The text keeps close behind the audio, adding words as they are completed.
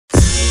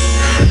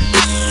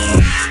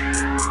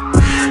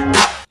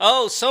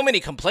Oh, so many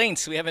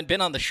complaints. We haven't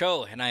been on the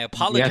show, and I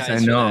apologize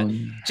Yes, I know. for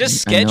that.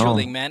 Just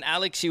scheduling, man.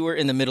 Alex, you were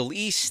in the Middle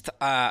East.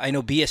 I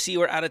know BSC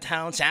were out of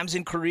town. Sam's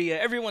in Korea.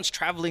 Everyone's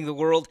traveling the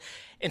world.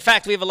 In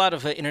fact, we have a lot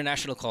of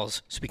international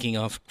calls, speaking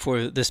of,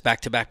 for this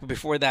back-to-back. But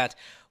before that,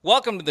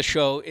 welcome to the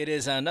show. It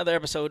is another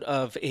episode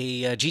of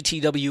a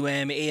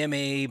GTWM,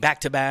 AMA,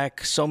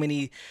 back-to-back. So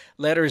many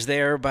letters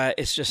there, but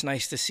it's just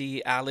nice to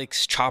see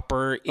Alex,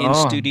 Chopper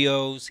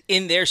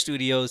in their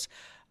studios.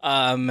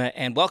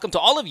 And welcome to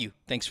all of you.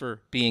 Thanks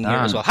for being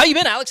here as well. How you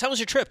been, Alex? How was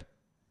your trip?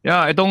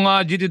 Yeah, itong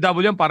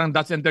GTWM parang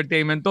That's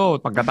Entertainment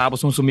to.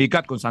 Pagkatapos ng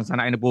sumikat, kung saan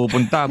na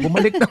pupunta,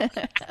 bumalik na.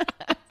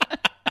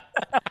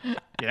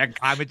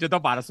 Kinagamit nyo to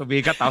para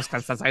sumikat, tapos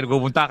kung saan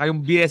pupunta,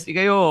 kayong BSE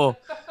kayo.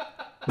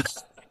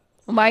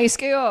 Umayos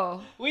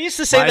kayo. We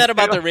used to say that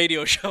about the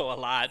radio show a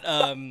lot,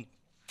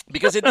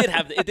 because it did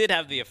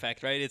have the effect,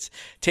 right? It's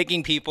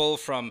taking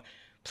people from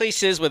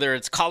places, whether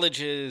it's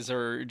colleges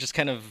or just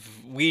kind of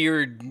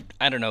weird,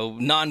 I don't know,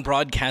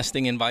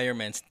 non-broadcasting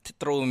environments, to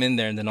throw them in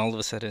there, and then all of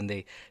a sudden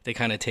they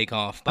kind of take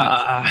off. But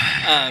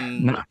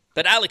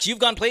Alex, you've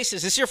gone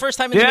places. Is this your first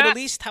time in the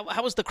Middle East?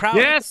 How was the crowd?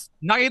 Yes!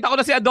 Nakita ko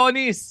na si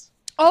Adonis.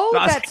 Oh,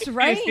 that's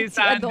right. Si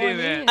Sandy,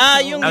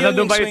 yung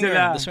swinger,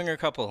 the swinger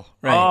couple.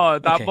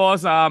 Right.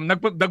 Tapos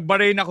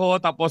nag-Bahrain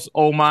ako, tapos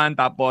Oman,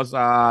 tapos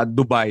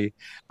Dubai.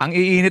 Ang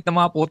iinit ng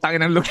mga putang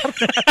ng lugar.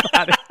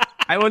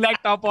 I would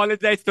like to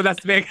apologize to Las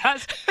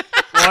Vegas.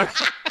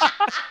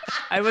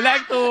 I would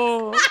like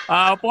to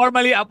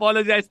formally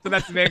apologize to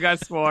Las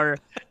Vegas for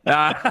so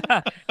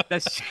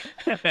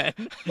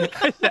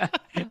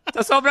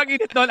sobrang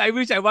init doon. I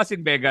wish I was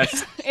in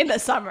Vegas. In the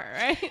summer,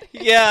 right?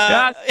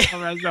 Yeah.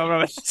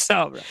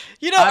 Sobra.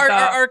 You know,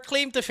 our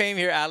claim to fame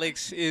here,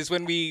 Alex, is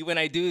when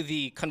I do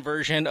the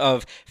conversion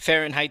of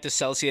Fahrenheit to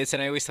Celsius,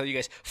 and I always tell you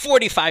guys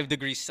 45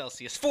 degrees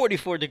Celsius,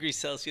 44 degrees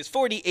Celsius,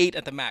 48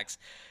 at the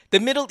max. The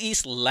Middle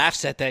East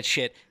laughs at that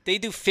shit. They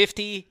do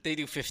 50, they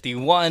do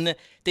 51,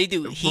 they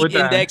do heat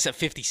index of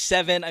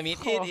 57. I mean,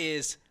 it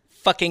is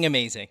fucking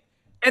amazing.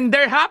 And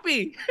they're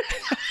happy.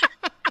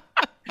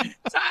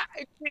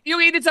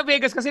 Yung init sa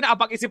Vegas kasi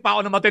nakapag-isip pa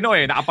ako ng matino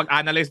eh.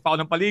 Nakapag-analyze pa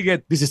ako ng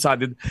paligid. This is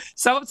sudden.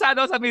 Sa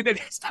Middle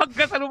East,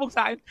 pagkasalubog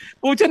sa akin,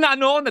 pucha na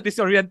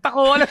na-disorient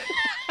ako.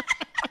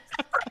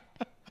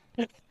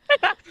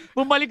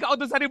 Bumalik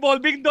ako doon sa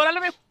revolving door.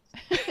 Alam mo,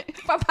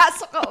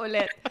 papasok ka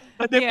ulit.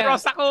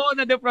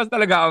 Na-defrost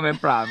talaga ako, man,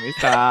 promise.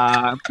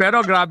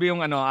 Pero grabe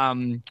yung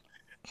ang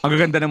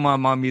gaganda ng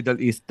mga Middle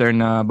Eastern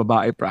na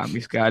babae,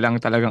 promise. Kaya lang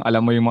talagang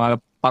alam mo yung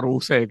mga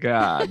parusa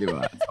kaya, di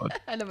ba? So,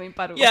 alam mo yung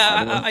parusa.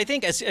 Yeah, I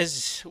think as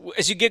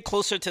you get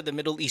closer to the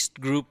Middle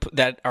East group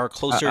that are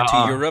closer to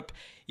Europe,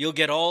 you'll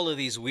get all of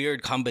these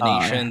weird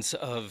combinations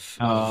of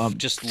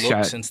just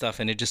looks and stuff,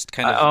 and it just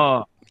kind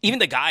of even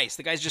the guys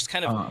just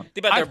kind of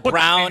they're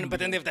brown,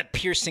 but then they have that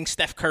piercing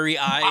Steph Curry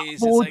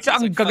eyes. It's like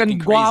fucking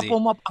crazy.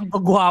 Ang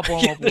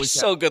kagwapo mo, they're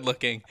so good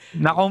looking.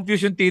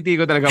 Na-confuse yung titi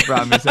ko talaga,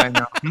 promise.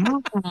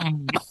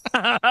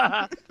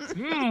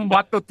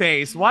 What to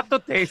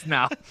taste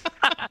now?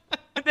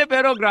 Hindi,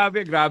 pero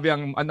grabe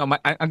ang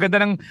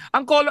ganda ng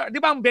ang color, 'di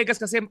ba ang Vegas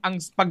kasi ang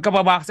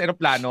pagkababa sa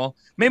eroplano,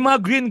 may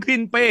mga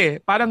green pa eh.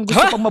 Parang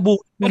gusto pang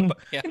mabuhay.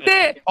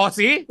 Hindi.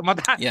 See?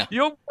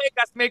 Yung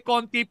Vegas may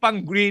konti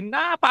pang green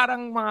na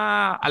parang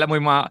mga alam mo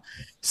yung mga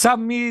sa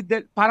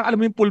middle, parang alam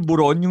mo yung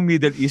pulburon, yung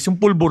Middle East,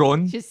 yung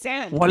pulburon.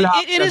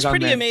 Wala. It is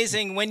pretty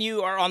amazing when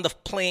you are on the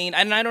plane,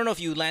 and I don't know if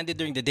you landed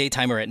during the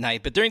daytime or at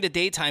night, but during the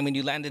daytime when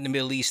you land in the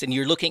Middle East and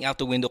you're looking out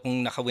the window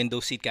kung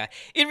naka-window seat ka,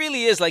 it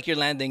really is like you're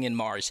landing in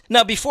Mars.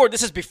 Now,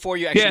 this is before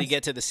you actually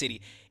get to the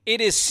city. It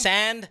is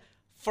sand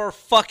for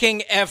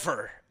fucking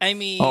ever. I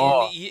mean,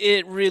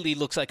 it really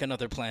looks like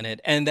another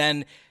planet. And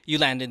then you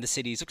land in the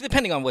cities,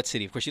 depending on what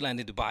city. Of course, you land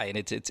in Dubai, and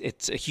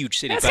it's a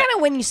huge city. That's kind of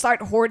when you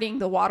start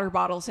hoarding the water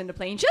bottles in the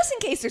plane, just in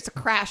case there's a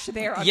crash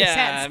there on the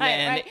sand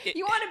side, right?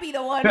 You want to be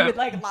the one with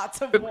like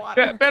lots of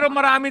water. Pero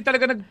marami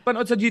talaga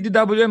nagpanood sa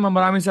GTWM.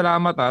 Maraming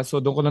salamat. So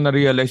doon ko na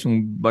na-realize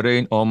yung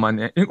Bahrain,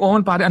 Oman. Yung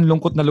Oman, pare, ang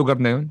lungkot na lugar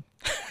na yun.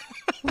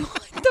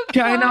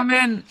 Kaya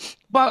namin,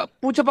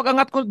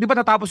 pag-angat ko, di ba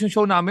natapos yung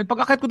show namin,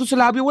 pag-akit ko doon sa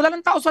lobby, wala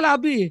nang tao sa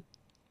lobby.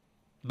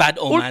 Bad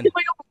omen.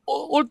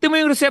 Ultimo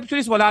yung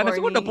receptionist, wala na.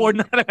 Siguro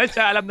na-porn na talaga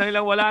siya. Alam na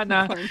nilang wala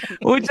na.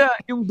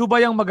 Yung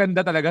Dubai ang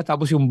maganda talaga.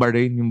 Tapos yung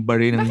Bahrain.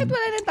 Bakit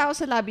wala ng tao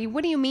sa lobby?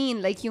 What do you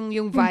mean? Like yung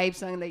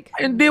vibes ng like...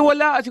 Hindi,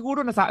 wala.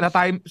 Siguro na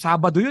time,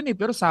 Sabado yun eh.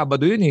 Pero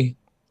Sabado yun eh.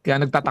 Kaya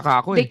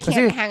nagtataka ako eh. They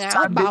can't hang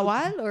out?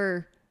 Bawal?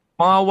 Or...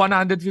 Mga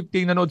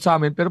 115 nanood sa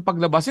amin. Pero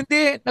paglabas,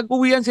 hindi.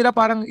 Nag-uwian sila.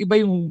 Parang iba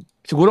yung...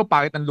 Siguro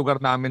pangit ang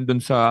lugar namin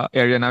dun sa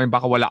area namin.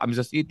 Baka wala kami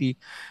sa city.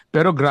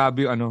 Pero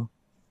grabe yung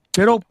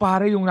Pero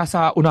pare yung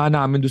nasa unahan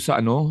namin doon sa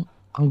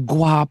ang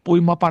gwapo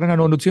yung mga parang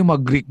nanonood sa'yo,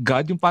 mga Greek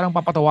god, yung parang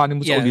papatawanin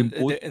mo sa Olympus.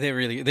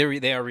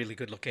 They are really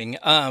good looking.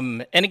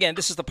 And again,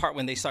 this is the part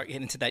when they start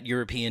getting into that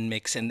European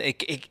mix, and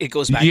it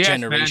goes back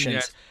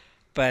generations. Man, yes.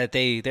 But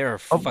they're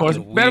fucking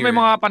weird. Pero may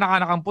mga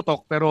panakanakang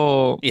putok,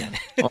 pero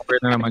okay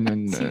na naman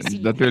yun.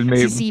 That will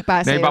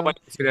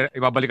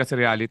ibabalik ka sa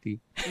reality.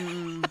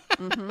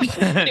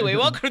 Anyway,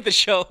 welcome to the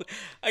show.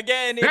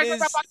 Again, it is...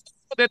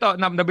 Dito,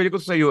 nabili ko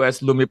sa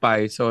US,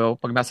 Lumipay. So,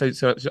 pag nasa,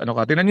 ano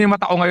ka, tingnan niyo yung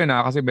mata ko ngayon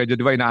kasi medyo,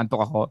 di ba,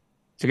 inaantok ako.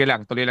 Sige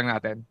lang, tuloy lang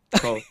natin.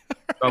 So,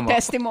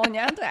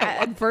 testimonial,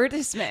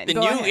 advertisement. The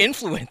Go new ahead.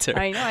 influencer.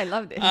 I know, I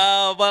love this.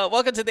 Well,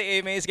 welcome to the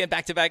AMAs. Again,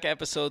 back-to-back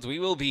episodes. We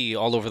will be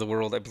all over the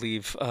world, I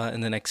believe,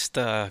 in the next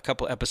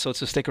couple episodes.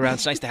 So stick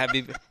around. It's nice to have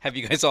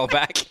you guys all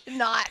back.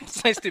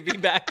 It's nice to be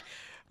back.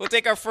 We'll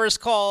take our first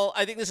call.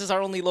 I think this is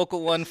our only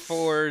local one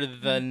for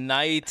the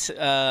night,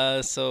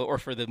 or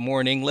for the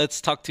morning.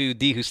 Let's talk to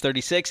D, who's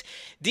 36.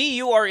 D,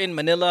 you are in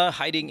Manila,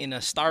 hiding in a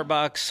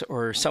Starbucks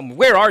or some.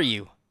 Where are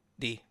you,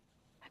 D?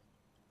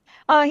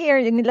 Here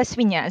in Las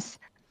Piñas.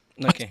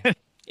 Okay.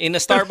 In a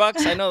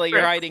Starbucks? I know that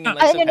you're hiding in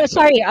like No,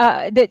 sorry.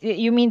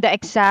 You mean the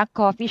exact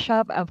coffee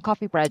shop,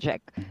 Coffee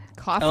Project?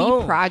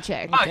 Coffee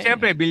Project.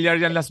 Siyempre,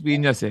 bilyar yan Las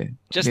Piñas eh.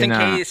 Just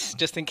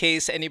in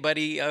case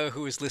anybody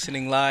who is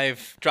listening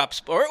live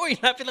drops, or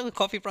lapit lang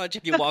Coffee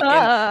Project, you walk in,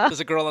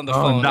 there's a girl on the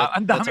phone.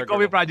 Ang dami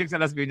Coffee Project sa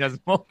Las Piñas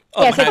mo.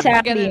 Yes,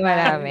 exactly.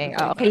 Marami.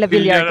 Okay, la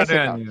bilyar kasi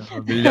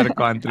to. Bilyar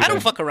country. I don't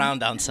fuck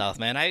around down south,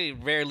 man. I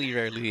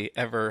rarely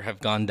ever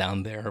have gone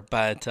down there.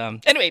 But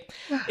anyway,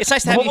 it's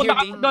nice to have you here.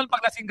 Pupunta ka doon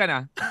pag lasing ka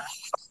na.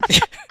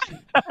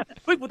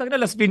 Uy, putang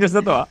na, Las Piñas na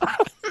to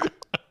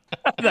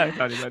sorry.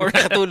 Or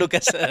nakatulog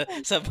ka sa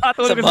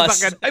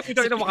bus. Ay,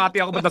 putang na,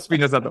 Makati ako ba Las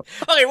Piñas na to?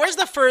 Okay, where's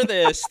the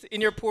furthest in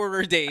your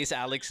poorer days,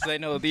 Alex? I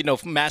know,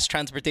 mass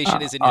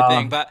transportation isn't your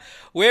thing, but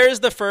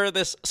where's the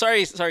furthest?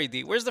 Sorry,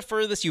 D. Where's the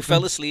furthest you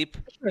fell asleep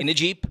in a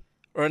jeep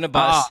or in a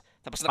bus?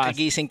 Tapos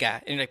nakagising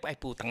ka, and you're like, ay,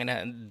 putang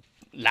na,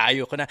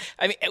 layo ko na.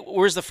 I mean,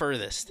 where's the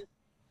furthest?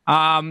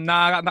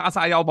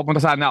 Nakasaya ako,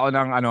 papunta sana ako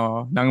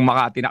ng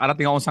Makati.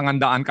 Nakarating ako sa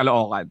Ngandaan,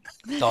 Caloocan.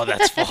 Oh,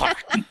 that's far.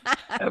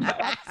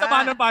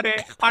 Sama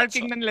pare,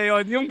 parking ng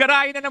Leon. Yung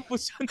garahe na ng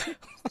bus yun.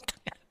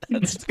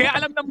 Kaya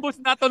alam ng bus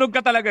na tunog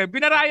ka talaga.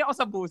 Binaraya ako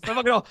sa bus.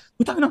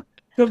 Putang na,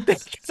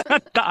 sa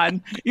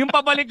Ngandaan. Yung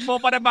pabalik mo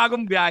para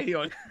bagong biyahe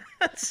yun.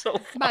 That's so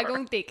far.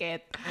 Bagong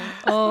ticket.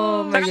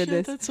 Oh my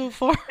goodness. That's so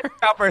far.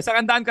 Sa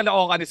Ngandaan,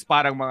 Caloocan is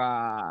parang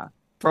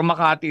from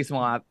Makati is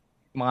mga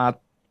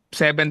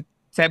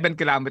 7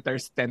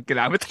 kilometers, 10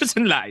 kilometers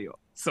ang layo.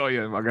 So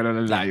yun, magano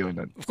ng layo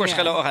nun. Of course,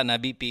 Caloocan na,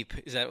 beep beep.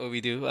 Is that what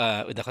we do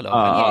with the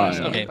Caloocan?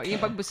 Okay. Yung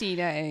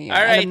pagbusina.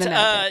 All right,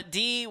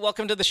 D,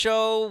 welcome to the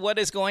show. What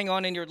is going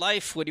on in your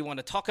life? What do you want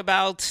to talk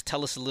about?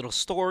 Tell us a little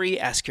story.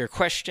 Ask your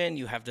question.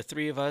 You have the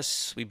three of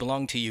us. We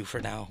belong to you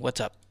for now.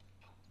 What's up?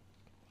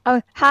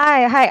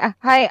 Hi.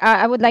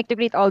 I would like to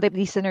greet all the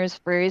listeners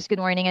first. Good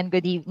morning and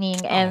good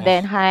evening. And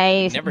then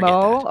hi,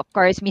 Mo, of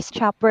course, Miss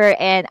Chopper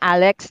and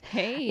Alex.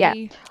 Hey.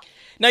 Yeah.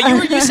 Now,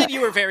 you said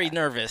you were very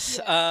nervous.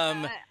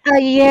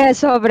 Yeah,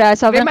 sobrang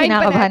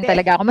kinakabahan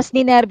talaga ako. Mas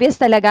ninervyos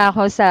talaga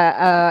ako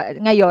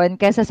ngayon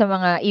kaysa sa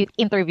mga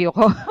interview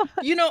ko.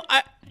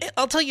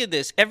 I'll tell you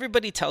this.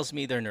 Everybody tells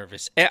me they're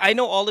nervous. I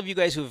know all of you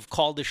guys who've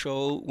called the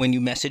show, when you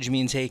message me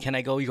and say, can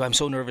I go? You go, I'm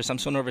so nervous.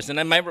 And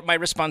then my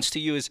response to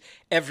you is,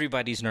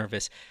 everybody's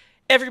nervous.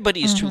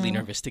 Everybody is truly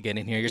nervous to get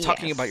in here. You're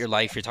talking about your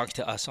life. You're talking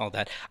to us, all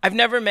that. I've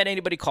never met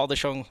anybody call the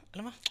show,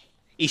 alam mo,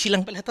 easy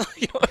lang pala to.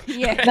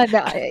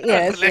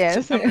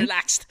 Yes. I'm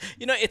relaxed.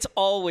 It's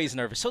always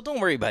nervous. So don't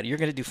worry about it. You're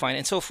going to do fine.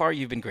 And so far,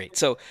 you've been great.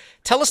 So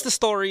tell us the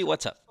story.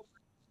 What's up?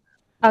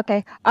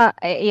 Okay.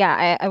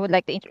 I would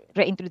like to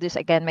reintroduce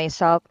again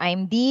myself.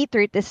 I'm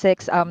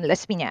D36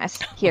 Las Piñas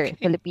here in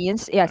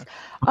Philippines. Yes.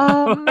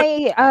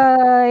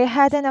 I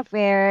had an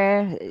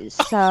affair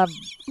sa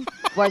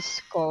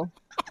boss ko.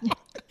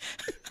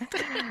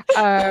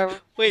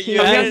 Wait,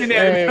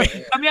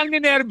 Kami ang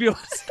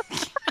ninervyos.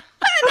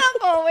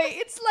 Wait,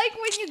 it's like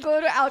when you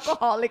go to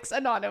Alcoholics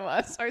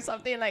Anonymous or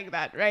something like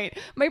that, right?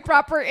 My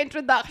proper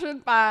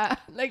introduction pa.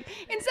 Like,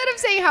 instead of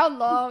saying how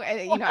long,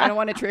 I don't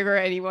want to trigger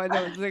anyone.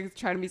 I was like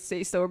trying to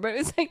say so, but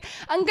it's like,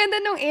 ang ganda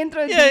nung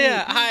intro.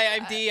 Yeah. Hi,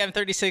 I'm D. I'm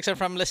 36. I'm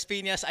from Las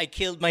Piñas. I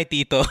killed my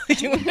tito. I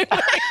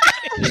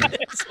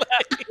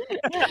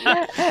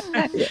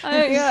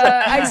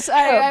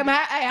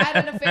had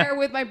an affair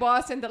with my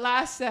boss in the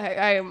last.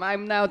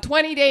 I'm now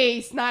 20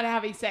 days not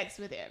having sex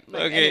with him.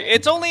 Anyway.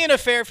 It's only an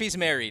affair if he's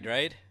married,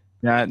 right?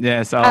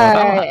 Yeah. So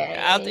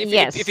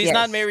if he's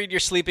not married, you're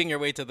sleeping your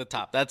way to the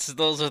top.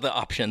 Those are the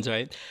options,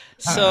 right?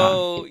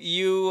 So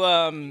you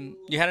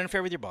had an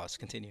affair with your boss.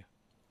 Continue.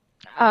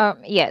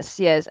 Yes.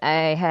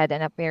 I had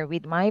an affair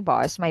with my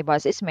boss. My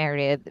boss is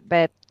married,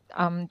 but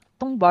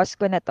tong boss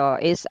ko na to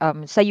is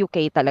sa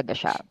UK talaga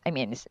siya. I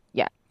mean,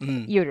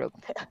 Europe.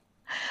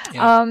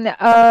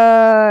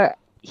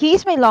 He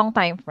is my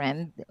longtime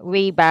friend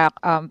way back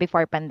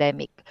before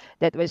pandemic.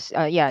 That was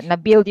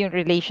na-build yung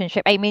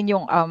relationship. I mean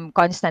yung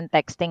constant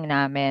texting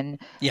namin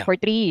for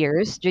 3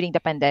 years during the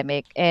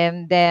pandemic.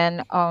 And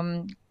then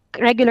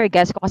regular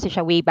guest ko kasi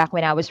siya way back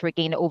when I was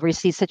working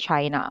overseas sa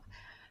China.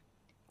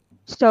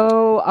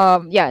 So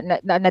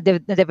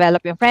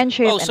na-develop yung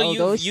friendship and all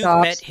those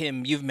stuff.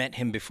 You've met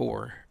him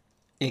before.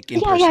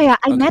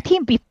 Yeah. I met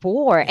him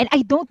before and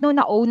I don't know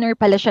na owner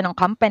pala siya ng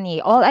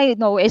company. All I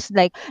know is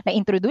like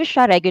na-introduce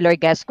siya, regular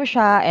guest ko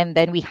siya, and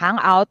then we hang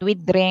out, we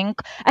drink,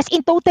 as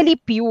in totally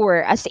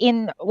pure, as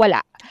in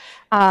wala.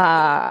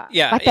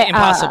 Yeah, pati,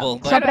 impossible.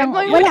 But sobrang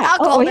Well, with wala.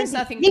 alcohol, Oo, there's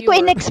nothing hindi ko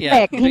pure.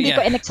 in-expect. Yeah. Hindi ko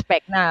Yeah.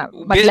 in-expect na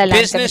maglalaan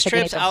kami business sa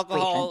trips, ganitong situation.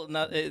 alcohol,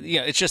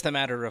 it's just a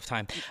matter of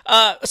time.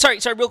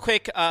 Sorry, real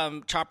quick.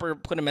 Chopper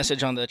put a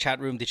message on the chat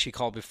room. Did she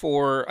call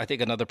before? I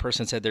think another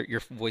person said that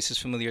your voice is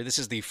familiar. This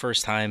is the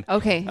first time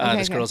Okay.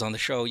 this girl's on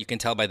the show. You can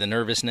tell by the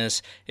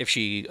nervousness. If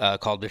she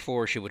called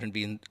before, she wouldn't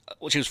be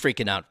she was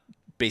freaking out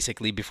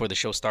basically before the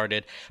show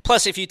started.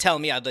 Plus, if you tell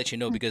me, I'd let you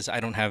know because I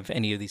don't have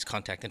any of these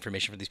contact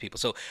information for these people.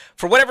 So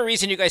for whatever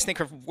reason you guys think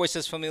her voice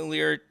is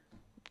familiar,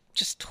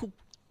 just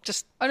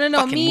Oh no,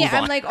 fucking me, move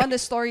I'm on. like on the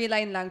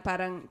storyline lang.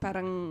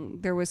 Parang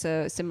there was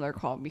a similar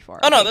call before.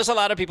 Oh no, there's a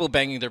lot of people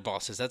banging their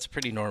bosses. That's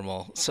pretty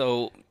normal.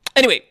 So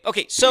anyway,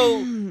 okay, so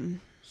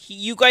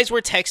you guys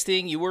were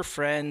texting. You were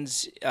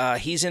friends.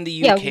 He's in the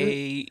Yeah,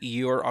 UK.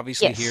 You're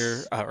obviously Yes. here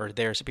or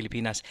there sa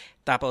Pilipinas.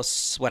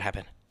 Tapos what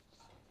happened?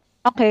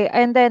 Okay,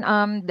 and then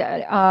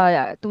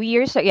 2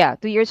 years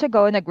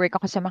ago nag-work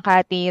ako sa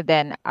Makati,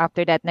 then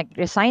after that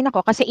nag-resign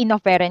ako kasi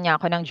inofferan niya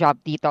ako ng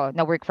job dito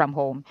na work from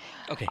home.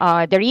 Okay.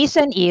 The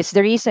reason is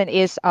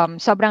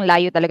sobrang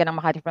layo talaga ng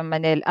Makati from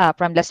Manila,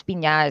 from Las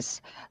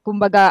Piñas.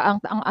 Kumbaga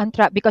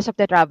because of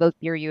the travel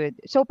period.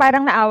 So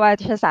parang naawa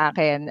siya sa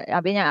akin.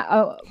 Sabi niya,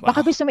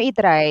 baka Wow. gusto mo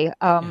i-try.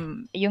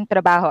 Yung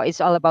trabaho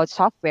is all about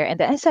software. And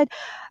then I said,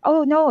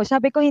 oh no,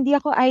 sabi ko hindi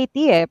ako IT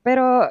eh.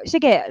 Pero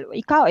sige,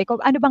 ikaw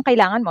ano bang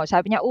kailangan mo?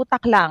 Sabi niya,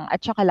 utak lang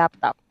at saka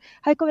laptop.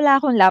 Hay ko wala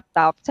akong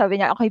laptop.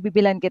 Sabi niya, okay,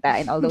 bibilan kita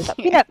and all those stuff.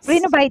 Yes.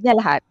 Provide niya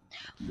lahat.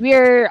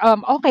 We're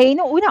okay.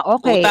 Nung una,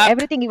 okay. Utak,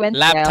 Everything went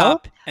well.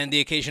 laptop, and the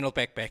occasional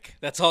pek-pek.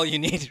 That's all you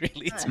need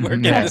really to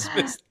work in this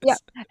business. Yeah,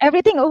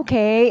 everything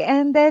okay.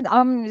 And then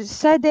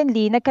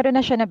suddenly nagkaroon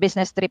na siya ng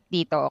business trip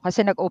dito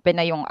kasi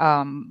nag-open na yung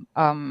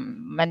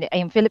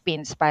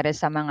Philippines para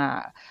sa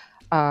mga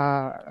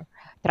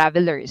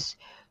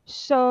travelers.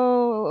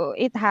 So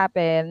it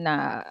happened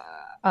na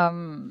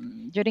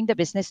during the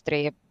business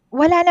trip,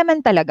 wala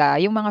naman talaga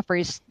yung mga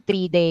first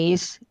 3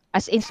 days,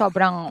 as in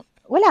sobrang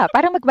wala,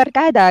 parang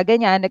magbarkada,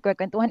 ganyan,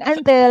 nagkwentuhan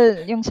until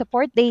yung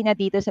support day na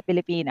dito sa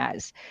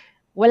Pilipinas.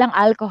 Walang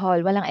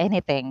alcohol, walang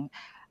anything.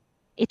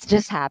 It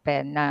just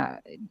happened na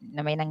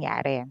may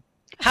nangyari.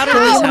 How did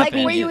this How? Like,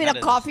 happen? were you in How a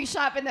did- coffee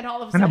shop and then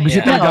all of a Ano, sudden? busy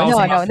Yeah. talaga ako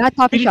sa- No, not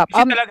coffee shop.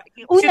 Busy talaga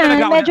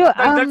Una, ako. medyo,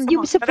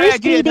 yung sa Sandali, first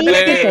 3 G, days sandali.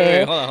 kasi,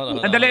 Hold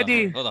on. Andali, di.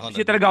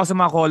 Kasi talaga ako sa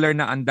mga caller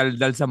na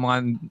andal-dal sa mga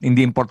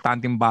hindi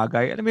importanteng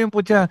bagay. Alam mo yun po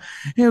siya,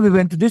 yeah, we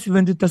went to this, we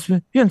went to this.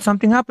 Yun,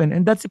 something happened.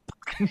 And that's it.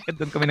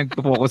 Doon kami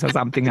nagpo-focus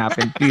sa something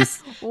happened. Please.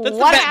 That's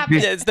What the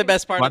happened? Yeah, it's the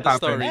best part What of the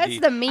happened? story. That's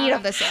D. the meat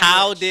of the sandwich.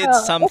 How did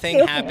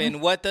something okay.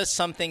 happen? What does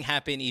something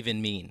happen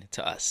even mean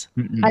to us?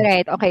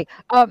 alright, okay.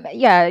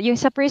 Yeah, yung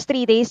sa first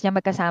 3 days niya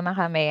magkasama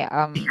kami,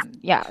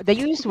 yeah, the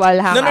usual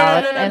No,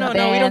 hangout.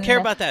 no. We don't care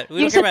about that.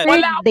 We Yung don't sa care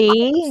about that. third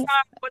day,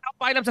 Wala akong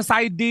pailam sa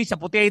side dish, sa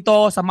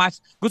potato, sa mash.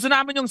 Gusto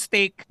namin yung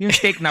steak. Yung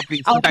steak na,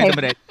 please. Kung tayo Okay.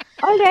 naman rin.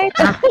 alright.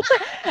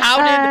 How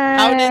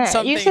did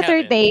something Yung sa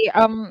third happen? day,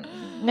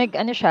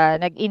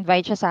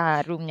 nag-invite siya sa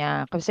room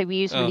niya kasi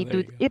we usually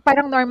there do, you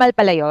parang normal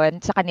pala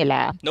yon sa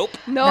kanila. Nope.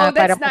 No, Na that's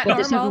parang not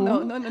pupunta sa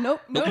normal. room. No.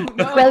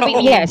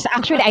 Well, yes,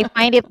 actually, I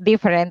find it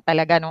different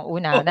talaga nung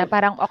una. Na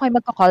parang, okay,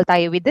 magka-call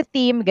tayo with the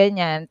team,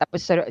 ganyan.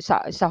 Tapos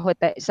sa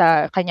hotel,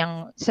 sa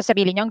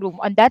sarili niyang room.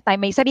 On that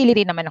time, may sarili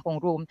rin naman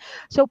akong room.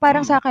 So,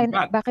 parang sa akin,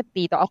 Right. bakit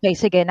dito? Okay,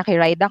 sige,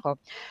 nakiride ako.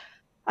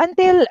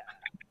 Until,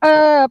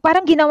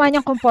 parang ginawa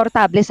niyang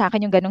komportable sa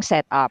akin yung ganong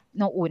setup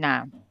nung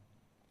una.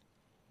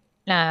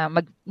 Na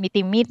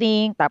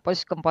mag-meeting,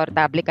 tapos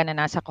komportable ka na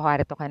nasa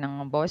kwarto ka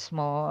ng boss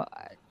mo.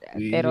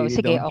 Pero We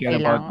sige, don't okay care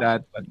about lang.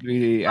 that, but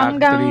we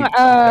Hanggang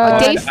actually...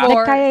 Day 4.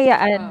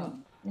 nagkayayaan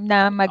na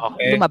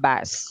Okay.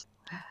 lumabas.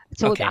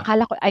 So Okay.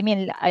 akala ko,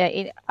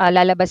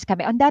 lalabas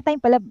kami. On that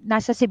time pala,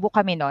 nasa Cebu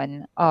kami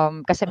noon.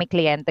 Kasi may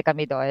kliyente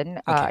kami doon.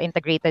 Okay.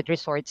 Integrated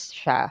resorts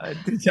siya.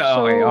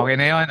 Okay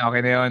na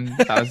yun.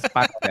 Tapos,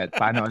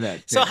 paano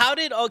ulit? So how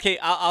did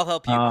I'll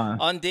help you. Ah.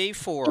 On day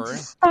 4,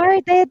 It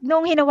started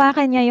nung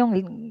hinawakan niya yung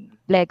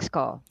legs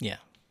ko. yeah.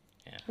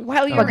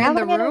 While you were in the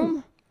Maghawak niya room?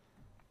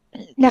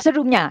 Nasa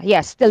room niya.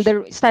 Yes, still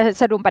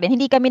sa room pa rin.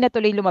 Hindi kami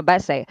natuloy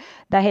lumabas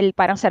dahil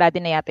parang sarado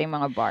na yata yung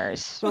mga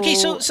bars. Okay,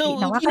 so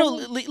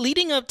hinawakan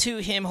leading up to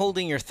him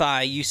holding your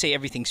thigh, you say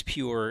everything's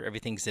pure,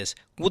 everything's this.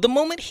 Well, the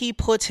moment he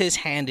puts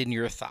his hand in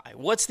your thigh,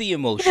 what's the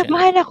emotion?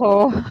 kinabahan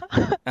ako.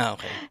 Ah,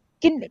 okay.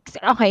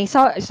 Okay,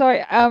 so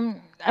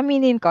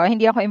aminin ko,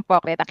 hindi ako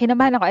hypocrite.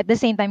 Kinabahan ako, at the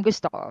same time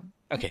gusto ko.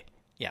 Okay.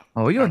 Yeah.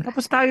 Oh, yun.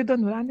 Tapos tayo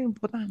doon. Wala na yung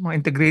mga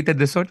integrated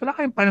resort. Wala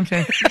kayong palam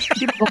siya.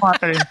 Hindi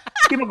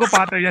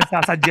mag-patter yan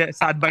sa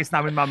advice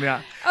namin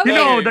mamaya. You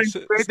know, the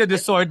integrated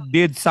resort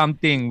did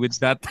something with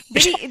that.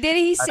 Did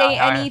he say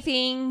Ano,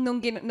 anything nung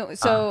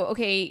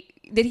okay,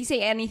 did he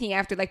say anything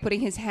after like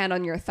putting his hand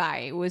on your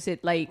thigh? Was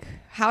it like,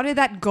 how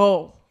did that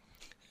go?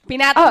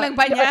 Pinatong lang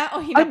ba niya? O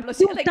hinaplos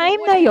Yung niya? Like, time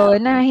what na the hell?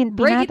 yun na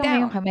Break it pinatong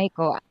niya yung down. kamay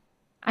ko,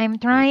 I'm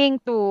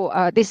trying to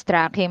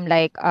distract him.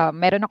 Like,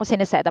 meron ako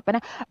sineset up na,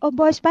 oh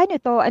boss,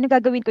 paano to? Ano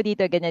gagawin ko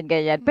dito? Ganyan.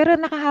 Pero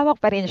nakahawak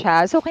pa rin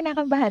siya. So,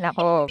 kinakabahan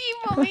ako. Di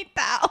mo may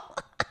tao.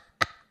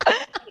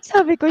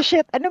 Sabi ko,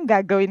 shit, anong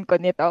gagawin ko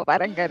nito?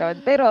 Parang ganon.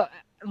 Pero,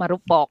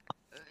 marupok.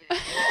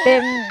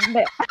 Then,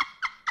 then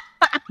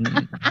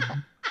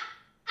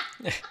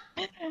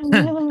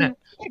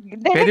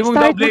Pwede mong nag-start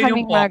na doblehin yung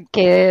kaming pok.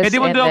 mag-kiss. Pwede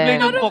mong and doblehin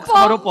then, yung pok sa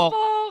marupok.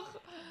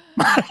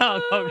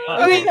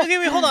 Okay,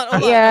 wait, hold on.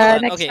 yeah,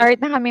 Okay. nag-start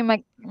na kami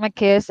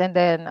mag-kiss and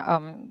then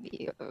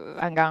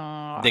hanggang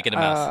Dick in the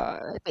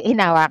mouth.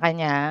 hinawakan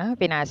niya,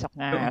 pinasok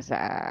na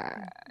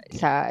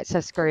sa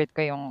skirt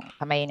ko yung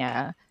kamay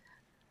niya.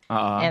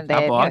 And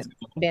then Tapos?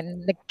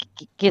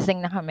 nag-kissing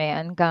na kami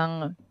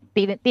hanggang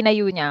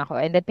tinayo niya ako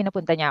and then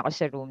pinapunta niya ako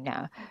sa room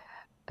niya.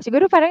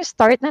 Siguro parang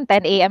start ng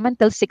 10 a.m.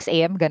 until 6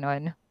 a.m.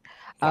 ganon.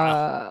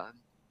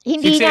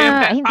 Hindi 6 a.m.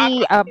 na,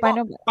 hindi,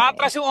 paano,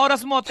 Patras yung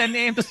oras mo, 10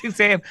 a.m. to 6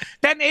 a.m.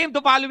 10 a.m.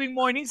 to following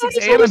morning, 6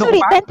 sorry, a.m. Ano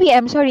pa? 10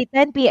 p.m. Sorry,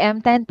 10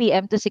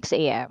 p.m. to 6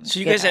 a.m. So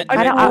you guys Ganun. had-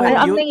 Parang, you-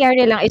 ang you-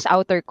 nangyari lang is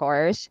outer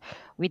course.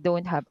 We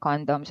don't have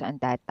condoms at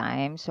that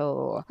time,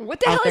 so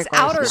What the hell is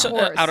outer So,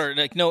 course? outer,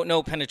 like no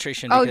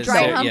penetration. Oh, because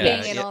dry they're-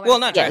 humping and all that.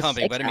 Well, not dry Yes,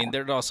 humping, but I mean,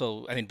 exactly. they're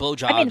also,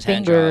 blowjobs, I mean, hand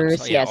fingers,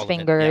 jobs, yeah, yes, all of it,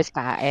 fingers,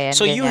 yeah. kain,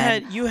 So you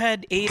ganyan.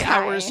 had 8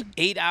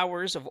 Kain.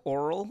 hours of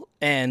oral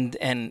and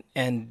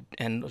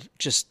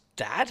just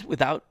that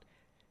without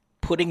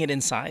putting it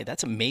inside.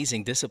 That's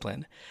amazing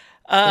discipline.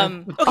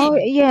 Okay. Oh,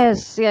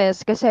 yes,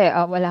 kasi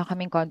wala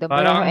kaming condom.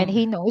 Pero, Parang- and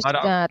he knows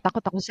parang- na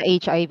takot ako sa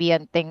HIV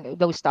and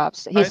those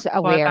stuffs. He's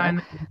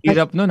aware.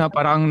 Hirap nun,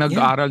 parang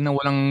nag-aaral na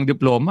walang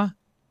diploma.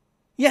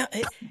 Yeah,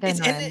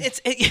 Ganon. it's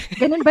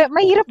Ganun ba?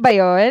 Mahirap ba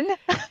yun?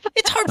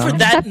 it's hard for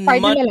That that part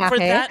ng for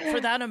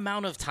lalaki? that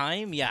amount of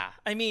time. Yeah,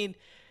 I mean,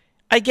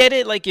 I get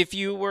it. Like if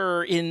you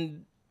were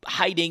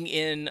hiding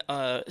in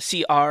a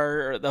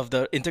CR of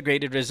the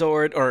integrated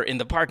resort or in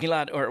the parking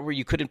lot or where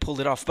you couldn't pull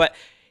it off, but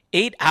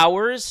 8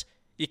 hours,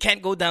 you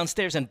can't go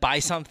downstairs and buy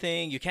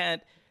something. You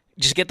can't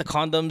just get the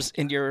condoms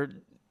in your,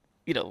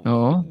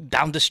 Oo.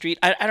 down the street.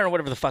 I don't know,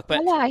 whatever the fuck,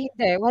 but Wala,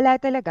 hindi. Wala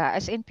talaga.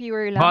 As in,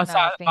 pure lang na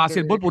Basta finger,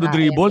 basketball, puro kain,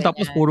 dribble,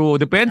 tapos ganyan. puro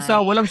depensa,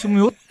 walang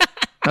sumute.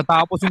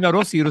 Natapos yung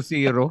laro,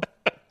 0-0.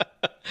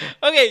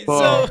 okay.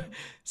 Oh.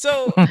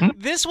 So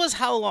this was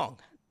how long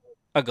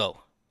ago?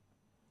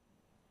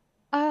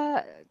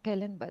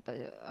 Kailan ba to?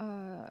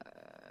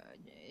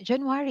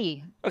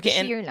 January. Okay, This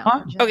and- year lang.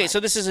 Huh? Okay, so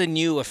this is a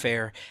new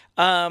affair.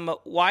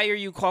 Why are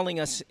you calling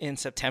us in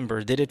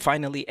September? Did it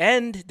finally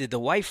end? Did the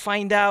wife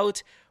find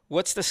out?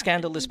 What's the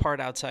scandalous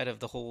part outside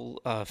of the whole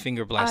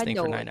finger blasting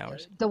for No, 9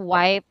 hours? The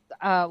wife,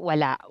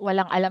 wala.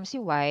 Walang alam si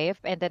wife.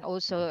 And then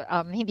also,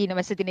 hindi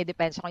naman sa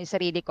dinidepensa ko yung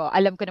sarili ko.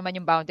 Alam ko naman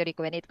yung boundary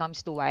ko when it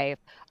comes to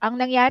wife. Ang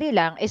nangyari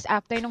lang is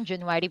after nung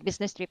January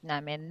business trip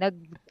namin,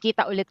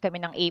 nagkita ulit kami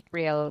ng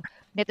April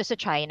nito sa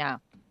China.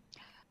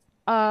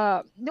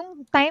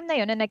 Nung time na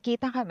yun na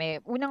nagkita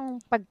kami, unang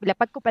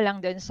paglapag ko pa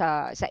lang doon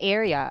sa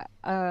area,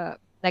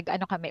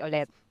 nag-ano kami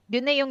ulit.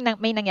 Doon na yung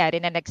may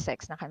nangyari na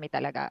nag-sex na kami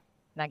talaga.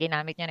 Na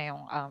ginamit niya na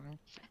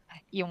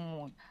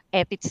yung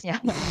ethics niya.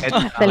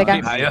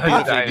 Talagang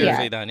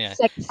Fade on, yeah.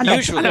 sex.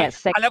 Usually. Yes,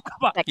 sex. Alam ka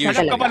ba? Sex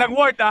Alam ka ba talaga. ng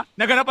word, ha?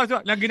 Naganap pa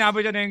siya.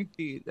 Ginamit niya na yung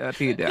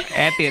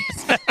ethics.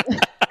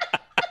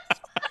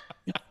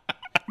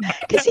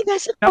 Kasi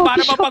nasa Na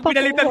para coffee pa shop pag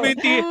pinalitan mo ako. yung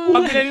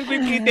pag pinalitan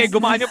mo yung tite,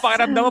 gumaan yung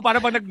pakiramdam mo, para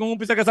pag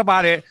nag-uumpisa ka sa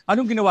pare,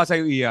 anong ginawa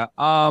sa'yo, Iya?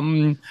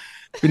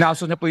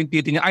 Pinasok niya po yung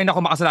titi niya. Ay,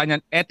 naku, makasalanan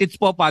yan. Ethics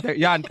po, pater.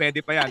 Yan, pwede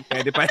pa yan.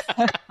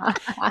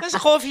 There's a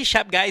coffee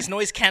shop, guys.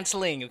 Noise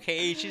canceling,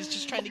 okay? She's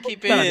just trying to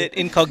keep it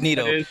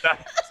incognito.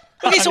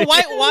 Okay, so why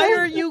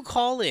are you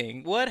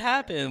calling? What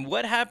happened?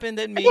 What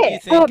happened that made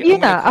you think, Yun I'm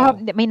gonna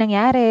call? may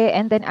nangyari.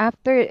 And then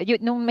after,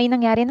 nung may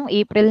nangyari nung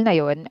April na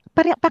yun,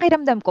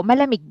 pakiramdam ko,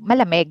 malamig.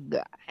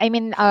 I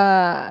mean,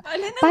 parang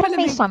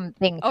may malamig?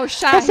 something. Oh,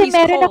 siya, Kasi he's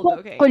meron cold. akong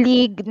Okay.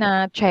 colleague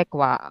na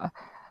Chekwa.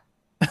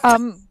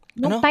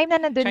 Nung Ano? time na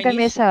nandun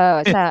kami Chinese?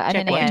 sa ano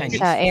na Chekwa, yan, Chinese.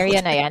 sa area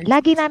na yan,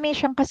 lagi namin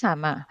siyang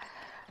kasama.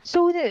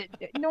 So,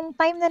 nung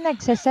time na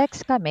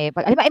nagse-sex kami,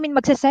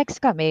 magse-sex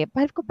kami,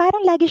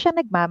 parang lagi siya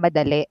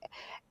nagmamadali.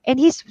 And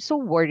he's so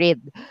worried.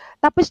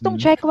 Tapos tong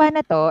Chekwa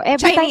na to,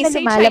 every time na Chinese,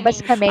 say lumalabas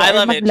Chinese. kami, I or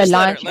love it. Just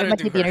magla-lunch, let or her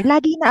do mag-dinner,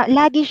 her.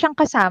 lagi siyang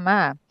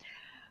kasama.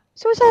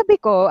 So sabi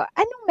ko,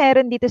 anong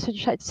meron dito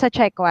sa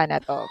Chekwa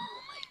na to?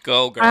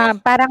 Go, girl.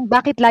 Parang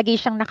bakit lagi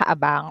siyang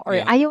nakaabang or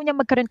Yeah. ayaw niya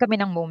magkaroon kami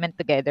ng moment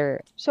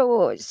together.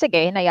 So,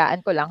 sige,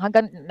 hinayaan ko lang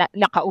hanggang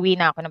nakauwi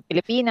na ako ng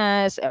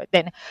Pilipinas.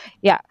 Then,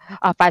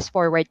 fast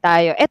forward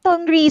tayo.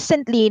 Etong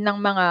recently ng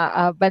mga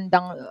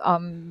bandang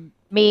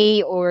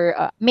May or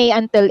May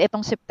until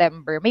itong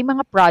September, may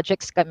mga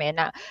projects kami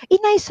na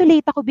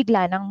in-isolate ako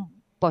bigla ng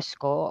boss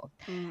ko.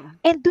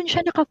 And dun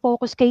siya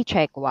nakafocus kay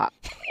Chekwa.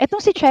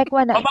 Etong si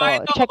Chekwa na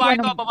Babae ito. to, Chekwa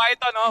babae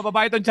to, no?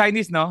 Babae to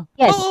Chinese, no?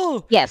 Yes.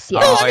 Oh! Yes.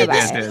 No, Okay, diba?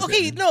 yes.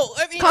 okay, no.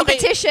 I mean,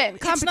 Competition.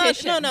 Okay, it's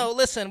Competition. no.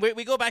 Listen,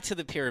 we go back to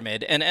the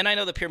pyramid, and I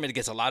know the pyramid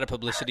gets a lot of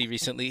publicity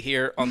recently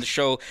here on the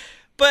show,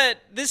 but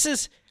this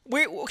is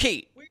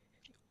okay.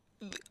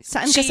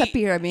 Saan ka sa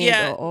pyramid?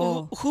 Yeah.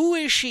 Oo. Who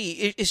is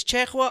she? Is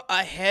Chekwa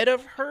ahead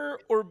of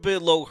her or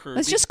below her?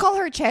 Let's just call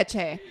her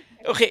Cheche.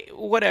 Okay,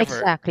 whatever.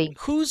 Exactly.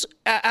 Who's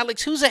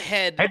Alex? Who's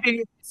ahead? I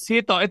think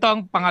ito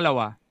ang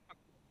pangalawa.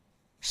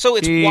 So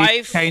it's Si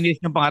wife, Chinese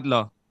yung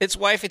pangatlo. it's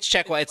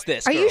Chekwa, it's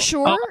this Are girl. you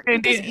sure?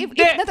 Hindi, Because if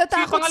hindi.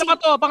 natatakot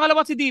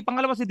Pangalawa si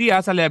D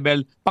sa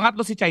level.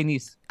 Pangatlo si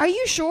Chinese. Are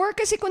you sure?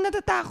 Kasi kung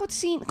natatakot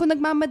kung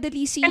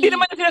nagmamadali si... Hindi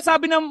naman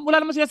wala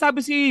naman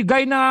sinasabi si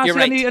Guy na You're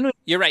sila right. ni ano.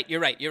 You're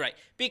right.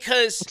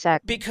 Because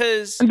Exactly.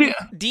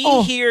 D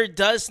Oh. here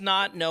does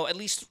not know, at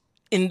least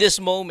in this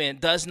moment,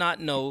 does not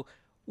know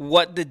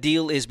what the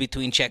deal is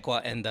between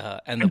Chekwa and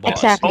the boss.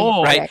 Exactly.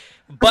 Oh. Right?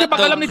 Kasi But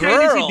pag alam the ni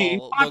Chinese si D,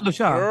 girl, pangatlo the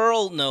siya.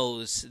 girl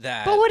knows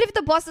that. But what if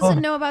the boss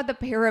doesn't know about the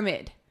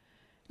pyramid?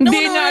 No.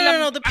 The Alam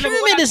mo,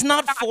 pyramid wala- is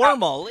not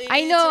formal.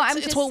 I know, It's I'm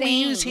just what we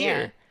saying, use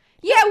here.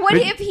 Yeah, what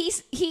if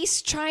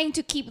he's trying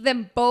to keep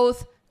them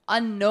both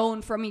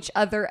unknown from each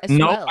other as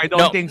No, well? I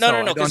don't think so.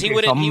 No, because he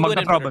wouldn't.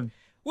 Magka-trouble.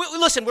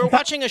 Listen, we're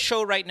watching a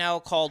show right now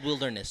called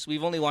Wilderness.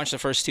 We've only watched the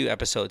first 2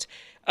 episodes.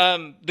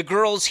 The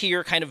girls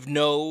here kind of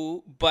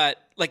know, but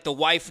like the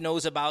wife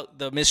knows about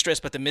the mistress,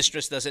 but the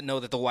mistress doesn't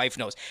know that the wife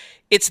knows.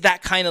 It's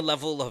that kind of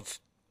level of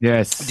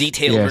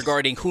detail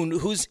regarding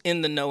who's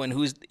in the know and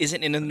who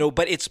isn't in the know,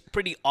 but it's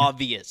pretty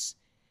obvious.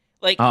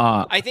 Like,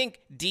 I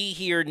think D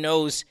here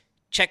knows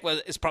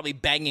Chekwa is probably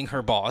banging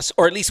her boss,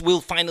 or at least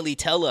will finally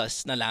tell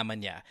us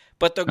nalaman niya.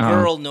 But the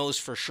girl knows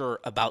for sure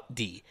about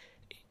D.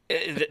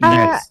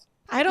 Yes.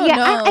 I don't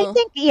Yeah, know. I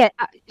think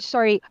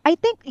sorry. I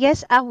think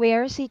yes,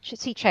 aware si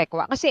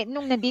Chekwa kasi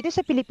nung nandito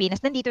sa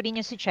Pilipinas, nandito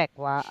din yung si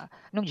Chekwa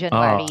nung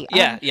January.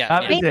 Yeah.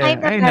 May Yeah.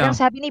 time na I parang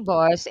know. sabi ni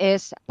boss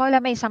is, Paula,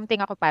 may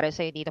something ako para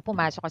sa'yo dito.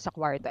 Pumasok ka sa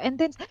kwarto. And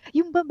then,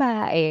 yung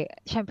babae,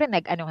 syempre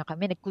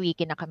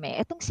nag-quickie na kami.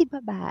 Etong si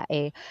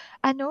babae,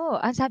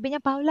 ang sabi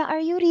niya, Paula,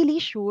 are you really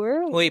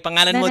sure? Uy,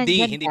 pangalan mo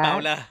D, Nandiyan hindi ka?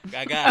 Paula.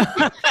 Gaga.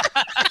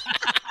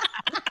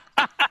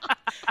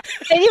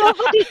 Hindi mo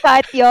po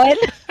i-cut yun?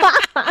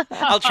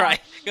 I'll try.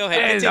 Go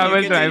ahead. Yes, I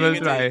will try.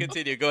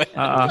 Continue. Go ahead.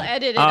 We'll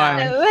edit it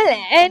out. Well,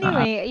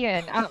 anyway,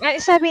 yun.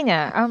 Sabi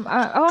niya,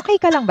 okay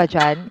ka lang ba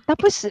dyan?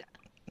 Tapos,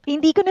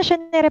 hindi ko na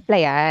siya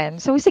nireplyan.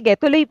 So, sige,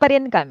 tuloy pa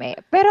rin kami.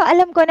 Pero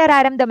alam ko,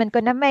 nararamdaman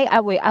ko na may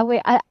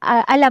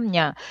alam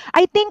niya.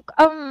 I think,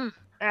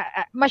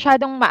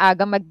 masyadong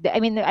maaga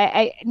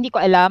hindi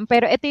ko alam,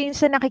 pero ito yung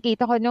sa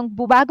nakikita ko nung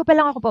bago pa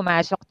lang ako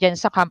pumasok dyan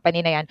sa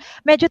company na yan,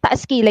 medyo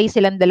taas kilay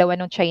silang dalawa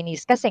ng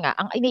Chinese kasi nga,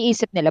 ang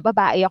iniisip nila,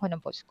 babae ako ng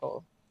boss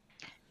ko.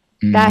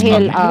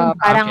 Dahil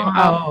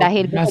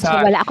dahil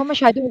wala ako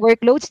masyadong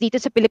workloads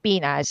dito sa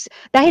Pilipinas.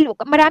 Dahil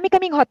marami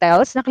kaming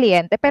hotels na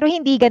kliyente pero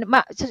hindi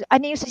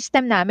ano yung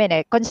system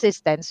namin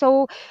consistent.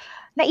 So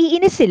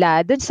naiinis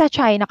sila dun sa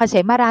China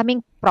kasi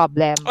maraming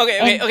problem.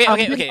 Okay. Okay,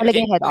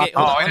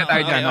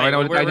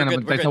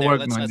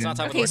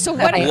 so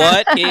what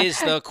is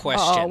the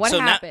question? What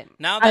so happened?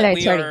 now that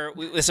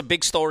it's a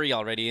big story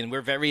already and we're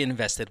very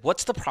invested.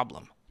 What's the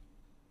problem?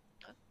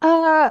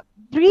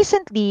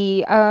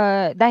 Recently,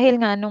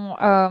 dahil nga nung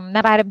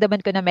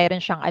nararamdaman ko na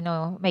meron siyang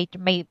may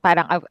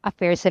parang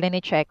affair sila ni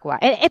Chekwa.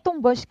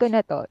 Etong boss ko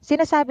na to,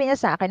 sinasabi niya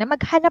sa akin na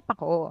maghanap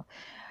ako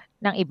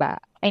ng iba.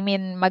 I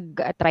mean,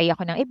 mag-try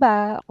ako ng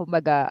iba,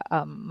 kumbaga,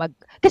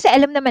 kasi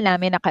alam naman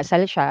namin na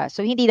kasal siya,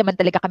 so hindi naman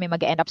talaga kami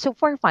mag-end up. So,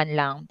 for fun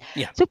lang.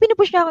 Yeah. So,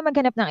 pinupush niya ako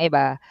maghanap ng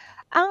iba.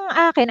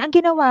 Ang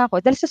ginawa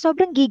ko, dahil sa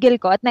sobrang gigil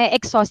ko at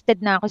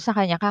na-exhausted na ako sa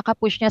kanya,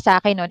 kakapush niya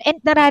sa akin noon.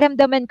 And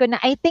nararamdaman ko na,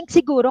 I think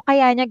siguro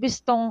kaya niya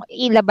gustong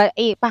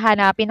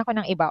pahanapin ako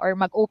ng iba or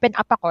mag-open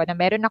up ako na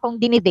meron akong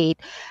dinidate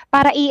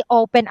para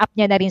i-open up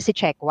niya na rin si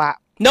Chekwa.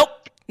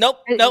 Nope. The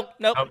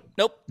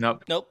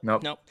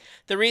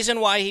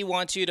reason why he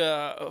wants you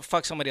to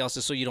fuck somebody else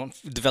is so you don't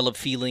develop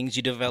feelings.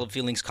 You develop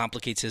feelings,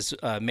 complicates his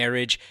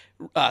marriage,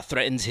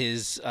 threatens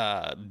his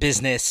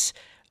business,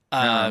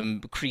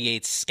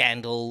 creates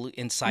scandal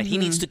inside. He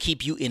needs to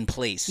keep you in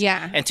place.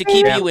 Yeah. And to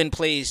keep you in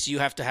place, you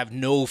have to have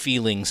no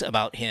feelings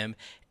about him.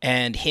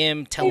 And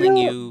him telling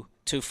you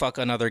to fuck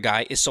another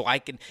guy is so I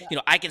can,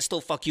 I can still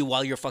fuck you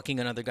while you're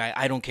fucking another guy.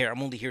 I don't care.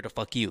 I'm only here to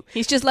fuck you.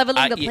 He's just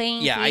leveling the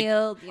playing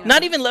field.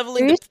 Not even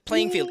leveling the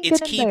playing field. It's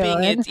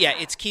keeping it. Yeah,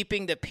 it's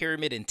keeping the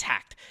pyramid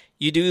intact.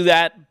 You do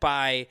that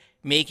by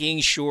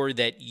making sure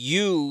that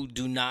you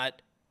do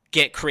not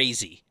get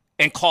crazy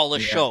and call a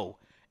show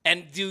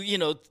and do.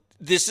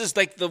 This is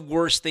like the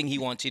worst thing he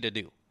wants you to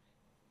do.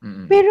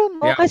 Pero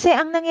kasi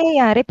ang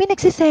nangyayari,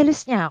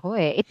 pinagsiselos niya ako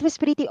eh. It was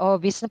pretty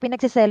obvious na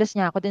pinagsiselos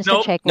niya ako dun sa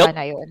Chekwa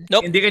na yun.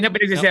 Hindi kanya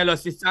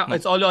pinagsiselos.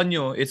 It's all on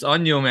you. It's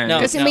on you, man.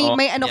 Kasi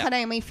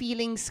may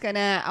feelings ka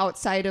na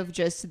outside of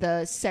just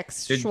the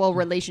sexual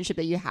relationship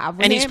that you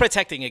have with and him. He's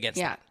protecting against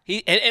that.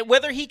 And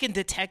whether he can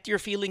detect your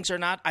feelings or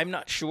not, I'm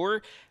not sure.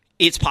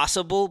 It's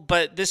possible,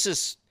 but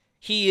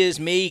he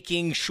is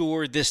making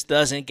sure this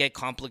doesn't get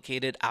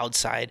complicated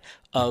outside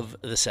of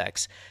the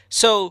sex.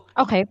 So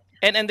okay.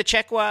 And the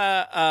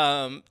Chekwa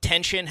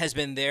tension has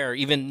been there.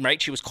 Even,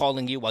 right, she was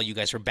calling you while you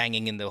guys were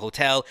banging in the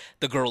hotel.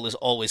 The girl is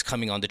always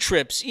coming on the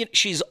trips.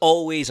 She's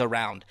always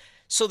around.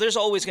 So there's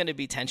always going to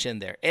be tension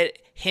there.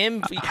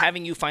 Him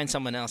having you find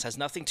someone else has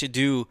nothing to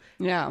do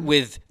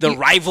with the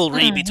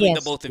rivalry between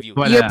the both of you.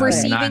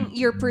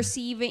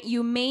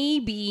 You may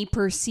be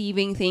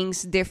perceiving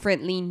things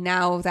differently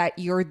now that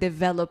you're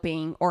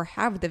developing or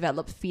have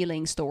developed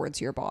feelings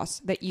towards your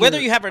boss. Whether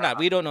you have or not,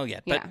 we don't know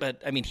yet.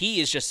 But I mean, he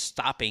is just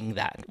stopping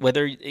that.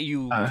 Whether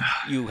you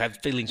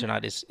have feelings or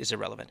not is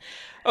irrelevant.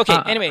 Okay,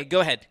 anyway,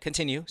 go ahead.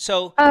 Continue.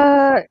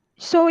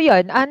 So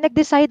yun,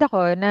 nag-decide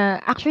ako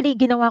na actually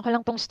ginawa ko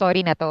lang tong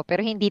story na to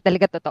pero hindi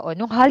talaga totoo.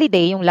 Nung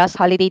holiday, yung last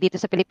holiday dito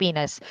sa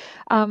Pilipinas,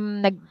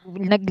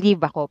 nag-leave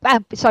ako.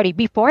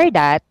 Before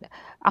that,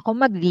 ako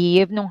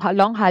mag-leave nung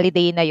long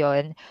holiday na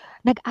yon,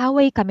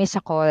 nag-away kami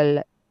sa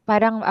call.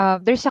 Parang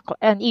there's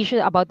an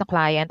issue about the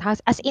client.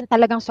 As in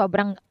talagang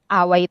sobrang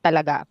away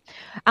talaga.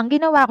 Ang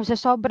ginawa ko sa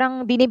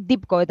sobrang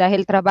dinibdib ko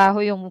dahil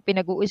trabaho yung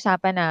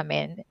pinag-uusapan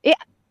namin,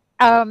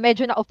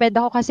 medyo na-offend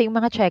ako kasi yung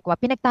mga Chekwa,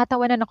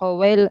 pinagtatawanan ako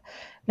while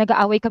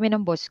nag-aaway kami ng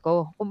boss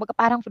ko. Kumbaga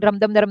parang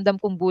ramdam na ramdam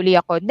kong bully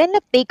ako. Then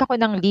nag-take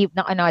ako ng leave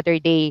ng another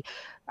day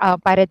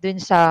para dun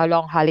sa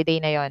long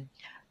holiday na yon.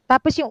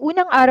 Tapos yung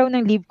unang araw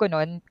ng leave ko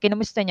nun,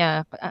 kinamusta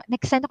niya,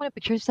 nag-send ako ng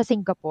pictures sa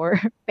Singapore.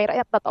 Pero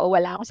totoo,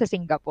 wala ako sa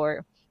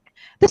Singapore.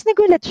 Tapos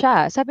nagulat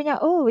siya. Sabi niya,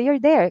 oh,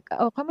 you're there.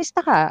 Oh, kamusta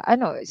ka?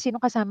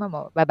 Sino kasama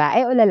mo?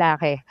 Babae o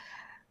lalaki?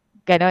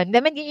 Ganon.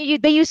 Naman,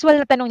 the usual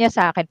na tanong niya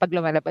sa akin pag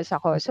lumalabas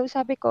ako. So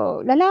sabi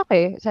ko,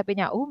 lalaki. Sabi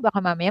niya,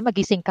 baka mamaya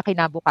magising ka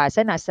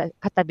kinabukasan, nasa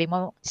katabi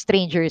mo,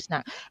 strangers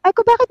na. Ay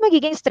ko, bakit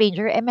magiging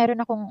stranger?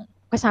 Meron akong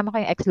kasama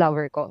ko yung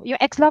ex-lover ko. Yung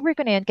ex-lover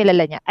ko na yun,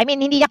 kilala niya. I mean,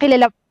 hindi niya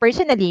kilala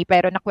personally,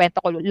 pero nakwento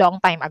ko long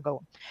time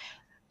ago.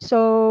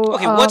 So,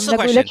 okay, what's the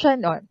question?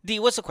 Siya noon.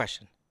 What's the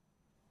question?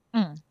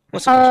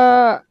 What's the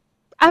question?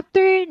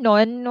 After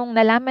noon, nung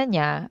nalaman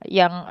niya,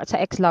 yung sa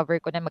ex-lover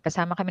ko na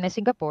magkasama kami na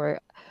Singapore,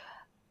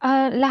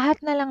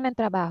 lahat na lang ng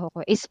trabaho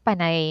ko is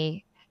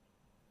panay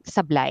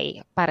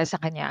sablay para sa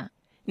kanya.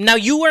 Now,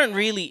 you weren't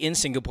really in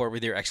Singapore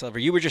with your ex-lover.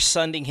 You were just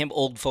sending him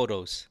old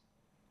photos.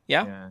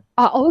 Yeah?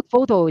 Old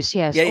photos,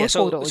 yes.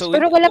 Old photos.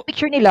 Pero walang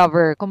picture ni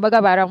lover. Kumbaga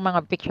parang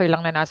mga picture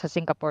lang na nasa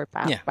Singapore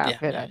pa.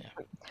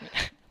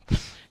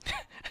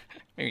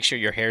 Make sure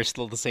your hair is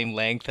still the same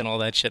length and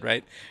all that shit,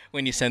 right?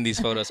 When you send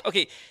these photos.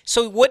 Okay,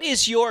 so what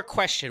is your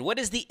question?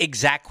 What is the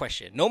exact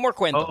question? No more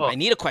kwento. I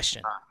need a question.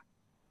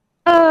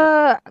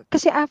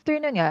 Kasi after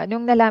nun nga,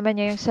 nung nalaman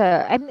niya yung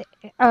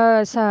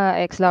sa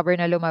ex-lover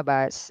na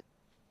lumabas,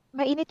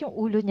 mainit yung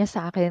ulo niya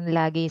sa akin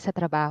lagi sa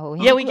trabaho.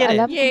 Yeah, we get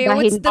it.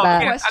 What's the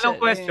question? Anong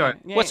question?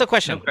 What's the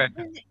question?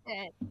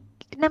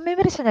 May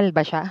personal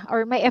ba siya?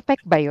 Or may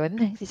effect ba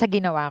yun sa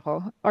ginawa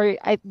ko? Or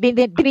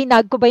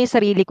drinag ko ba yung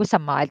sarili ko sa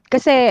mud?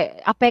 Kasi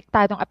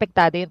apektado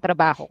yung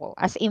trabaho ko.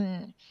 As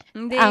in,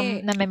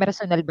 na may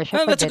personal ba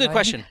siya? No, that's a good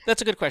question.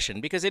 That's a good question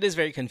because it is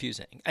very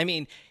confusing. I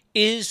mean,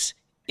 is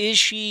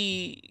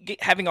she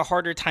having a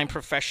harder time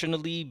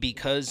professionally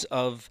because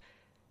of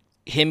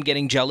him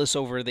getting jealous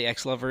over the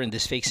ex-lover in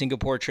this fake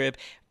Singapore trip?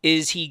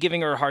 Is he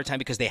giving her a hard time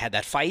because they had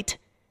that fight?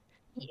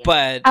 Yes.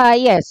 But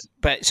yes.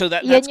 But so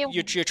that's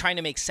you're trying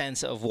to make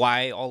sense of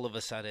why all of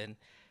a sudden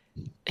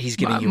he's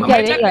giving you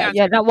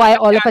why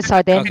all of a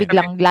sudden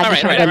biglang lagi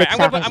siyang galit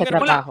sa akin sa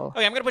trabaho.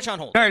 Okay, I'm gonna put you on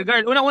hold.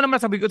 Girl, unang-una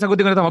sagutin ko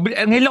na ito.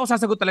 Ngayon lang ako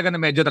sasagot talaga na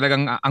medyo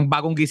talagang ang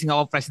bagong gising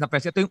ako, fresh na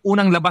fresh. Ito yung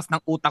unang labas ng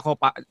utak ko.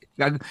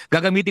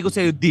 Gagamitin ko sa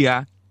iyo,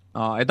 Dia.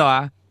 Ito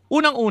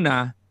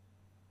unang-una,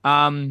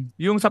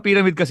 yung sa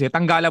pyramid kasi,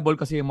 tanggalable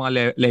kasi yung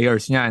mga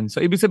layers niyan.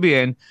 So, ibig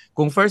sabihin,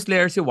 kung first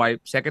layer si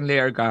wife, second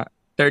layer ka,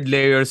 third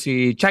layer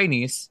si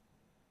Chinese,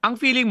 ang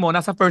feeling mo,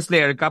 nasa first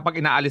layer ka pag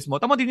inaalis mo.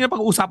 Tama din yung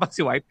pag-uusapan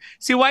si wife.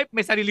 Si wife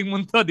may sariling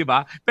mundo, di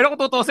ba? Pero kung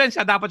tutusin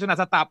siya, dapat siya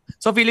nasa top.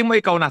 So, feeling mo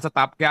ikaw nasa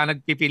top, kaya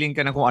nag-feeling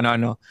ka ng kung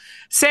ano-ano.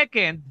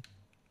 Second,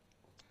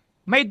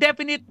 may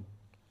definite,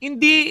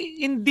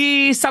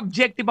 hindi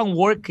subjective ang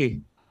work eh.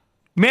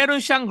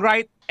 Meron siyang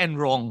right and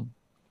wrong.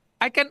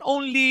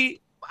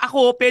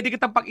 Ako, pwede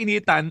kitang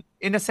pag-initan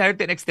in a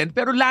certain extent,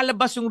 pero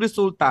lalabas yung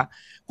resulta.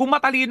 Kung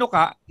matalino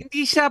ka,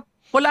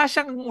 wala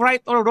siyang right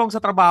or wrong sa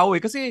trabaho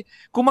eh. Kasi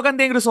kung maganda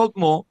yung result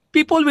mo,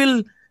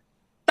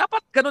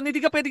 dapat ganun,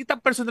 hindi ka pwede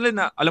kitang personalin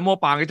na, alam mo,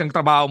 pangit ang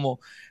trabaho mo.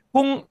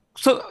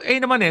 So,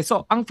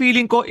 ang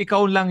feeling ko,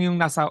 ikaw lang yung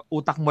nasa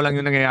utak mo lang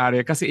yung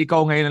nangyayari. Kasi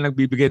ikaw ngayon ang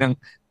nagbibigay ng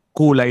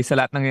kulay sa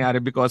lahat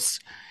nangyayari because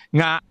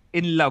nga,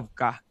 in love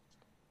ka.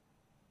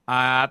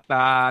 At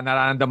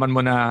nararamdaman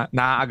mo na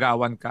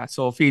naaagawan ka.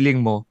 So, ang feeling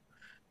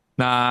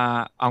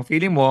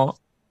mo,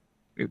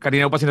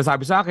 kanina pa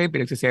sinasabi sa akin,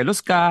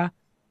 pinagsiselos ka.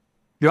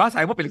 Di ba?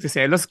 Sabi mo,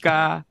 pinagsiselos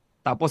ka.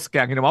 Tapos,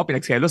 kaya ginawa mo,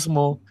 pinagselos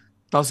mo.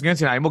 Tapos ngayon,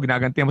 sinabi mo,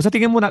 ginagantihan mo. Sa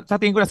tingin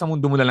ko na sa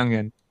mundo mo na lang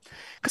yan.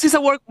 Kasi sa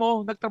work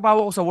mo,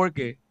 nagtrabaho ako sa work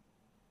eh.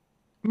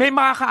 May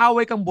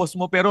makakaaway kang boss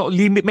mo, pero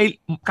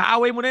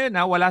kaaway mo na yun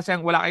ha. Wala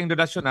kayong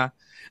relasyon ha.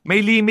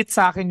 May limit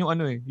sa akin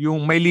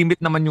yung may limit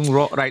naman yung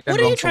right and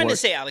wrong. What are you trying to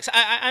say, Alex?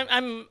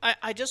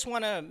 I just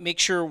want to make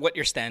sure what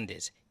your stand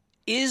is.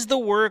 Is the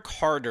work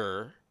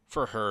harder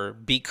for her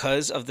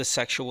because of the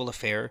sexual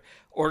affair,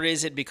 or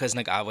is it because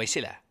nag-away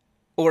sila?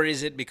 Or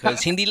is it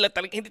because hindi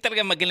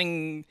talaga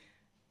magaling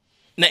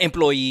na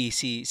employee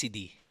si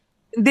D?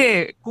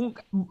 Hindi,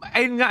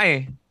 ayun nga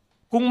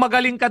kung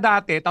magaling ka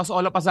dati, tapos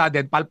all of a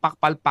sudden,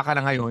 palpak-palpak ka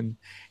na ngayon,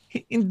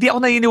 hindi ako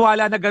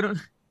naniniwala na ganun.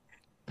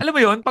 Alam mo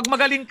yun, pag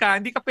magaling ka,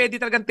 hindi ka pwede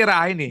talagang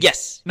tirahin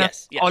Yes.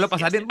 All of a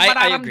sudden,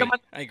 I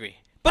agree.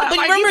 But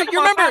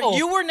you remember,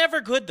 you were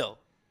never good though.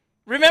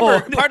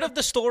 Remember, part of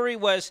the story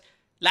was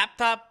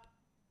laptop,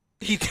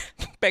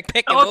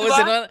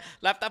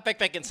 laptop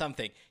and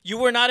something. You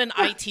were not an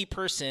IT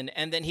person,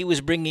 and then he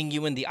was bringing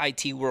you in the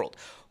IT world.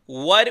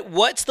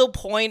 What's the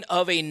point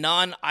of a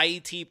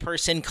non-IT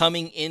person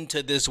coming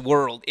into this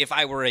world if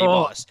I were a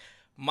boss?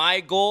 My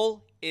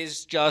goal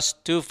is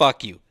just to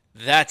fuck you.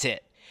 That's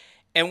it.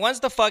 And once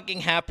the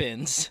fucking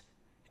happens,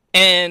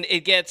 and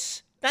it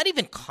gets not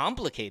even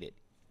complicated,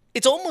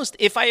 it's almost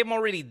if I am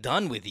already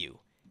done with you,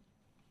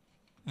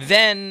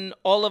 then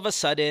all of a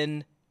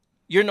sudden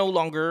you're no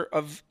longer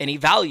of any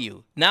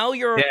value. Now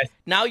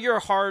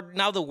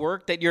the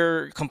work that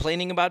you're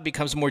complaining about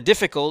becomes more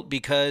difficult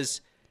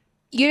because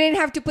you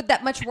didn't have to put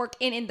that much work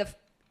in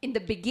the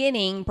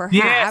beginning,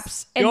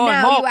 perhaps, and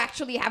now you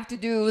actually have to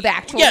do the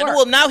actual work.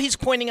 Well, now he's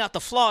pointing out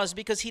the flaws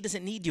because he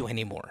doesn't need you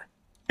anymore.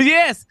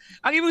 Yes!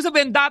 Ang ibig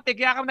sabihin, dati,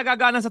 kaya ka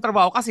nagagana sa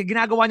trabaho kasi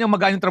ginagawa niyang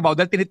magaan yung trabaho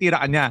dahil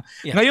tinitira ka niya.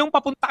 Yeah. Ngayong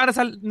papunta ka na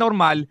sa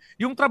normal,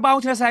 yung trabaho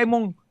sinasabi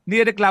mong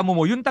nireklamo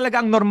mo, yun talaga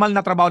ang normal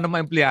na trabaho ng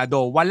mga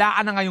empleyado. Wala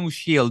ka na ngayong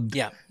shield.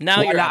 Yeah,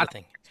 now you're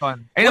everything.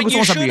 What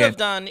you should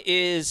have done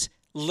is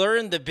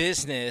learn the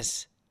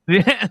business.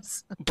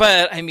 Yes.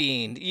 But, I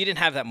mean, you didn't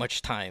have that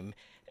much time.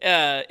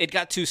 It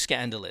got too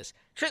scandalous.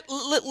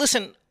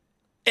 Listen,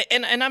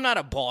 and I'm not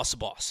a boss,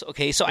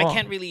 okay? So I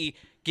can't really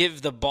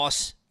give the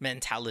boss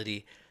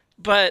mentality.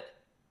 But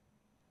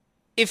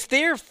if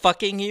they're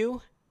fucking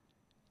you,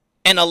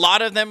 and a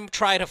lot of them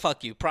try to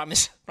fuck you,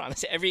 promise,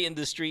 every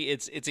industry,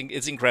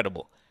 it's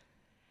incredible.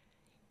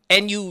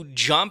 And you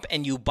jump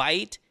and you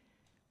bite,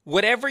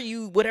 whatever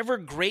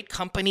great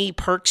company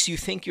perks you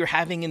think you're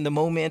having in the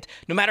moment,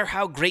 no matter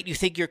how great you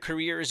think your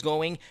career is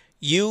going,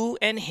 you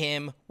and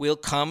him will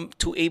come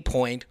to a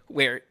point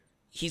where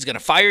he's going to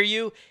fire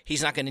you,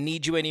 he's not going to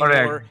need you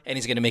anymore, and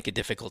he's going to make it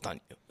difficult on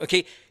you.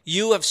 Okay?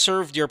 You have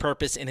served your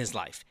purpose in his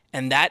life,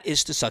 and that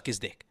is to suck his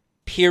dick.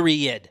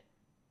 Period.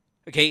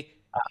 Okay?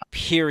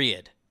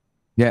 Period.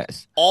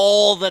 Yes.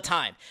 All the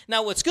time.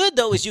 Now, what's good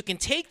though is you can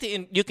take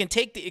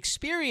the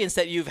experience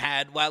that you've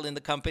had while in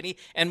the company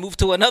and move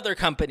to another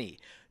company.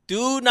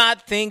 Do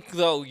not think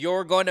though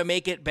you're going to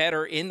make it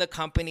better in the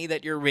company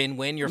that you're in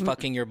when you're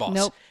fucking your boss.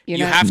 Nope.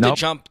 You have to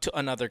jump to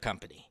another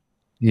company.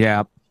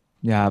 Yep.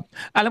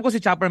 Alam ko si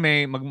Chopper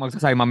may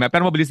magsasay mamaya,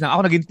 pero mabilis na.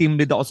 Ako naging team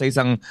lead ako sa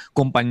isang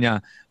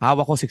kumpanya.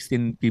 Hawak ko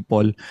 16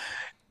 people.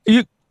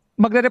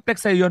 Magre-reflect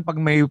sa'yo yun pag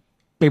may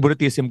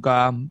favoritism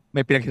ka,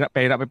 may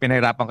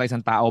pinahirapan ka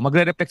isang tao.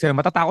 Magre-reflect sa'yo.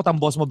 Matatakot ang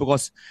boss mo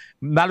because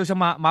lalo siya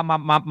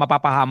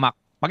mapapahamak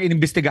pag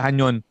inimbestigahan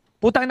yun.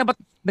 Putang ina, ba't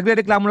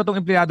nagre-reklamo na tong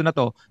empleyado na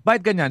to?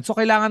 Bakit ganyan? So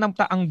kailangan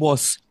ang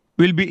boss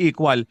will be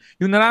equal.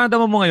 Yung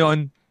nararamdaman mo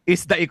ngayon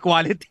is the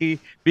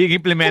equality being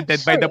implemented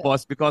by the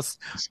boss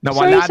because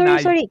nawala na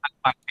yung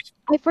advantage.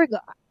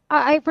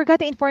 I forgot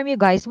to inform you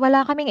guys,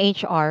 wala kaming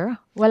HR.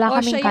 Wala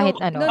kaming kahit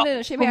ano. No,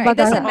 it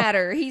doesn't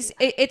matter.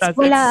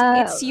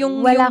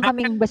 Wala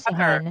kaming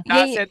basihan.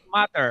 Doesn't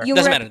matter.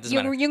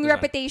 Yung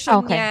reputation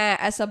niya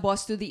as a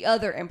boss to the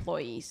other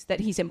employees that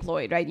he's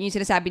employed, right? Yung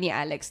sinasabi ni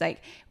Alex,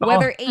 like,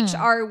 whether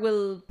HR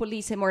will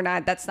police him or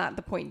not, that's not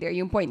the point there.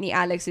 Yung point ni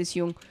Alex is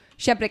yung,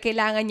 syempre,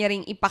 kailangan niya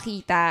ring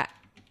ipakita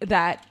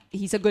that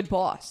he's a good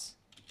boss.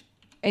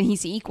 And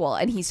he's equal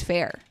and he's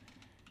fair.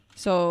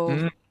 So...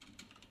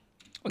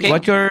 Okay.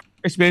 What you're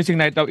experiencing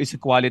right now is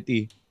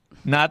equality.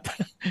 Not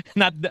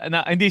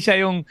hindi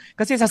siya yung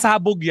kasi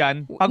sasabog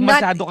yan pag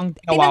masyado kang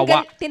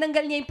kawawa.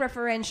 Tinanggal niya yung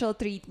preferential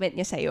treatment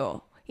niya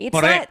sa'yo.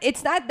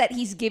 It's not that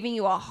he's giving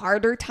you a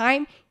harder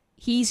time.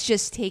 He's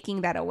just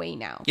taking that away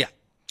now. Yeah.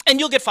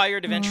 And you'll get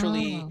fired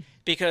eventually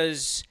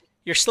because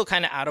you're still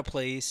kind of out of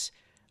place.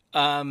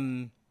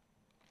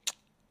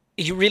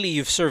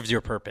 You've served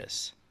your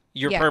purpose.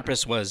 Your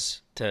purpose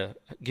was to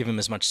give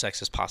him as much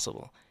sex as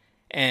possible.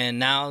 And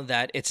now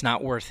that it's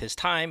not worth his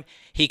time,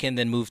 he can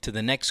then move to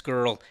the next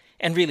girl.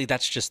 And really,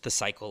 that's just the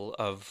cycle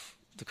of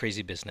the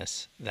crazy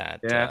business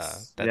that...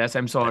 Yes,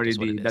 I'm sorry,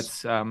 D.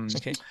 That's...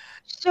 okay.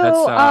 So,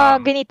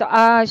 ganito.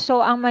 So,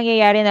 ang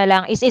mangyayari na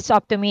lang is it's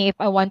up to me if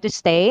I want to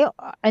stay.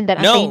 And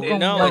then no, it's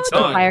not.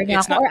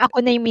 It's not. Or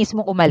ako na yung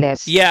mismo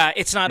umalis. Yeah,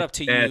 it's not up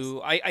to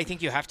you. I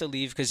think you have to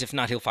leave because if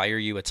not, he'll fire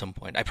you at some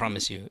point. I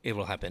promise you, it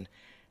will happen.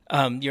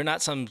 You're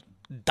not some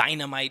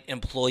dynamite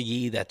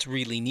employee that's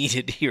really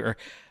needed here.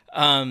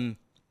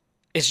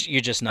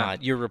 You're just not.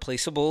 You're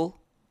replaceable.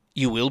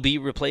 You will be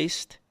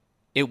replaced.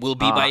 It will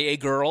be by a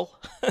girl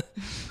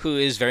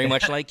who is very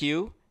much like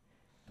you.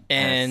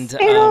 And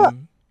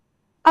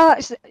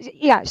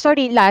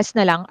sorry, last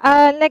na lang.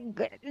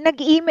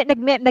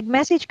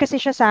 Nag-message kasi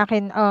siya sa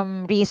akin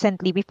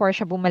recently before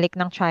siya bumalik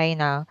ng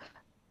China.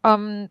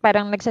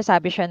 Parang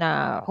nagsasabi siya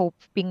na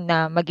hoping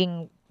na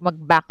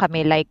mag-back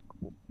kami like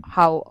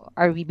how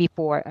are we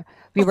before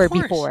we Of were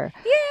course. before.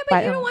 Yeah,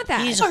 but you Parang- don't want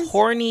that. He's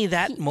horny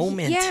that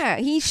moment.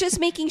 Yeah, he's just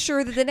making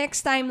sure that the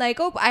next time,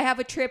 like, oh, I have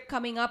a trip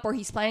coming up, or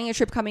he's planning a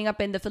trip coming up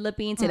in the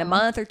Philippines in a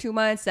month or 2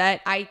 months, that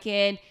I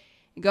can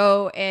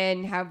go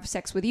and have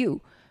sex with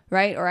you,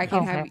 right? Or I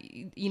can have,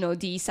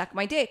 D suck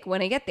my dick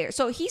when I get there.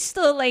 So he's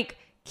still like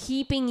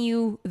keeping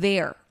you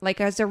there,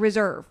 like as a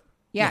reserve.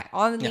 Yeah,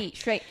 on the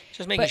leash, right?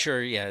 Just making But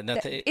sure,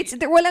 it's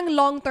walang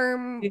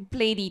long-term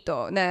play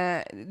dito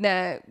na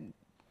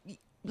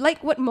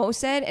like what Mo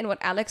said and what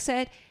Alex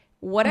said.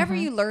 Whatever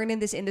you learn in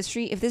this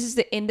industry, if this is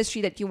the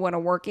industry that you want to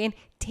work in,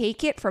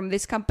 take it from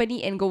this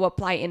company and go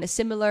apply in a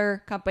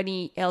similar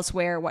company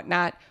elsewhere,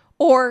 whatnot.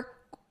 Or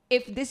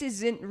if this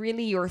isn't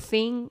really your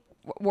thing,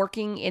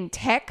 working in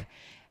tech,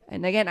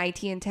 and again,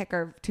 IT and tech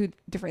are two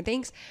different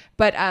things,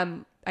 but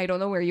I don't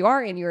know where you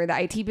are, and you're the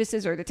IT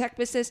business or the tech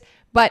business,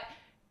 but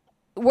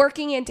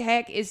working in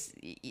tech is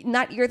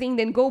not your thing,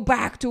 then go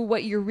back to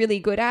what you're really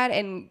good at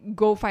and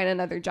go find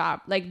another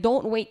job. Like,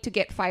 don't wait to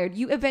get fired.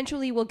 You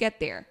eventually will get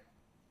there.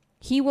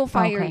 He will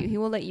fire you. He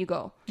will let you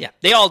go. Yeah,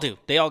 they all do.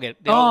 They all get.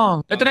 They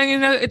all, ito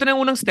na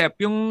yung unang step,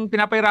 yung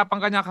pinapahirapan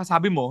ka niya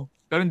kasabi mo,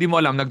 pero hindi mo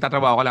alam,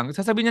 nagtatrabaho ka lang.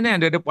 Sasabihin niya na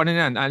yan, ano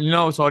na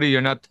yan, sorry,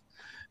 you're not,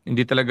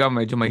 hindi talaga,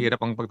 medyo mahirap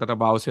ang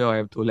pagtatrabaho sa'yo,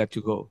 I have to let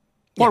you go.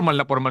 Formal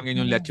na formal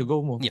ngayon yung let you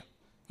go mo. Yeah.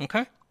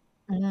 Okay.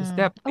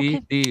 Step,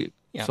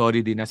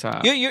 sorry, di nasa...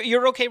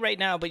 You're okay right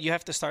now, but you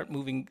have to start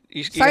moving.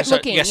 Start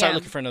looking. Yeah, start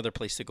looking for another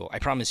place to go. I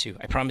promise you.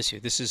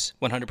 This is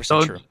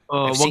 100% true.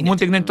 Wag mo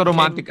tignan to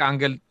romantic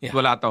angle.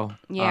 Wala to.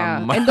 Yeah.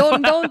 And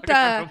don't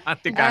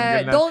romantic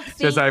angle na. don't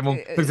think Sabi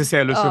mong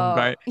nagsiselos yung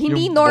guy.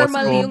 Hindi yung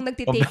normal boss mo. yung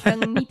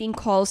nagtitake ng meeting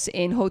calls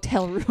in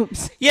hotel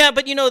rooms. Yeah,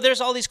 but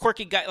there's all these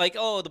quirky guys. Like,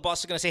 the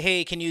boss is gonna say,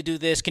 "Hey, can you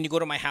do this? Can you go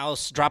to my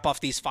house? Drop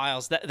off these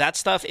files." That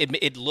stuff.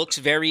 It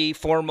looks very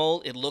formal.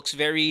 It looks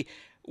very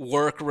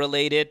work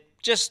related.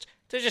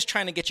 They're just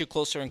trying to get you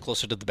closer and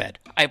closer to the bed.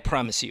 I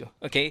promise you.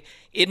 Okay,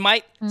 it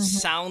might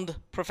sound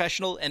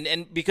professional, and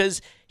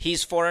because he's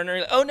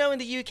foreigner. Oh no, in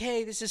the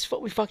UK, this is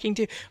what we fucking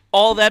do.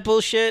 All that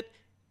bullshit.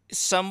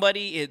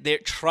 Somebody,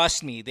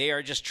 trust me, they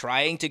are just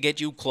trying to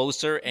get you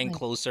closer and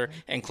closer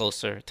and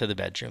closer to the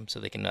bedroom so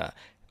they can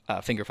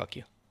finger fuck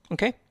you.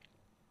 Okay.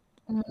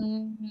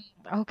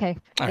 Okay.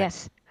 All right.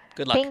 Yes.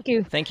 Good luck.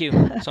 Thank you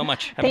so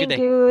much. Have a good day.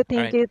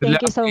 Thank All you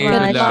Good so luck.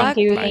 much. Good luck.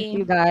 Thank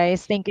you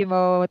guys. Thank you,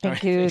 Mo. Thank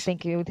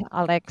you,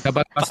 Alex.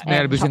 Dapat mas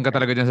nervousin ka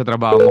talaga dyan sa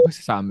trabaho mo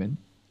kasi sa amin.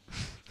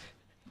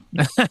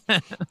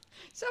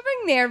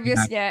 Sobrang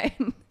nervous niya.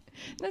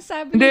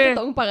 Nasabi niya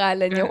totoong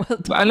pangalan niya.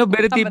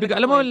 Very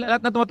typical. Alam mo, lahat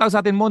na tumatawag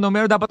sa atin mo, no?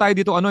 Meron dapat tayo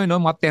dito,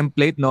 mga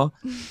template, no?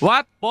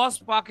 What? Boss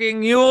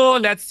fucking you?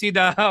 Let's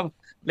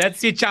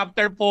see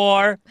chapter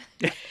 4.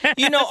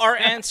 Our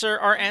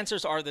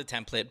answers are the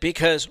template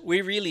because we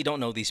really don't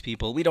know these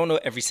people. We don't know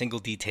every single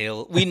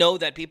detail. We know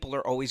that people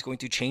are always going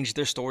to change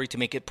their story to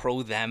make it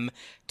pro them.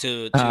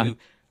 It's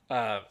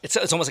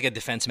almost like a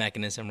defense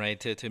mechanism, right?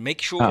 To make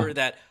sure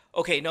that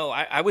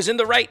I was in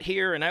the right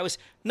here, and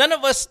none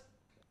of us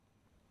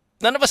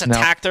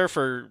attacked her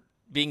for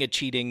being a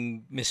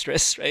cheating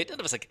mistress, right? None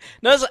of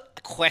us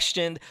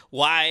questioned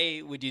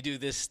why would you do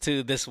this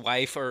to this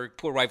wife or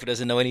poor wife who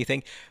doesn't know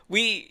anything.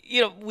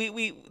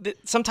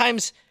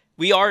 Sometimes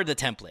we are the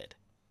template.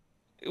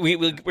 We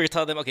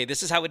tell them, okay,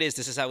 this is how it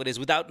is,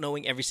 without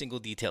knowing every single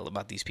detail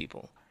about these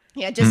people.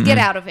 Yeah, just get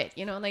out of it,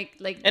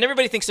 like. And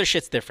everybody thinks their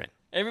shit's different.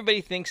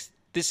 Everybody thinks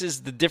this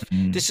is the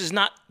different. This is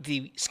not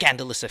the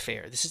scandalous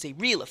affair. This is a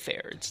real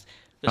affair.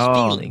 There's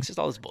feelings. It's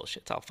all this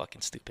bullshit. It's all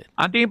fucking stupid.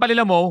 Ang tingin pa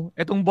nila mo,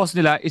 itong boss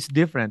nila is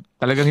different.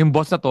 Talagang yung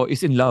boss na to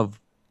is in love.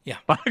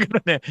 Yeah. Parang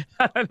ganun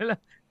eh.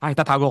 Ay,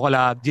 tatago ko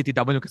la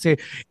GTWM kasi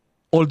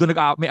although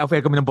may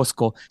affair kami ng boss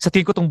ko, sa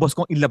tingin ko tong boss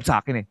ko in love sa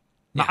akin eh.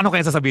 Yeah. Ano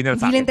kaya sasabihin nila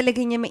sa Hindi akin? lang talaga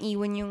niya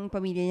maiwan yung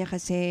pamilya niya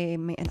kasi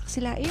may anak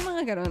sila. Yung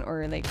mga ganun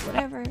or like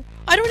whatever.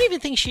 I don't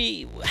even think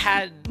she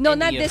had No, any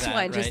not of this that,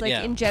 one. right? Just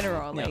like in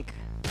general. Yeah. Like.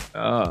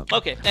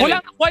 Okay.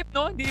 Wala kang wife,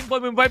 no? Hindi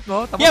involved yung wife,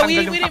 no? Yeah, we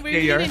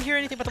didn't hear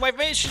anything about the wife.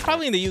 She's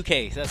probably in the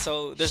UK,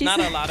 so there's not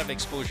a lot of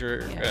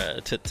exposure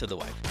to the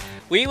wife.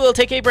 We will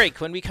take a break.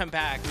 When we come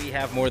back, we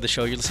have more of the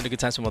show. You're listening to Good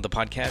Times from the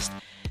podcast.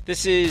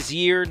 This is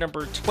year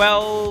number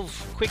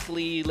 12.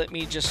 Quickly, let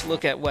me just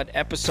look at what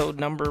episode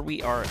number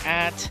we are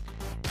at.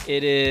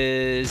 It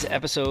is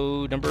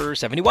episode number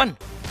 71.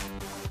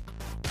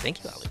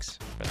 Thank you, Alex,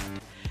 for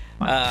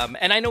that.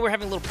 And I know we're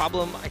having a little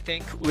problem, I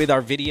think, with our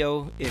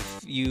video.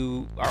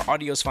 Our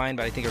audio's fine,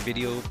 but I think our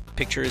video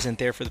picture isn't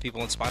there for the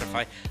people on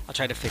Spotify. I'll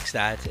try to fix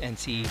that and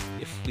see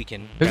if we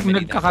can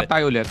remedy that. Nagkaka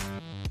tayo ulit.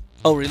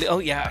 Oh, really? Oh,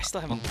 yeah. I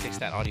still haven't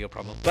fixed that audio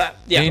problem. But,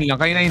 yeah. Ngayon lang,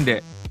 kaya na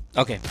hindi.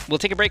 Okay. We'll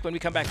take a break. When we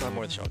come back, we'll have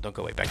more of the show. Don't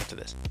go away. Back into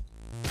this.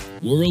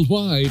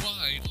 Worldwide,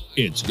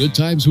 it's Good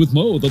Times with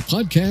Mo, the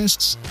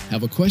podcasts.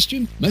 Have a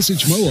question?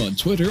 Message Mo on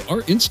Twitter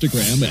or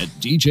Instagram at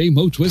DJ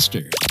Mo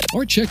Twister.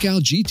 Or check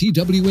out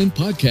GTWM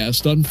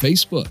Podcast on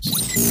Facebook.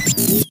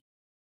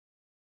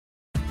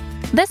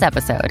 This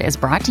episode is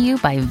brought to you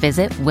by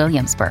Visit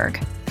Williamsburg.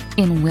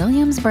 In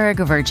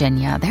Williamsburg,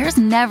 Virginia, there's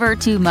never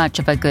too much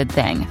of a good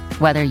thing.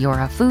 Whether you're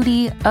a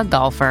foodie, a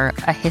golfer,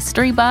 a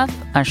history buff,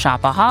 a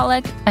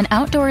shopaholic, an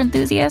outdoor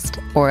enthusiast,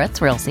 or a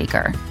thrill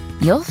seeker,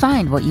 you'll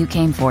find what you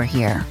came for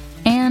here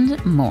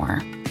and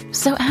more.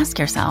 So ask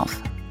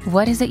yourself,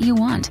 what is it you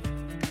want?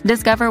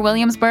 Discover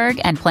Williamsburg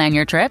and plan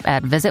your trip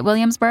at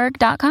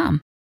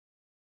visitwilliamsburg.com.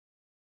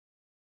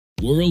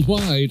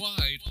 Worldwide,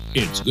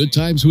 it's Good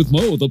Times with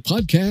Mo, the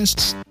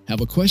podcasts.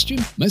 Have a question?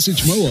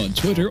 Message Mo on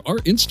Twitter or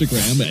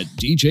Instagram at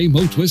DJ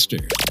Mo Twister.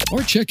 Or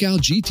check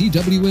out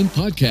GTWM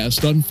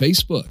Podcast on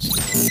Facebook.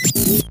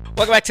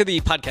 Welcome back to the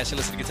podcast. You're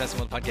listening to Good Times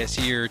with Mo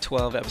podcast, year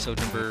 12,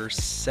 episode number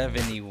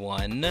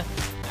 71.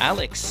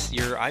 Alex,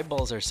 your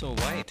eyeballs are so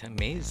white.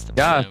 Amazed.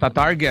 Yeah, sa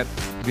Target.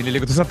 Binili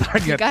ko to sa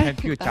Target.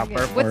 Thank you,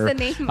 Chopper, What's for the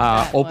name of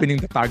that opening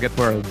the Target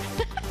world.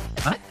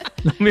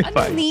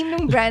 Anong name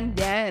ng brand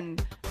yan?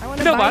 I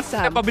wanna buy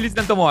some. Napabilis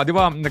lang to mo. Di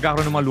ba,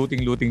 nagkakaroon ng mga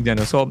looting-looting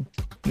dyan. No? So,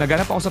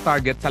 naghanap ako sa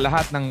Target. Sa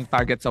lahat ng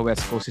Target sa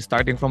West Coast,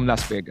 starting from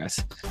Las Vegas.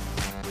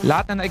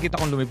 Lahat na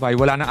nakikita kong lumipay,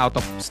 wala na out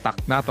of stock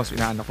na. Tapos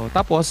inaano ko.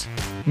 Tapos,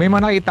 may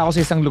mga nakita ko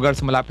sa isang lugar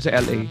sa malapit sa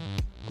LA.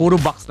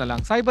 Puro box na lang.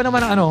 Sa iba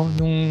naman nung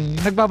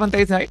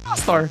nagbabantay sa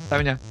store.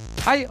 Sabi niya,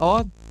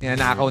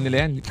 ninanakaw nila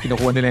yan.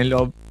 Kinukuha nila yung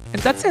loob.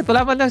 And that's it.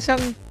 Wala man lang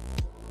siyang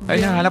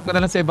hanap ka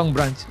na lang sa ibang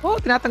branch.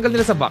 Tinatanggal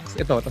nila sa box.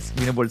 Ito, tapos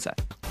binubulsa.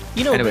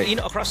 Anyway.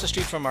 Across the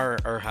street from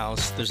our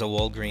house, there's a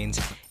Walgreens,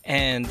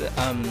 and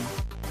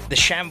the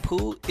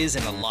shampoo is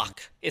in a lock.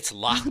 It's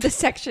locked. The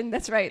section,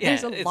 that's right. Yeah,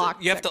 there's a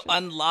lock. You have to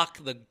unlock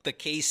the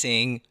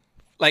casing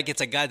like it's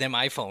a goddamn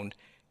iPhone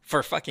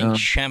for fucking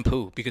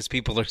shampoo because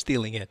people are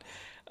stealing it.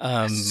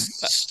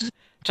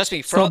 Trust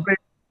me,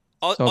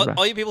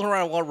 all you people who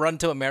run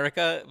to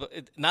America,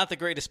 not the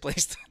greatest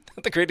place.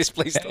 Not the greatest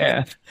place to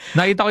live.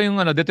 Nakita ko yung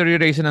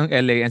deterioration ng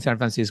LA and San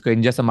Francisco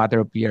in just a matter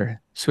of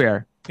year.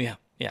 Swear. Yeah.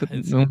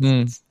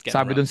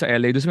 Sabi dun sa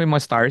LA, dun sa may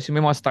mga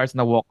stars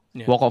na walk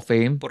of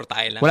fame. Puro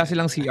tayo lang. Wala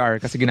silang CR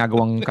kasi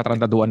ginagawang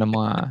katrandaduan ng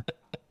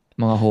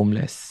mga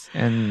homeless.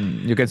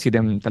 And you can see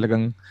them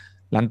talagang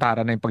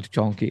lantara na yung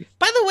pagchuchonki.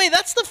 By the way,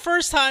 that's the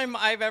first time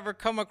I've ever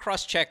come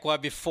across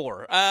Chekwa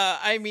before.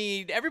 I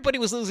mean,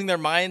 everybody was losing their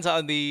minds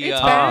on the...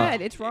 It's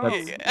bad. It's wrong.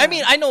 I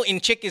mean, I know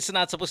in Chick is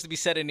not supposed to be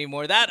said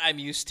anymore. That I'm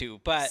used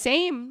to. But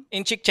same.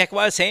 In Chick,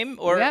 Chekwa, same?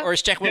 Or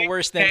is Chekwa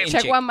worse than in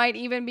Chick? Chekwa might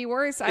even be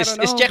worse. I don't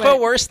know. Is Chekwa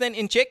worse than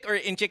in Chick or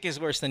in Chick is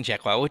worse than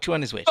Chekwa? Which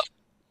one is which?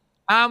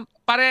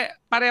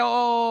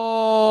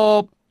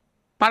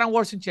 Parang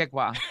worse yung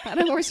Chekwa.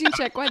 Parang worse yung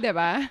Chekwa, di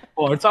ba?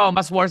 So,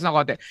 mas worse na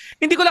konti.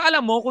 Hindi ko lang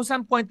alam mo kung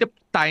saan point of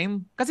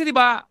time. Kasi di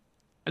ba,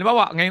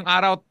 halimbawa, ngayong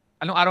araw,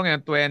 anong araw ngayon?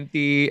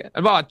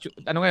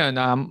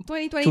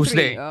 2023.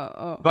 Tuesday.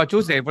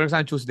 Tuesday, for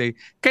example, Tuesday.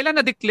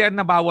 Kailan na-declare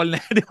na bawal na,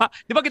 di ba?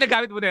 Di ba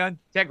ginagamit mo na yun?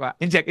 Chekwa,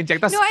 in-check.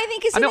 Tas, no, I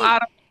think kasi anong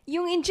araw?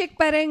 Yung in-check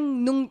parang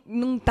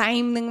nung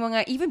time ng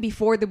mga, even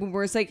before the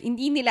boomers, like,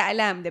 hindi nila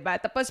alam,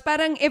 diba? Tapos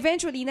parang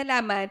eventually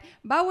nalaman,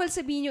 bawal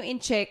sabihin yung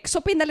in-check.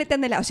 So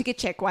pinalitan nila, sige,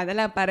 Chekwa na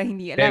lang para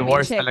hindi alam.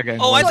 Worse talaga.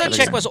 I thought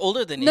Check was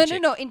older than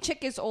in-check. No,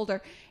 in-check is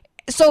older.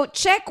 So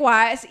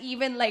Chekwa is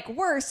even like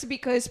worse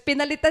because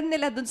pinalitan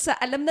nila dun sa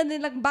alam na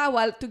nilang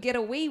bawal to get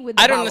away with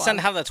the I don't bawal.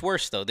 understand how that's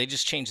worse though. They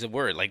just changed the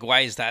word. Like, why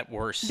is that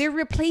worse? They're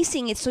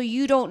replacing it so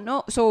you don't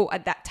know. So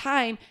at that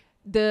time,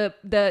 the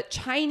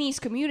Chinese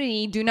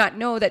community do not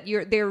know that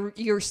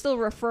you're still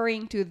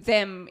referring to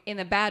them in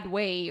a bad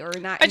way or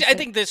not. I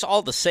think it's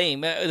all the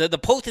same. The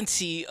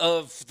potency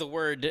of the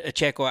word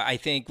Chekwa, I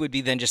think, would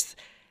be then just...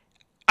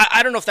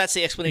 I don't know if that's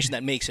the explanation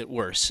that makes it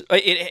worse.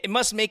 It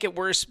must make it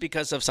worse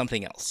because of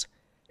something else.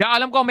 Yeah,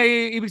 alam ko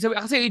may ibig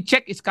sabihin. Kasi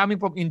in-check is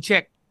coming from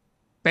in-check.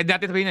 Pwede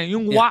natin sabihin na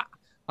yung wa.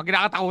 Ang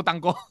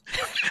kinakatakutan ko.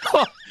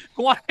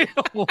 Kung ano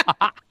yung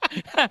wa.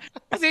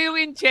 Kasi yung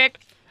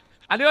in-check,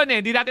 ano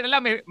yun hindi natin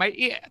alam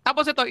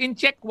tapos ito,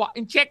 in-check, kinuha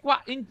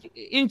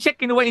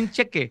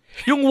in-check eh.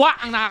 Yung wa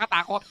ang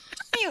nakakatakot.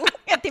 Yung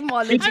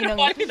etymology ng...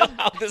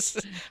 How is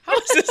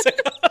this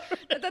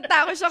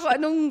Natatakot siya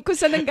kung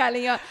saan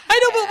nanggaling yun. I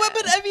know,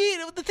 but I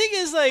mean, the thing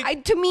is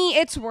like... to me,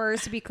 it's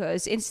worse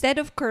because instead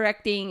of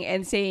correcting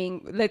and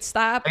saying, let's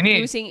stop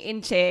using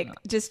in-check,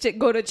 just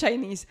go to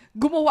Chinese,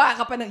 gumawa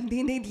ka pa ng,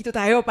 hindi, dito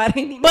tayo, para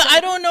hindi... But I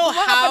don't know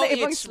how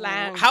it's...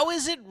 slang. How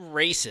is it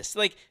racist?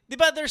 Like,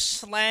 diba there's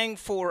slang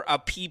for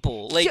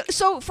people? Like,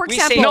 so for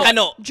example, say,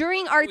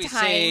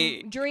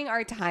 during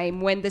our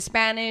time, when the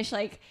Spanish,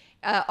 like,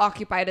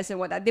 occupied us and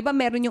whatnot, diba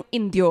meron yung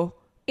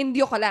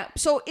Indio ka lang.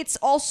 So it's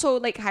also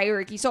like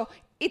hierarchy. So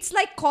it's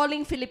like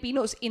calling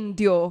Filipinos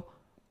Indio,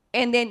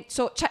 and then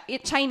so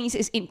Chinese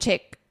is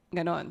in-check.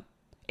 Ganon.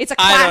 It's a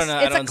class.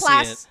 It's a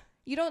class.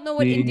 You don't know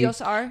what Indios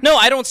are? No,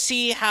 I don't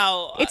see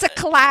how. It's a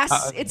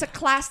class. It's a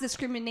class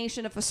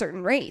discrimination of a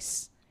certain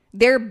race.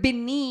 They're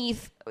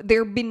beneath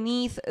the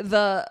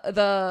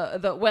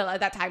well, at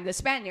that time, the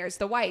Spaniards,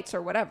 the whites,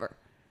 or whatever.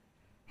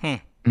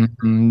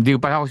 Hindi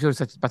pa ako sure.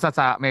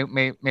 Basta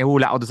may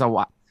hula ako doon sa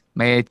wa.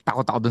 May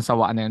takot ako doon sa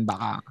wa na yun.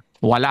 Baka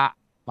wala.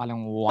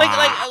 Parang wow.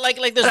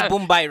 Like there's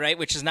Mumbai, right,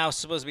 which is now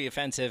supposed to be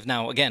offensive.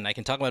 Now, again, I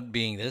can talk about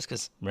being this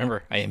because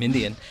remember, I am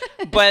Indian.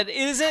 But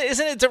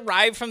isn't it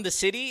derived from the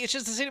city? It's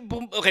just the city.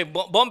 Okay,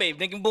 Bombay,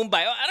 naging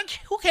Mumbai. I don't.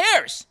 Who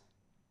cares?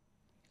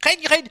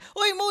 Kahit,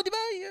 oy mo, di ba?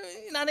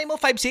 Nanay mo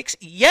 5'6"?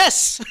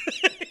 Yes.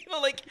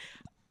 Like,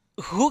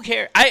 who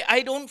cares?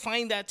 I don't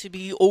find that to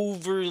be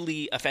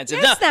overly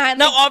offensive.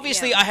 Now,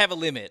 obviously, I have a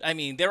limit. I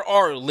mean, there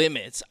are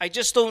limits. I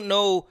just don't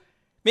know.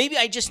 Maybe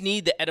I just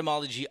need the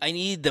etymology. I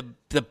need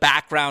the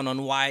background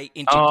on why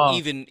Inchik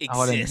even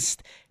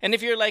exists. And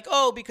if you're like,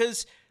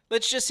 because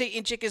let's just say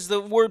Inchik is the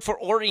word for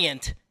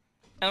Orient.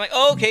 And I'm like,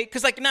 okay,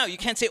 because like now you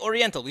can't say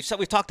Oriental. We've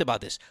talked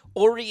about this.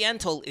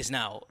 Oriental is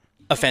now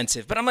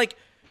offensive. But I'm like,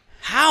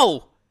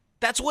 how?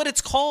 That's what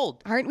it's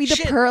called. Aren't we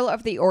the Pearl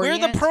of the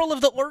Orient? We're the Pearl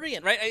of the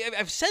Orient, right?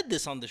 I've said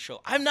this on the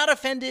show. I'm not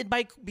offended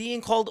by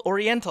being called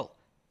Oriental.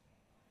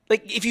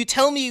 Like, if you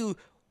tell me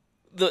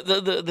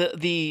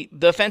the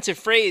offensive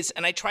phrase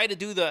and I try to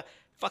do the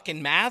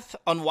fucking math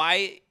on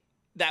why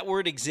that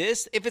word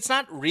exists, if it's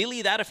not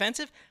really that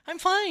offensive, I'm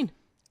fine.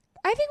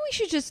 I think we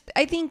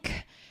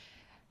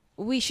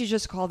should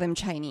just call them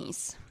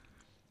Chinese.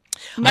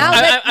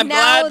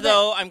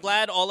 I'm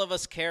glad all of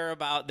us care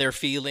about their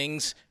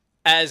feelings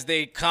as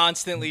they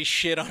constantly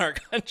shit on our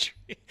country,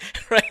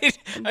 right?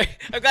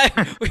 I'm glad.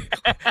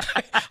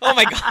 Oh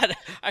my God!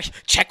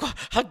 Check.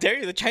 How dare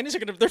you? The Chinese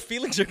their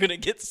feelings are gonna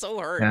get so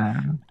hurt,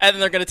 and then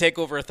they're gonna take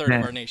over a third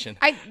of our nation.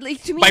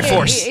 To me, by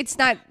force. It's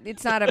not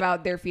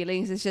about their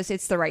feelings. It's just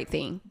it's the right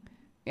thing.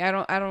 I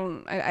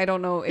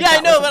don't know. Yeah,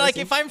 I know, but like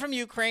if I'm from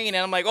Ukraine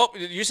and I'm like,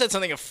 you said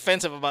something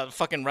offensive about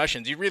fucking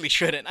Russians, you really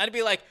shouldn't. I'd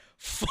be like,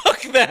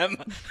 fuck them.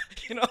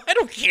 I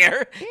don't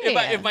care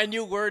if my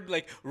new word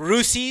like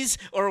Russies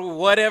or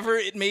whatever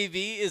it may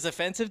be is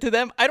offensive to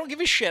them. I don't give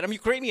a shit. I'm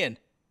Ukrainian.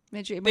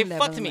 They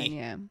fucked me.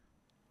 Yeah.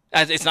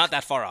 It's not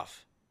that far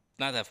off.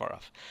 Not that far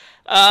off.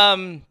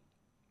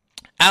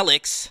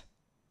 Alex,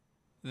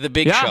 the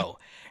big show.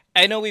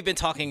 I know we've been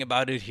talking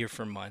about it here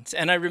for months.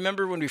 And I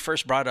remember when we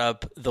first brought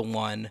up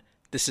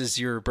this is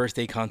your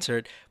birthday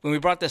concert. When we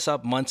brought this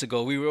up months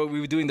ago, we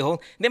were doing the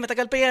whole, hindi,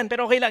 matagal pa yan,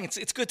 pero okay lang.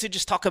 It's good to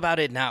just talk about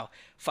it now.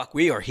 Fuck,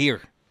 we are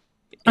here.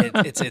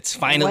 It's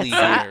finally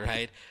here,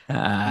 right?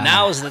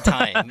 Now is the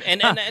time.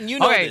 And you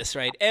know this,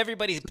 right?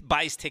 Everybody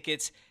buys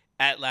tickets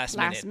at last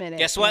minute.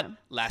 Guess what? Yeah.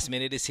 Last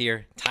minute is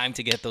here. Time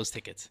to get those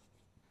tickets.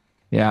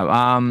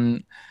 Yeah.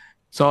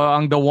 So,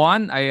 ang The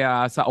One ay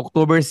sa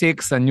October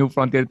 6 sa New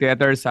Frontier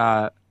Theater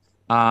sa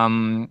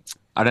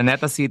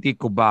Araneta City,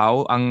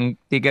 Cubao. Ang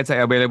tickets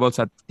ay available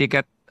sa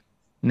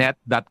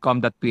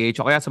ticketnet.com.ph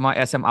o kaya sa mga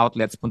SM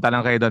outlets. Punta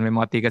lang kayo doon. May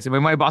mga tickets. May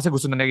mga iba kasi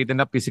gusto na nakikita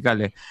na physical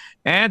eh.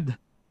 And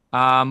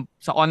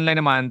sa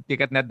online naman,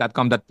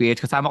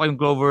 ticketnet.com.ph. Kasama ko yung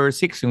Clover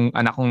 6, yung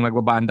anak kong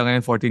nagbabanda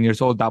ngayon, 14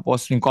 years old.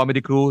 Tapos yung comedy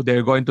crew,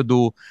 they're going to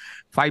do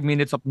 5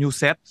 minutes of new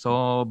set.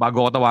 So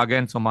bago ko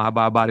tawagin, so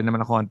mahaba rin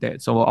naman na konti.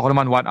 So ako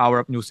naman 1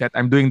 hour of new set.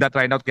 I'm doing that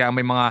right now kaya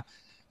may mga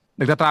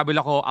nagta-travel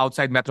ako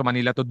outside Metro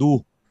Manila to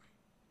do.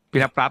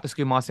 Pinapractice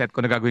ko yung mga set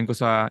ko na gagawin ko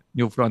sa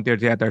New Frontier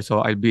Theater.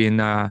 So I'll be in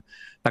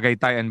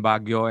Tagaytay and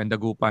Baguio and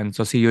Dagupan.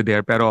 So see you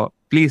there. Pero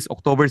please,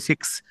 October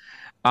 6,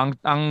 ang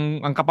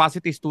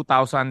capacity is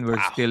 2,000.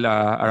 We're still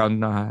around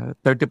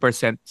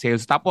 30%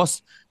 sales. Tapos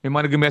may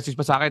mga nag-message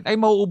pa sa akin, ay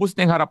mauubos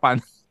na yung harapan.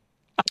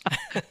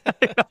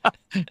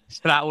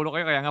 Sira ulo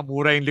kayo, kaya nga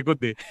mura yung likod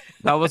eh.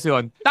 Tapos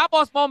yun.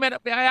 Tapos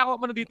kaya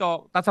ako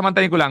dito,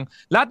 tasamantayin ko lang,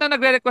 lahat na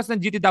nagre-request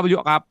ng GTW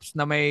Caps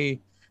na may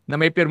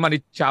pirma ni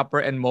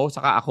Chopper and Mo,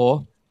 saka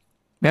ako,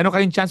 meron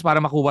kayong chance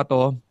para makuha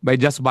to by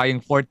just buying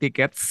 4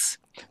 tickets.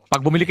 Pag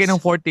bumili kayo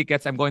ng 4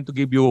 tickets, I'm going to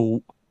give you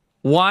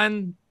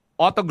 1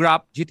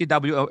 autograph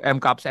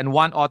GTWM Caps and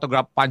 1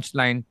 autograph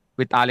punchline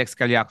with Alex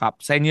Calleja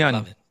Caps. Sa inyo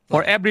yun.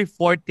 For every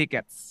 4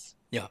 tickets.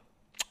 Yeah.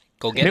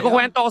 Go get May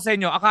kukwento ko sa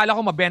inyo. Akala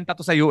ko mabenta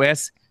to sa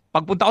US.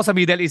 Pagpunta ko sa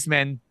Middle East,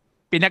 man,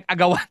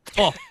 pinag-agawan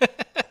to.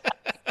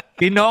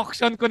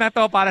 Pin-auction ko na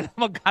to para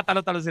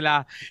magkatalo-talo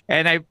sila.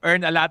 And I've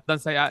earned a lot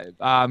doon sa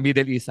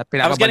Middle East. At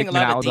pinakabalik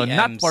nila ako doon.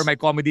 Not for my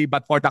comedy,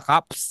 but for the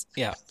caps.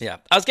 Yeah.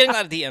 I was getting a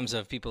lot of DMs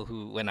of people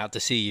who went out to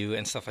see you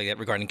and stuff like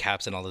that regarding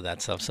caps and all of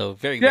that stuff. So,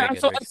 very, very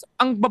good. So,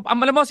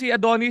 alam mo si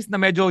Adonis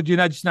na medyo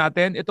ginudge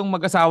natin, itong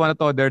mag-asawa na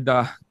to, they're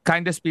the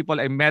kindest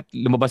people I met.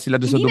 Lumabas sila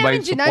doon sa Dubai.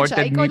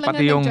 Supported me.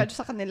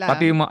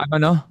 Pati yung mga,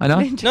 ano?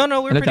 No,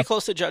 we're pretty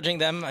close to judging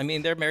them. I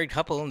mean, they're a married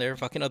couple and they're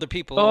fucking other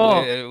people.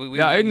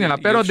 Yun nga.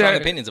 Pero strong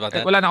opinions about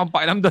that. Wala na akong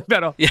pakialam doon.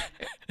 Pero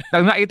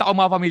nakita ko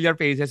mga familiar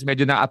faces.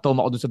 Medyo na-atom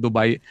ako doon sa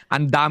Dubai.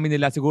 Ang dami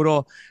nila.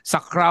 Siguro sa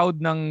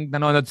crowd ng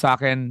nanonood sa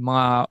akin,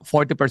 mga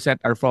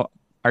 40%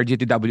 are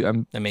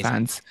GTWM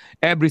fans.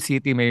 Every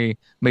city may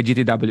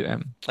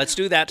GTWM. Let's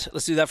do that.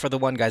 Let's do that for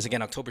The One, guys.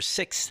 Again, October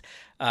 6th.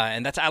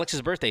 And that's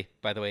Alex's birthday,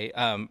 by the way.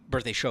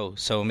 Birthday show.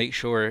 So make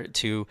sure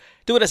to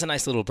do it as a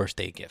nice little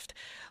birthday gift.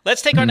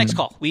 Let's take our next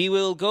call. We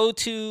will go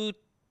to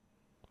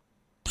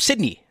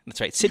Sydney.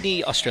 That's right.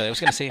 Sydney, Australia. I was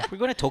going to say, we're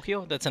going to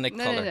Tokyo. That's a nice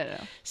color. No.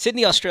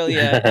 Sydney,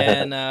 Australia.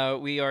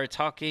 And we are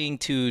talking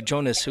to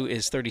Jonas, who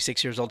is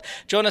 36 years old.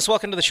 Jonas,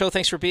 welcome to the show.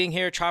 Thanks for being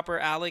here. Chopper,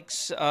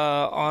 Alex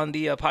on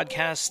the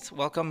podcast.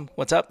 Welcome.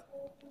 What's up?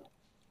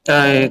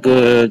 Hi,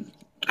 good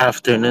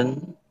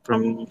afternoon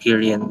from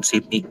here in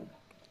Sydney.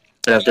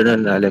 Good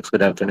afternoon, Alex.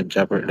 Good afternoon,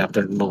 Chopper. Good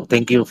afternoon, Mo.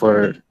 Thank you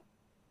for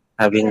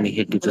having me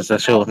here dito sa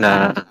show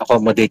na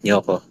accommodate niyo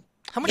ako.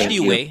 How much do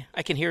you weigh?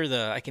 I can hear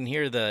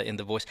the in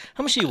the voice.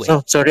 How much do you weigh?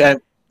 So sorry,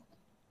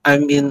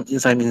 I'm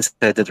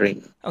inside the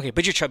train. Okay,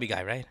 but you're chubby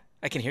guy, right?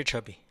 I can hear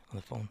chubby on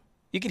the phone.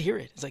 You can hear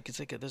it. It's like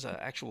there's an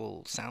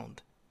actual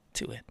sound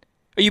to it.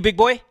 Are you big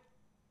boy,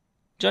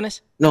 Jonas?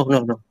 No.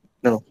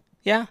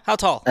 Yeah. How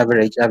tall?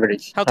 Average.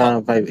 How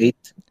tall? 5'8".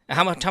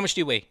 How much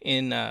do you weigh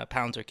in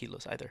pounds or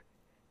kilos either?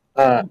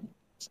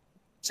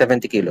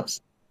 70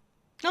 kilos.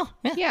 Oh,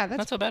 yeah. Yeah, that's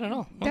not so bad at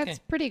all. That's Okay.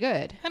 pretty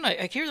good. And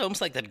I hear almost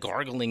like that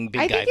gargling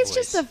big I guy think it's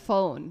voice. just the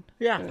phone.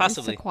 Yeah,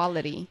 possibly. It's the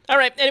quality. All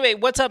right. Anyway,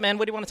 what's up, man?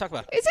 What do you want to talk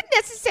about? Is it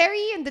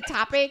necessary in the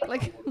topic?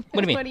 Like, What do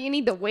you mean? What do you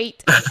need to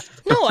wait?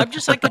 No, I'm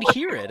just I could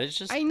hear it. It's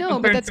just I know,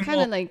 but that's kind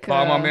of like.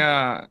 Baka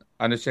mamaya,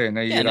 ano siya,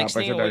 yeah. Next nahihirapan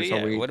thing, siya dahil sa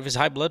what weight. if his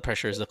high blood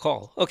pressure is the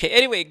call? Okay.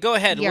 Anyway, go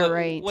ahead. Yeah,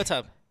 right. What's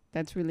up?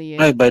 That's really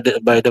Hi, it.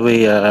 by the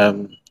way,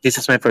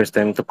 this is my first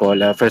time to call.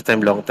 First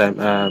time, long time.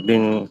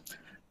 Been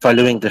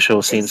following the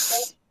show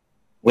since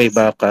way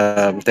back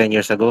 10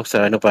 years ago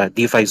sa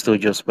D5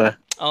 Studios pa.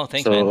 Oh,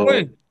 thanks, So, man.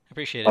 Uy,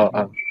 Appreciate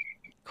it.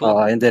 Cool.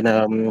 And then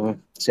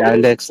si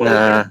Alex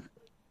na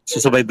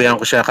susubaybayan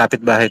ko siya,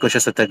 kapitbahay ko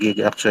siya sa Taguig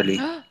actually.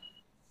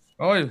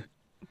 oy,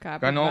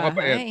 Kapit Gano'n ka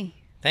pa eh? bahay.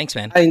 Thanks,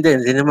 man. Ay,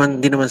 hindi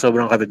naman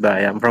sobrang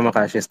kapitbahay. I'm from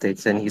Acacia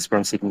Estates and he's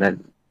from Signal.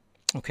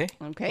 Okay.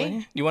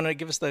 Okay. You want to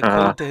give us the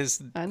code to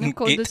his Anong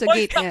code doon gate? sa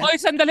Oy, gate niya? oy,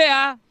 sandali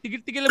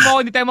Tigil-tigil mo,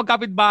 hindi tayo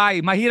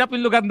magkapit-bahay. Mahirap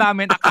yung lugar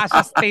namin.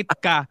 Acacia State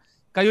ka.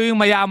 Kayo yung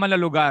mayaman na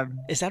lugar.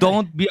 Is that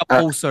Don't be a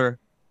poser.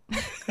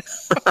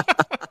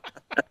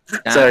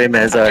 Sorry,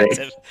 man. Sorry.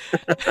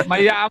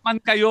 Mayaman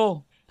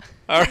kayo.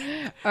 All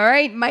right. All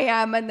right,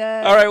 mayaman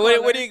na. All right.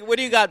 What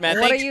do you got, man?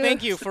 What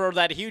Thank you for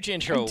that huge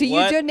intro. Do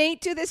you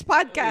donate to this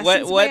podcast?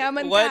 What since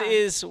mayaman what ka?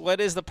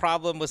 is the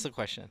problem? What's the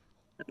question?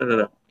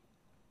 No.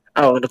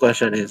 The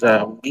question is,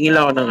 hingi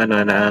lang ako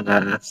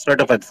ng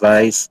sort of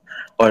advice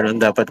or nung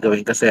dapat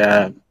gawin kasi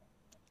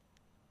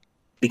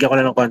bigyan ko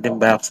lang ng konting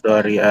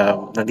backstory.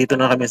 Nandito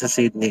na kami sa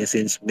Sydney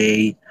since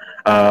May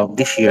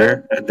this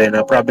year. And then,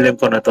 problem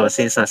ko na to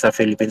since nasa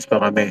Philippines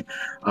pa kami.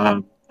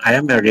 I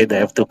am married.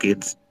 I have 2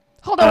 kids.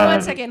 Hold on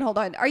 1 second. Hold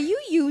on. Are you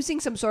using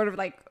some sort of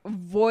like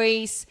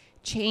voice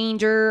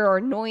changer or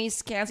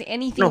noise canceling,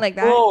 anything like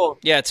that? Oh,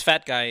 Yeah, it's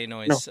fat guy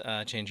noise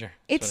changer.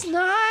 It's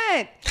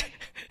not.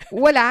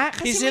 Wala.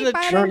 Kasi He's may in the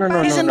parang- No.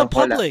 He's in the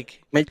wala.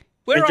 public. Where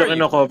Where are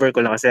you? cover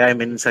ko lang kasi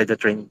I'm inside the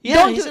train.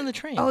 Yeah, Don't he's do- in the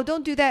train. Oh,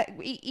 don't do that.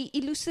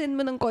 Iloosen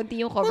mo ng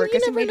konti yung cover Well,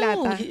 you kasi never may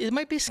know. lata. It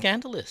might be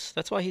scandalous.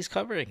 That's why he's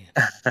covering it.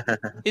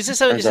 Is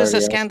this I'm a sorry, yeah.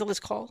 scandalous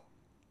call?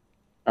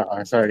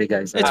 Sorry,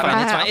 guys. It's fine.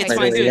 It's fine. okay. It's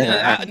fine, dude.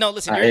 Yeah. No,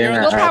 listen. Yeah. You're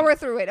on We'll the train. power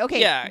through it. Okay.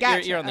 Yeah,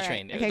 gotcha. you're on the All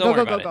train. right. Okay, Don't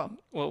go, worry go, about go, it.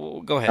 go.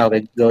 Well, go ahead.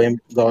 Okay,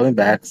 going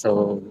back.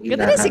 So,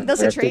 Ganda na signal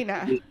sa train,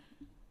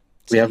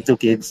 We have 2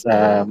 kids.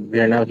 We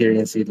are now here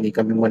in Sydney.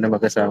 Kami muna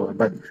mag-asawa.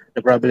 But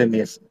the problem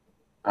is,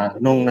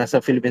 nung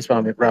nasa Philippines pa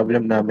kami,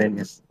 problem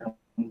namin is, ang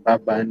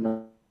baba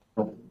ng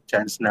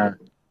chance na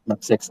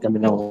mag-sex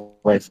kami ng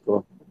wife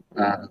ko.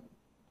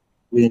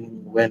 When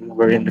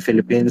we're in the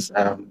Philippines,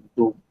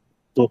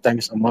 two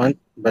times a month.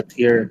 But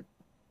here,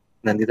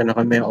 nandito na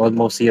kami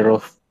almost 0.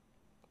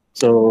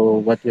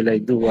 So what will I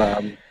do?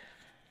 I'm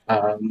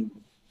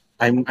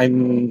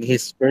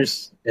his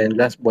first and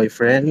last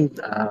boyfriend.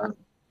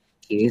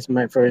 He is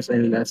my first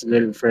and last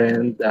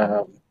girlfriend.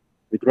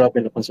 We grew up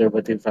in a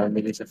conservative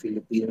family sa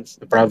Philippines,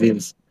 the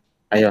province.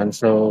 Ayun,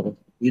 so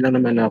yun lang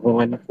naman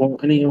ako kung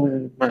ano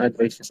yung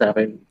ma-advise niya sa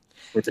akin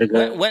with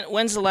regard.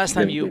 When's the last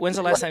time you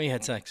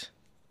had sex?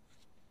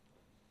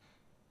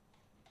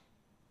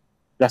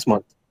 Last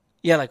month.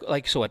 Yeah,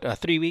 like so what?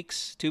 3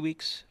 weeks, 2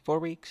 weeks, 4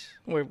 weeks?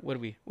 What are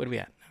we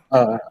at?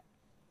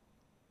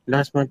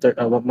 Last month,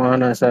 mga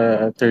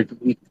nasa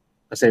 3rd week.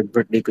 Kasi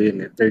birthday ko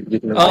yun eh. 3rd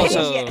week na. Oh,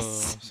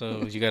 Yes.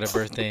 so you got a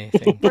birthday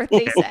thing.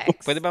 Birthday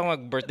sex. Pwede ba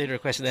mag-birthday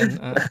request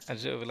then? I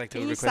would like to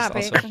Can you request stop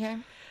it? also. Okay.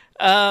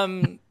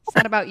 Um, It's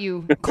not about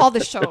you. Call the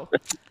show.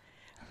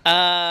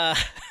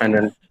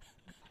 Ano,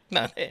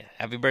 no,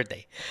 happy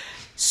birthday.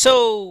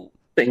 So,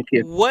 thank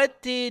you.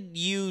 what did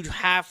you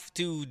have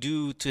to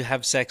do to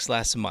have sex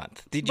last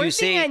month? Did you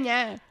Birthday nga say,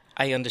 niya.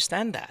 I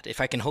understand that.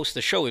 If I can host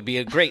the show, it'd be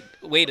a great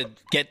way to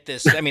get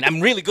this. I mean, I'm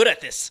really good at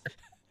this.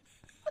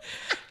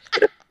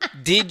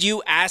 Did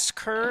you ask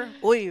her,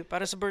 Uy,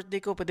 para sa birthday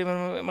ko, pwede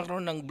ba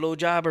magkaroon ng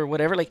blowjob or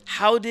whatever? Like,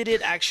 how did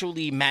it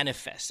actually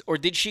manifest? Or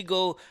did she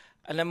go,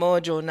 alam mo,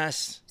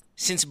 Jonas,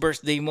 since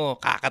birthday mo,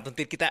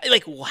 kakatuntit kita.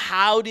 Like,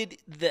 how did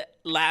the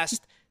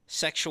last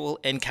sexual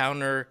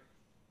encounter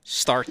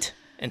start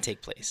and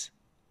take place?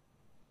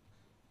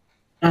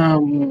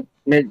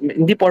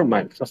 Hindi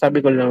formal. So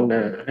sabi ko lang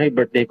na, hey,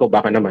 birthday ko,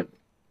 baka naman.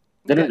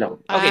 Ganun lang.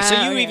 Okay, so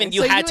you okay.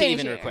 you So had to you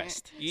even share.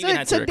 request. You So, even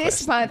had so to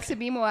this request. month,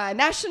 sabi mo,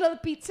 National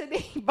Pizza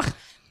Day. Baka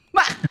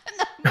naman.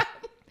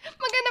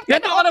 Maganap ka Ilan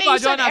ng taon ka na ba,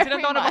 occasion Jonas? every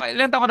month.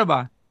 Ilan taon ka na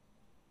ba?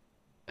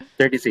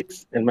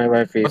 36 and my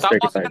wife O is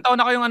tapos, 35. ilan taon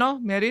na kayong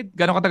married?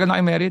 Gano'ng katagal na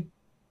kayo married?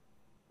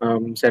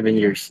 7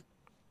 years.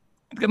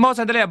 Mo,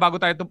 sandali, bago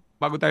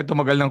tayo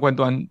tumagal ng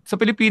kwentuhan. Sa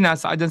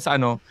Pilipinas, dyan sa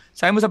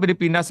sabi mo sa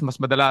Pilipinas,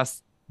 mas madalas.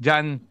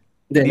 Dyan,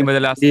 hindi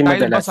madalas. Hindi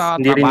Dahil ba madalas. sa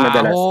Hindi rin madalas.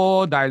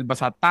 trabaho? Dahil ba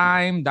sa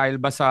time? Dahil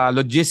ba sa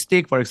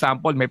logistic? For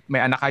example, may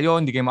anak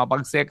kayo, hindi kayo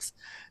makapag-sex.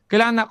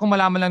 Kailangan na kung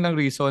malaman lang ng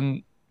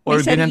reason or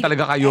May ganyan sarili-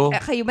 talaga kayo.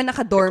 Kayo ba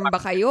nakadorm ba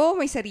kayo?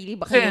 May sarili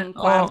ba kayong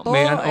kwarto?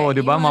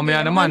 Di ba? Yung mga Mamaya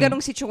ganun- naman, mga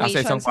ganung nasa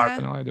situations, isang kwarto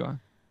ha? na kayo, di ba?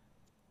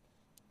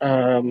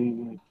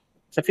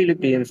 Sa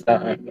Philippines,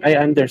 I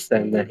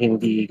understand na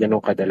hindi ganun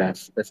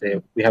kadalas kasi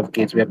we have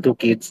kids, we have 2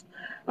 kids.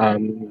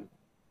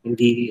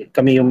 Hindi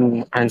kami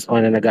yung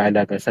hands-on na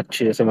nag-aalaga sa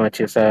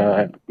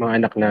mga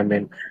anak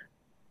namin.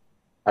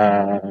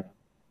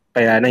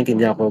 Kaya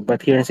naintindihan ko.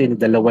 But here in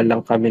dalawa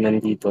lang kami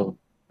nandito.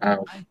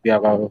 We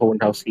have our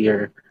own house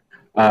here.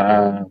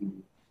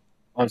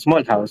 On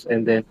small house,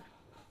 and then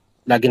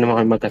lagi naman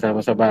kami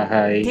magkasama sa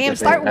bahay. Damn,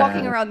 kasi, start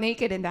walking around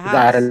naked in the house.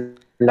 nag-aaral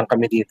lang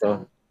kami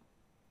dito.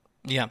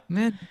 Yeah.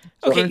 Man,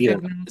 Okay.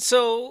 yun.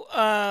 So,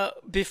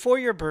 before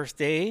your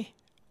birthday,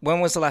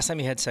 when was the last time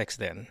you had sex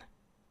then?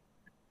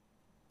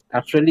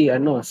 Actually,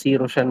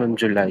 zero siya noong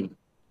July.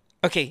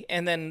 Okay,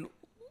 and then,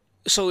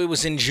 so it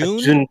was in At June?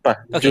 June pa.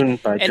 Okay, June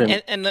pa.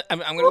 and I'm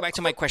going to go back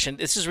to my question.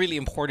 This is really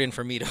important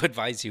for me to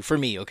advise you. For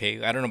me, okay?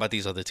 I don't know about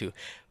these other two.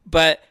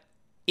 But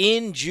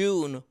in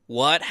June,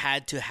 what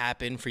had to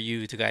happen for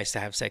you guys to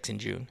have sex in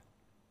June?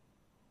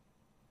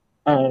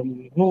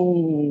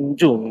 Noong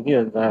June,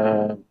 yun.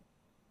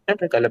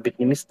 Siyempre, kalabit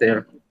ni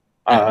Mister.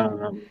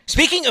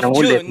 Speaking of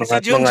nangulit, June, si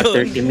June. mga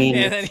 30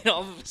 minutes. And then,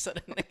 all of a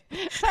sudden,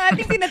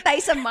 Ating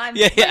tinatay sa month.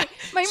 Yeah.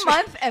 May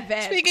month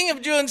event. speaking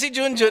of June, si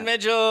June,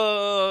 medyo,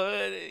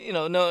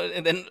 no,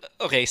 and then,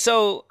 okay,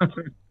 so,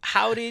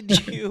 how did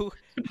you do?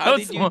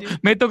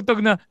 May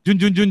tugtog na, Jun,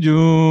 Jun, Jun,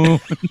 Jun.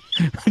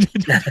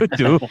 Jun,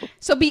 Jun.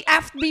 So,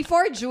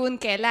 before June,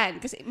 kailan?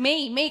 Kasi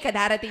May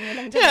kadarating nyo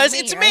lang dyan. Yes,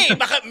 it's May. right?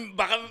 Baka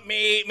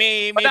may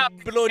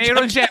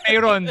Mayroon siya,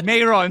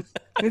 Mayroon.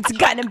 It's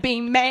gonna be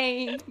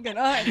May.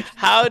 Ganon.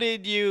 How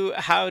did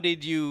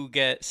you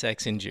get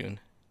sex in June?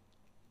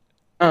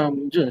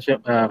 June,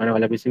 siya,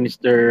 kalabit si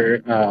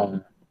Mister.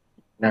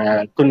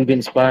 Na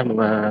convince pa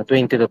mga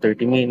 20 to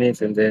 30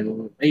 minutes, and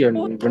then ayun,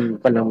 ganun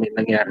pa lang may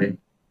nangyari.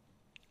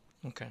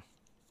 Okay.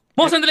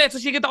 Mo, sandali. So,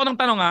 sigit ako ng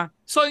tanong, ha?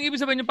 So, yung ibig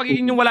sabihin yung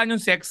pagiging yung wala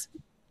yung sex,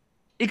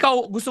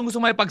 ikaw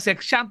gustong-gusto mo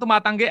pag-sex, siya ang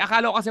tumatanggi.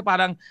 Akala ko kasi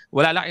parang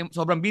wala lang,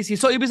 sobrang busy.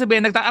 So, ibig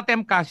sabihin,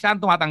 nagta-attempt ka, siya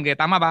ang tumatanggi.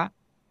 Tama ba?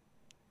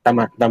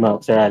 Tama,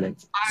 Sir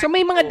Alex. So,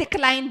 may mga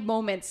declined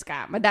moments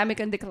ka. Madami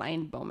kang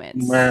declined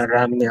moments.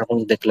 Marami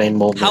akong decline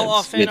moments. How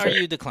often with are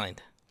her. you declined?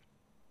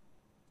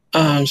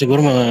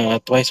 Siguro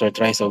mga twice or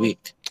thrice a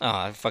week.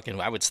 I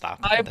would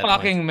stop. Ay, at that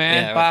fucking point.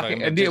 man, Yeah,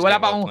 fucking. Hindi, just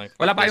wala give pa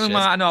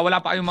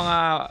up, yung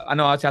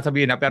mga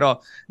sasabihin na,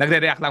 pero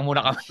nagre-react lang muna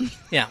kami.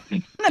 Yeah.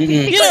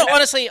 Mm-hmm.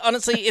 Honestly,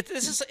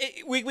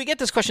 we get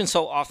this question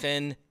so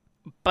often,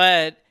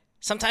 but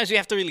sometimes we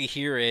have to really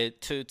hear it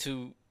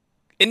to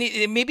and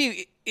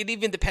maybe it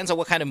even depends on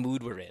what kind of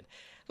mood we're in.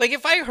 Like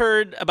if I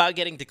heard about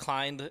getting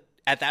declined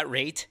at that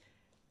rate,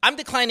 I'm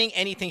declining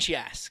anything she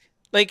asks.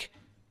 Like,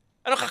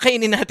 ano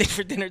kakainin natin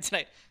for dinner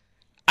tonight?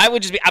 I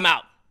would just be, I'm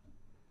out.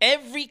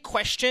 Every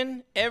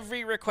question,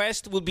 every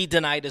request will be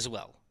denied as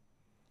well.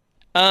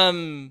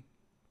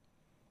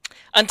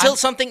 Until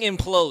something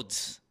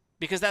implodes,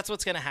 because that's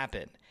what's going to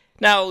happen.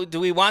 Now, do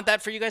we want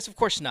that for you guys? Of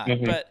course not.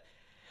 Mm-hmm. But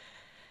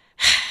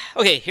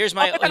okay, here's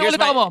my.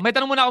 May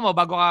tanong muna ako mo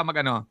bago ka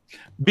mag-ano.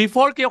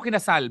 Before kayo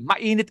kinasal,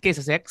 mainit kayo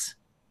sa sex?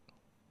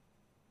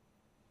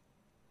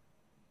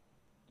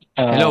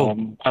 Hello?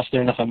 After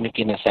na kami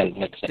kinasal,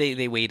 nag-sex.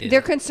 They waited. They're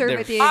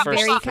conservative,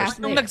 very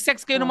first Nung Catholic.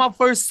 nag-sex kayo ng mga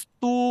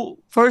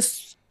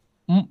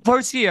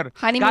first year,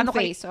 Honeymoon gaano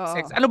kayo phase, oo.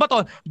 sex? Ano ba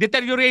to?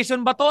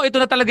 Deterioration ba to? Ito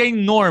na talaga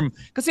yung norm.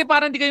 Kasi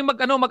parang hindi kayo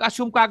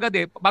mag-assume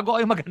kagad bago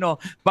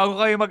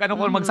kayo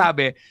kung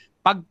magsabi.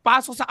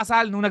 Pagpasok sa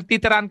kasal, nung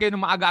nagtitiran kayo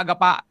ng maaga-aga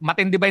pa,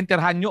 matindi ba yung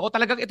tirhan nyo? O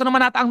talagang ito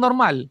naman nata ang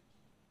normal?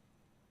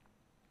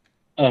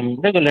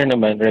 Regular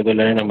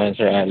naman,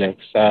 Sir Alex.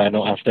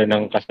 After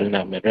ng kasal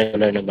namin,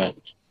 regular naman.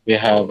 We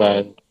have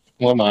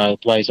mga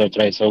twice or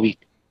thrice a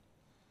week.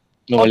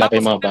 Nung wala pa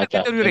yung mga bata.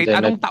 Nag-deteriorate?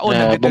 Anong taon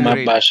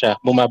nag-deteriorate?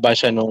 Bumaba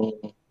siya nung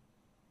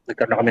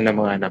nagkaroon kami ng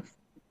mga anak.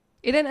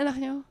 Ilan anak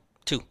nyo?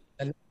 2.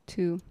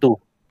 2.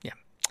 Yeah.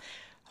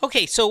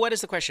 Okay, so what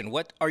is the question?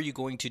 What are you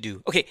going to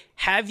do? Okay,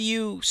 have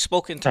you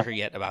spoken to her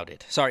yet about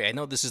it? Sorry, I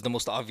know this is the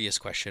most obvious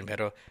question,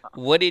 pero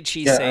what did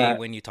she say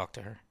when you talked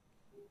to her?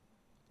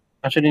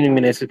 Actually, nung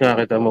minesig nga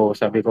kita mo,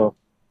 sabi ko,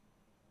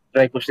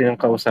 try ko silang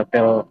kausap,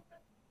 pero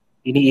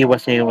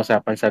iniiwas niya yung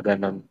usapan sa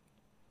ganon.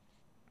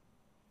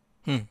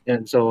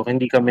 Yan, so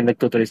hindi kami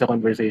nagtutuloy sa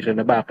conversation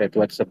na bakit,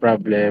 what's the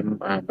problem,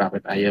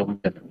 bakit ayaw mo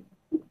ganon.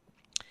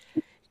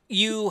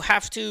 You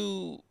have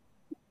to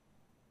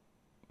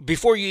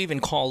before you even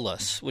call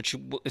us, which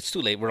it's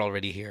too late, we're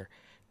already here.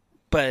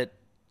 But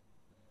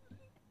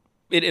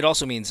it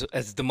also means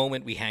as the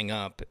moment we hang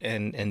up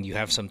and you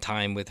have some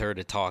time with her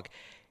to talk,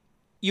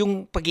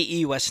 yung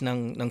pag-iiwas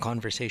ng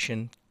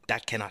conversation,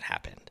 that cannot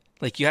happen.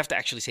 Like, you have to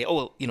actually say, oh,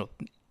 well, you know,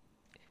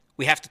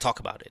 we have to talk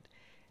about it.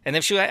 And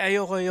if she,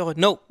 ayoko,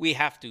 no, we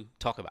have to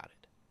talk about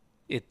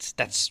it.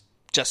 That's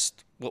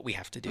just what we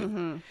have to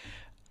do.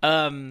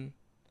 Are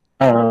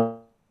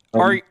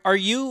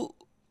you,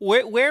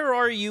 where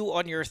are you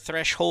on your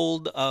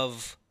threshold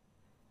of,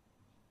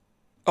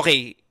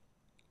 okay,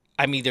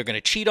 I'm either going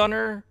to cheat on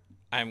her,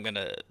 I'm going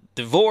to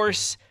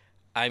divorce,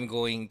 I'm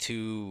going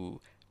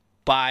to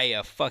buy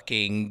a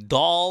fucking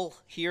doll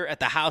here at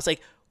the house.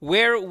 Like,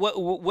 where's the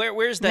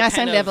Nasaan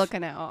kind of, level ka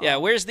na? yeah,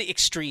 where's the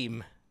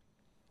extreme?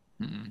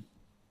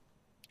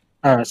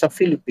 Sa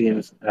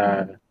Philippines,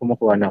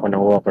 kumukuha na ako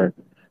ng walker.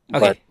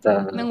 Okay.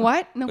 But, Ng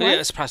what? Ng Yeah, what?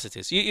 it's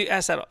prostitutes. You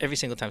ask that every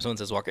single time someone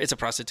says walker. It's a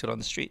prostitute on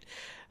the street.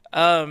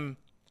 So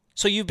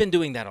you've been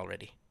doing that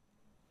already?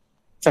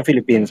 sa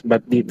Philippines,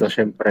 but dito,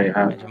 syempre,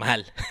 Medyo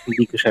mahal.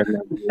 hindi ko siya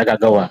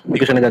nagagawa.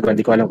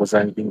 Hindi ko alam kung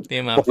saan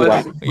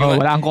kukuha.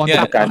 Wala ang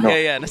contact.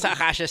 Yeah. Nasa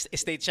Acacia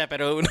Estate siya,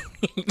 pero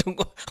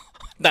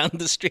down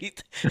the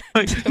street.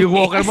 Yung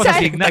walker mo sa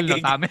signal, no,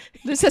 tama?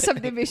 Doon sa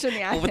subdivision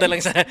ni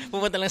Alex.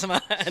 Pupunta lang sa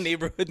mga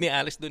neighborhood ni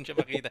Alex, doon siya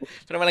makita.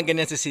 Pero walang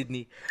ganyan sa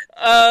Sydney.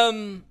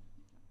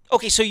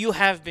 Okay, so you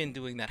have been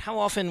doing that. How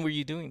often were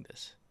you doing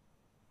this?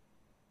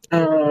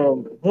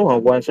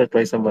 Once or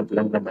twice a month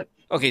lang naman.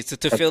 Okay, so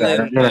to fill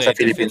in. Nasa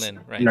Philippines.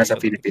 Right? Nasa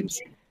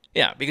Philippines.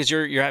 Yeah, because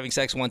you're having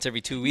sex once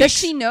every 2 weeks. Does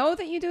she know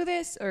that you do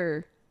this,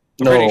 or?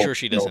 I'm pretty sure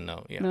she doesn't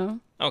know. Yeah. No.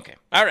 Okay.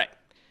 All right.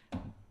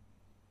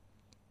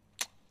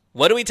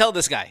 What do we tell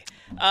this guy?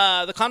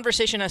 The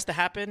conversation has to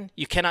happen.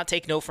 You cannot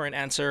take no for an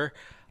answer.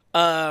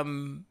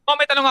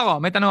 May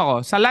tanong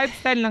ako. Sa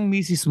lifestyle ng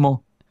misis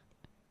mo,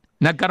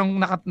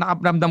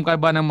 nakaramdam ka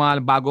ba ng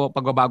mga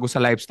pagbabago sa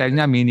lifestyle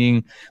niya?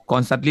 Meaning,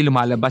 constantly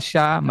lumalabas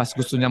siya, mas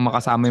gusto niya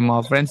makasama yung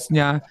mga friends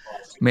niya.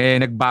 May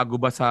nagbago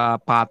ba sa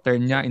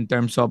pattern niya in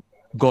terms of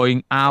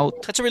going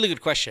out? That's a really good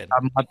question.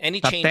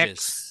 Any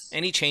changes?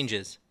 Any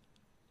changes?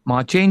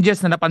 Mga changes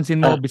na napansin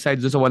mo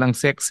besides doon sa walang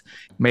sex?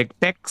 May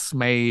text,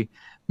 may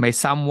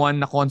someone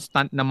na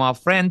constant na mga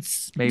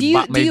friends, may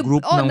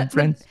group ng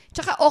friends.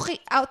 Tsaka okay,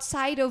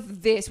 outside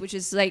of this, which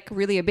is like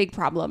really a big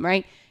problem,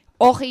 right?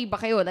 Okay ba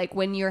kayo? Like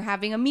when you're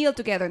having a meal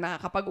together,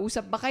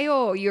 nakakapag-usap ba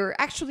kayo? You're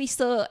actually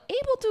still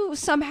able to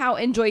somehow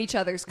enjoy each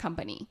other's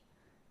company.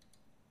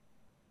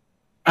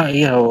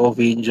 Yeah,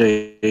 we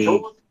enjoy.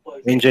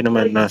 Enjoy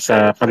naman na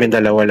sa kami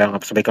dalawa lang,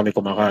 sabay kami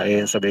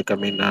kumakain, sabay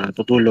kami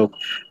natutulog.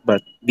 But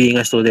being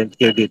a student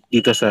here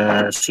dito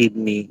sa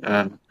Sydney,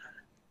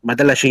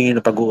 madalas yung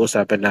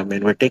napag-uusapan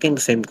namin. We're taking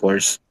the same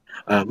course.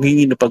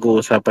 Yung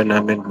napag-uusapan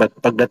namin. But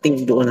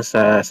pagdating doon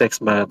sa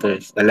sex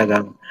matters,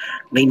 talagang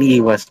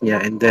nainiiwas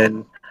niya. And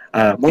then,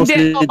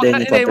 mostly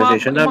din yung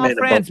conversation namin. Mga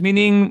friends,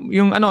 meaning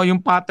yung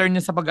pattern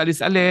niya sa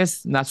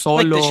pag-alis-alis, na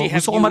solo. Like,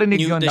 gusto ko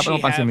marinig yun. Does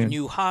she have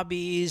new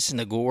hobbies?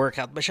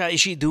 Nag-workout ba siya? Is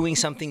she doing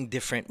something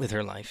different with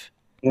her life?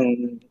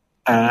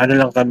 Ano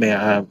lang kami,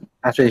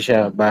 actually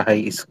siya,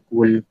 bahay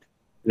school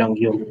lang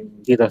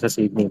yung dito sa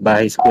Sydney.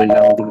 Bahay school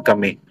lang din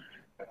kami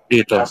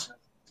dito.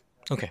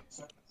 Okay.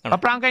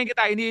 Paprangkahin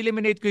kita,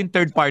 ini-eliminate ko yung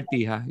third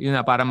party, ha? Yun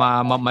na, para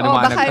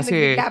maliwanag. Baka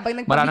kasi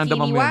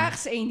nagpa-bikini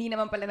wax, hindi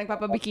naman pala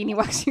nagpapa-bikini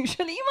wax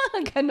usually. Yung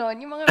mga ganon,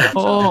 yung mga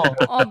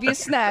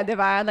obvious na, di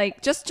ba?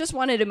 Like, just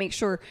wanted to make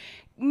sure.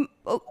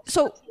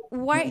 So,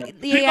 why?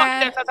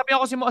 Yeah.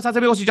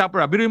 Sasabihin ko si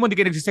Chopper, biruin mo, hindi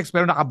kayo nagsisex,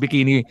 pero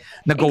naka-bikini,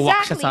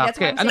 nag-walk siya sa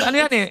akin. Ano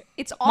yan eh?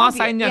 It's obvious. Mga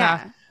sign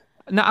niya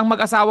na ang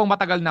mag-asawang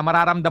matagal na,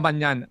 mararamdaman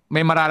yan.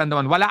 May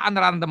mararamdaman. Wala kang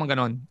nararamdaman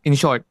ganon, in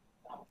short.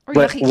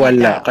 But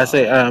wala.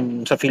 Kasi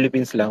sa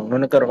Philippines lang,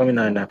 nung nagkaroon kami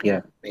ng anak,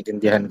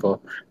 naintindihan ko.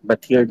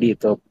 But here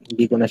dito,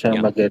 hindi ko na siya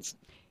mag-gets.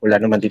 Wala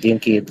naman dito yung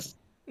kids.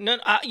 No,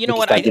 you know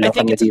what? I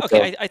think it's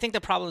okay. I think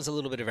the problem is a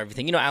little bit of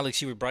everything. You know,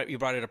 Alex, you brought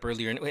it up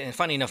earlier, and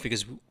funny enough,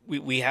 because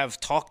we have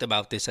talked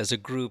about this as a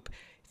group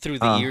through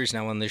the years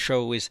now on the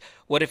show. Is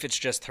what if it's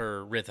just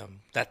her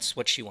rhythm? That's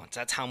what she wants.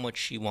 That's how much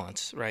she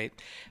wants, right?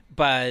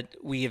 But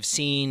we have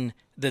seen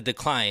the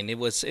decline. It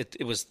was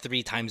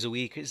 3 times a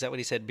week. Is that what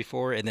he said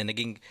before? And then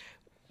again,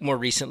 more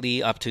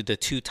recently up to the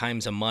 2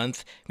 times a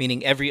month,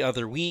 meaning every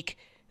other week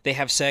they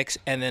have sex,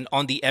 and then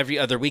on the every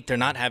other week they're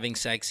not having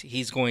sex,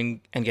 he's going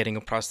and getting a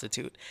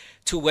prostitute,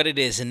 to what it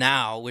is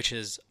now, which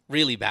is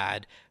really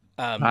bad,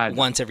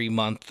 once every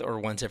month or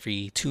once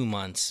every 2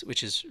 months,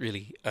 which is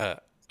really a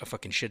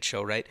fucking shit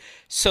show, right?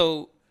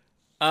 So,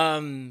 I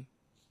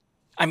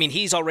mean,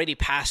 he's already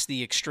past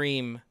the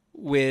extreme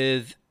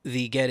with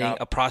the getting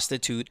a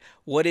prostitute.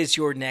 What is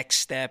your next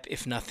step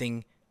if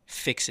nothing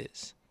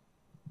fixes?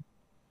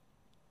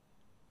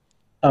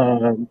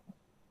 I'm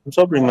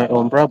solving my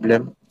own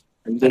problem.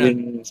 I'm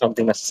doing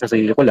something na sa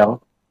sarili ko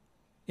lang.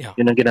 Yeah.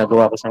 Yun ang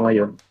ginagawa ko sa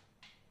ngayon.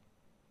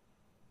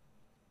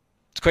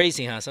 It's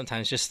crazy, huh?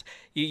 Sometimes just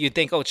you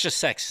think, oh, it's just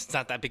sex. It's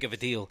not that big of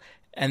a deal.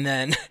 And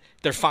then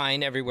they're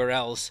fine everywhere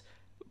else,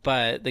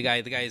 but the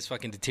guy is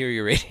fucking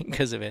deteriorating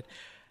because of it.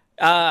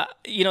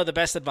 The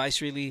best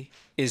advice really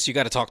is you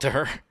got to talk to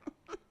her.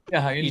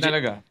 Yeah, yun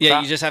talaga.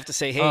 You just have to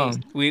say, hey,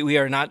 we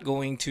are not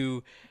going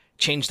to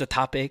change the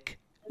topic.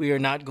 We are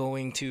not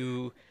going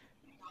to,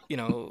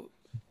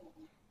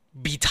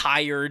 be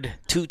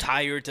too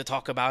tired to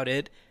talk about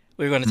it.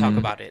 We're going to talk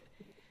about it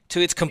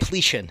to its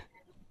completion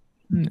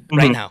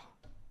right now.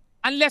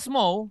 Unless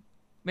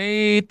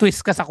may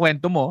twist ka sa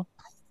kwento mo.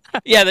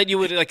 Yeah, that you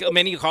would, like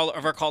many of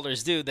our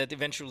callers do, that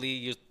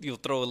eventually you'll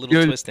throw a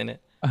little twist in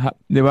it.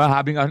 Di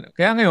ba?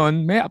 Kaya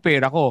ngayon, may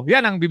affair ako.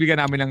 Yan ang bibigyan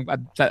namin ng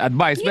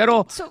advice. Yeah,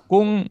 pero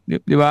kung,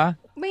 di ba?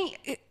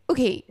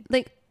 Okay,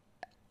 like,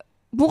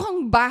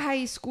 mukhang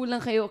bahay school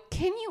lang kayo.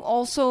 Can you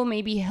also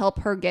maybe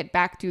help her get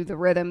back to the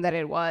rhythm that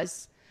it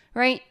was?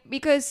 Right?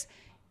 Because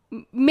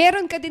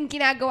meron ka din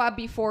ginagawa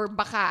before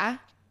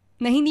baka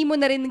na hindi mo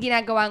na rin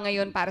ginagawa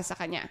ngayon para sa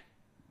kanya.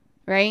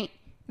 Right?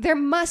 There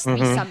must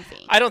be something.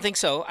 I don't think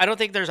so. I don't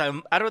think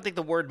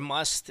the word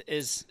must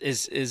is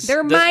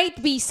there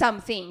might be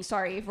something.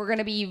 Sorry, if we're going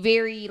to be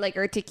very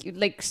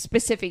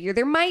specific here.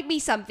 There might be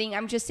something.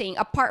 I'm just saying,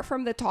 apart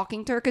from the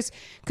talking to her,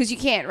 because you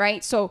can't,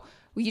 right? So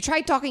you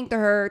try talking to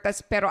her,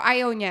 pero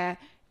ayaw niya.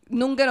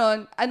 Nung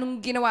ganon,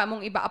 anong ginawa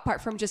mong iba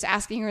apart from just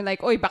asking her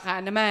like, oy,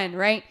 baka naman,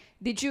 right?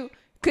 Did you?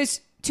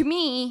 Because to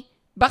me,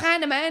 baka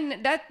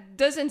naman, that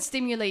doesn't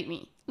stimulate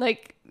me.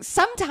 Like,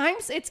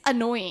 sometimes it's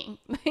annoying.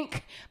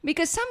 Like,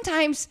 because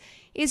sometimes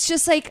it's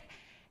just like,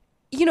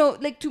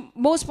 like to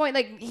most point,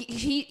 like,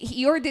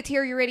 you're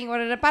deteriorating,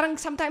 whatever. Parang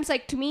sometimes,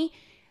 like, to me,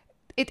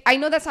 I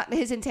know that's not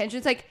his intention.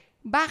 It's like,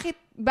 bakit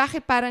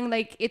parang,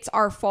 like, it's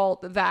our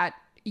fault that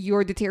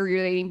you're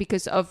deteriorating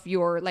because of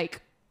your,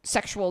 like,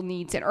 sexual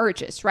needs and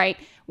urges, right?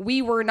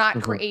 We were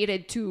not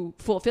created to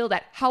fulfill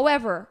that.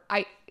 However,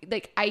 I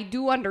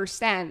do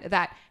understand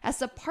that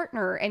as a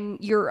partner and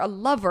you're a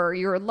lover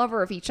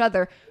of each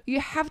other, you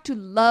have to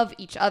love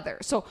each other.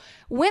 So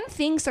when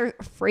things are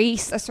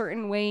phrased a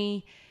certain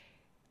way,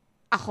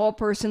 ako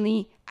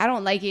personally, I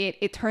don't like it.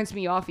 It turns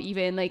me off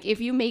even. Like, if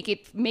you make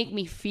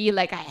me feel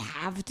like I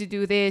have to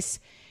do this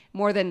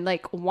more than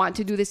like want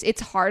to do this,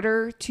 it's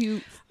harder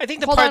to. I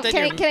think the hold part on,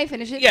 that can I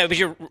finish it? Yeah, but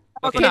you're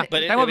okay.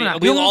 But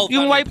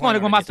yung wife mo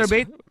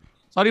nagma-masturbate?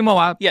 Sorry mo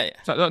Yeah.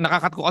 So,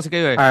 nakakat ko kasi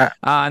kayo eh.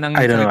 I don't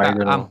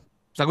know.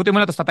 Sagutin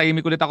mo na, tapos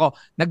tatahimik ulit ako.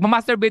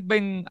 Nagma-masturbate ba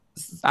yung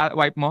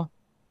wife mo?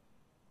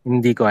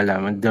 Hindi ko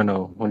alam. I don't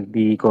know.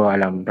 Hindi ko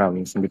alam.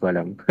 Promise. Hindi ko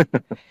alam.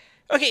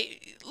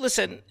 Okay,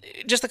 listen.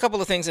 Just a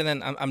couple of things and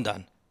then I'm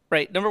done.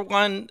 Right. Number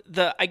one,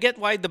 I get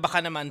why the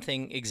baka naman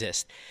thing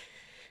exists.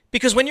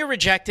 Because when you're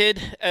rejected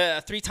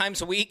 3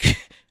 times a week,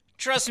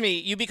 trust me,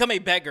 you become a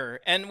beggar.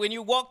 And when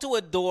you walk to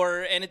a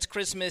door and it's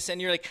Christmas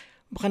and you're like,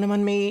 baka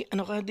naman may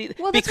ano ka dito.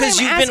 Well,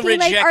 because you've been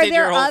rejected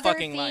your whole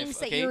fucking life.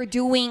 Are there other things that you're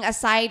doing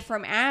aside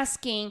from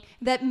asking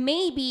that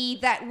maybe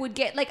that would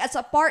get, like, as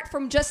apart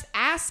from just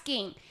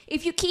asking?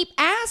 If you keep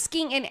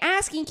asking and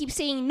asking, keep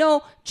saying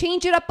no,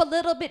 change it up a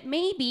little bit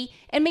maybe,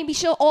 and maybe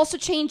she'll also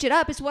change it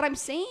up, is what I'm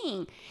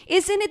saying.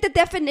 Isn't it the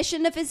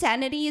definition of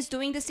insanity is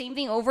doing the same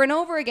thing over and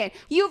over again?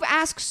 You've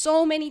asked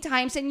so many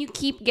times and you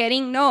keep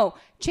getting no.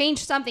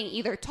 Change something.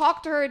 Either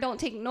talk to her, don't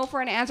take no for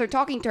an answer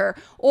talking to her,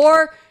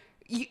 or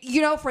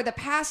for the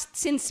past,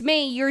 since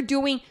May, you're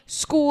doing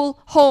school,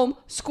 home.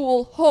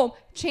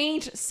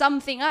 Change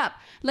something up.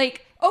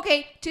 Like,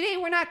 okay, today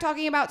we're not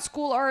talking about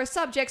school or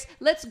subjects.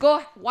 Let's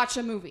go watch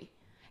a movie.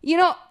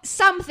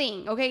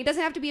 Something, okay? It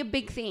doesn't have to be a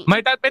big thing.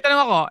 May tanong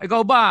ako,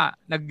 ikaw ba,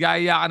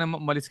 nagyaya ka na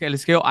umalis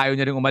kayo, ayaw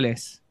niya rin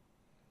umalis?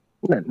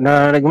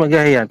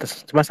 Nagmagaya.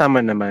 Tapos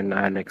sumasama naman,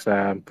 Alex.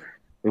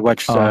 We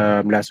watched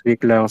last week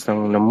lang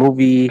ng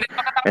movie.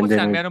 And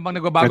then, meron bang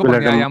nagbabago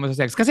pag niyaya mo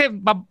sa sex? Kasi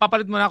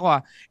papalit mo na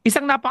ako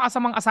isang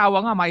napakasamang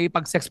asawa nga,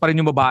 maipag-sex pa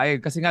rin yung babae.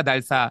 Kasi nga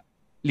dahil sa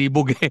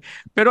libog eh.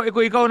 Pero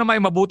ikaw naman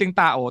ay mabuting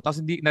tao, tapos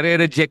hindi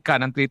nare-reject ka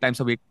ng 3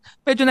 times a week.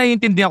 Medyo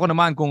naiintindihan ko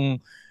naman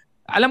kung,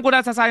 alam ko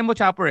na sasayin mo,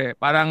 Chopper eh.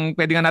 Parang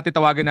pwede nga natin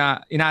tawagin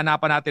na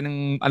inaanapan natin ng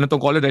anong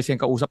tungkol dahil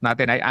siyang kausap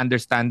natin. I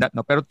understand that,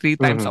 no? Pero 3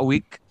 times a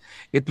week,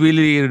 it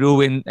really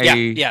ruined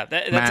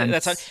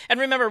that's and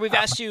remember, we've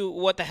asked you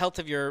what the health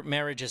of your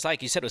marriage is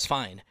like. You said it was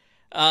fine.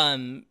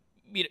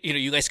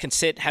 You guys can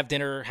sit, have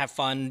dinner, have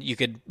fun. You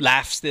could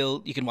laugh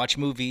still. You can watch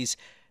movies.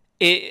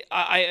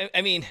 I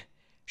mean,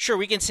 sure,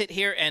 we can sit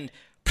here and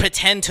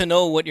pretend to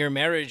know what your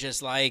marriage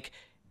is like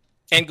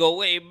and go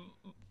away.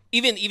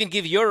 Even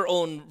give your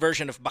own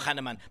version of baka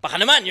naman. Baka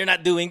naman, you're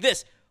not doing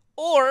this.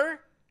 Or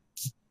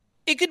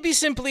it could be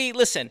simply,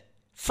 listen,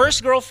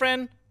 first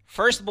girlfriend,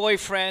 first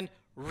boyfriend,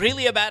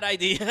 really a bad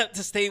idea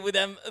to stay with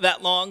them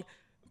that long.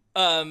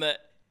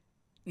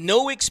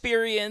 No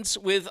experience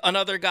with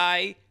another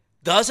guy,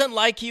 doesn't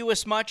like you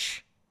as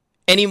much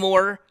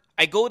anymore.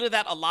 I go to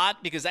that a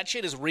lot because that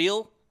shit is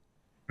real.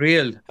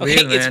 Real.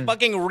 Okay, real, it's man.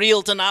 fucking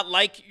real to not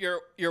like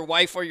your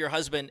wife or your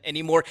husband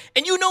anymore.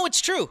 And you know it's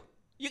true.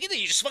 You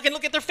just fucking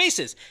look at their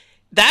faces.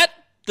 That,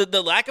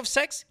 the lack of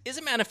sex is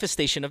a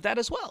manifestation of that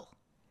as well.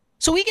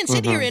 So we can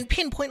sit here and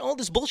pinpoint all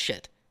this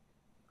bullshit.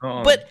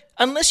 But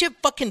unless you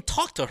fucking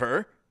talk to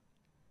her,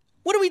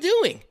 what are we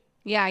doing?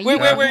 Yeah,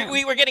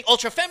 we're getting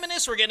ultra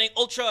feminist. We're getting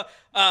ultra.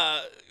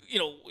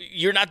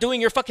 You're not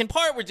doing your fucking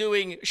part.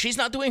 She's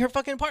not doing her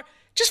fucking part.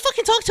 Just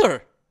fucking talk to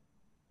her.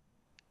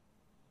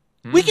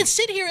 We can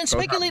sit here and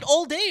speculate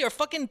all day. Our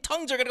fucking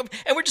tongues are gonna go,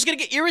 and we're just gonna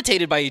get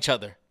irritated by each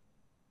other.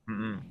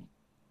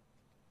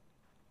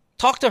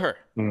 Talk to her.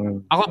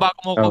 Ako bago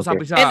mo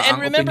kausapin siya, and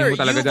remember, mo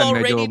talaga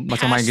dyan, medyo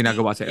masama yung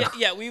ginagawa sa'yo.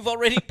 Yeah, we've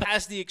already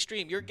passed the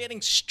extreme. You're getting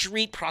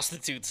street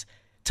prostitutes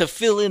to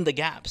fill in the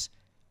gaps.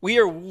 We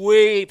are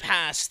way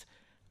past.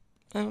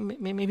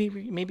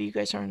 Maybe you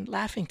guys aren't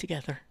laughing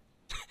together.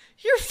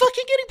 You're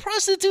fucking getting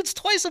prostitutes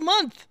twice a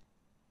month.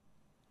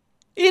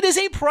 It is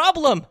a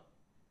problem.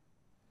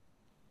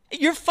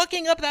 You're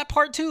fucking up that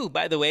part too,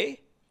 by the way.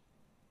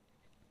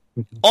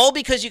 All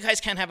because you guys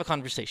can't have a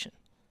conversation.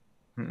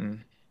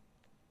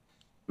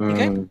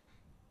 Okay?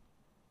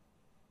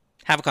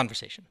 Have a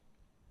conversation.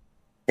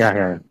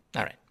 Yeah.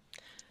 All right.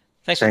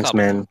 Thanks,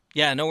 man.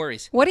 Yeah, no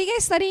worries. What are you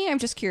guys studying? I'm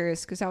just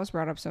curious because that was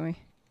brought up to me.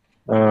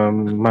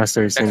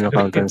 Masters in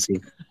accountancy.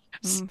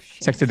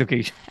 Sex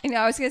education. I know.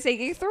 I was gonna say,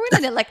 can you throw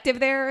in an elective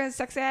there,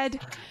 sex ed?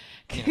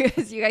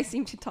 Because you guys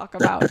seem to talk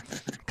about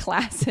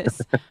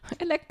classes.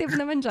 Elective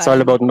naman dyan.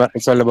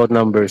 It's all about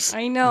numbers.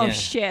 I know.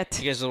 Shit.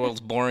 You guys are the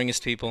world's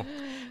boringest people.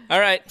 All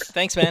right.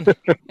 Thanks, man.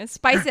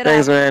 Spice it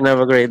Thanks, up. man. Have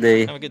a great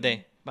day. Have a good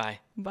day. Bye.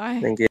 Bye.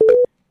 Thank you.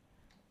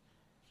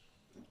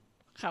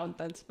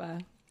 Accountants pa.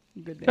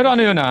 Good day. Pero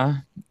ano yun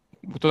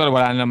total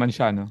wala na naman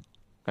siya, no?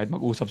 Kahit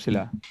mag-usap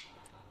sila.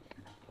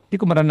 Hindi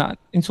ko marana,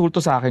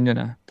 insulto sa akin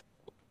yun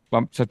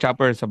Sa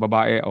chopper, sa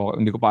babae, o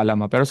hindi ko pa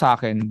alam Pero sa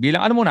akin,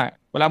 bilang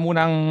wala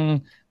munang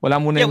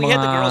yung we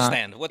had the mga girl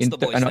stand. What's the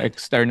boy stand?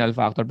 External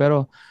factor.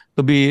 Pero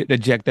to be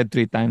rejected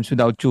 3 times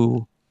without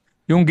you,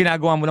 yung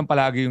ginagawa mo lang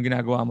palagi yung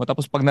ginagawa mo.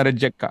 Tapos pag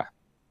na-reject ka,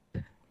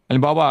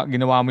 halimbawa,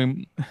 ginawa mo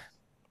yung...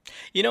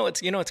 You know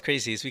what's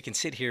crazy is we can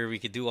sit here, we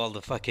could do all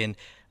the fucking,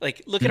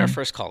 look at our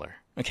first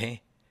caller,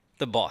 okay?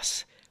 The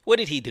boss. What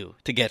did he do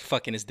to get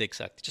fucking his dick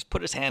sucked? Just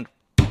put his hand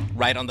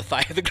right on the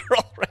thigh of the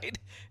girl, right?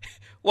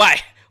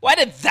 Why? Why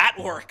did that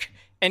work?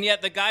 And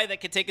yet the guy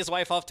that can take his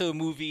wife off to a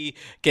movie,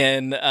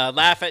 can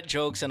laugh at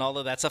jokes and all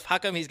of that stuff, how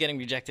come he's getting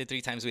rejected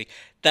 3 times a week?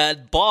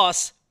 The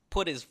boss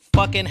put his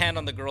fucking hand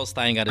on the girl's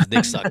thigh and got his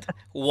dick sucked.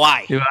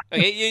 Why?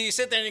 Okay, you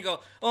sit there and you go,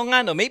 oh,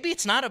 nga no, maybe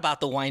it's not about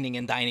the whining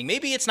and dining.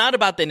 Maybe it's not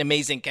about the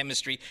amazing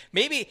chemistry.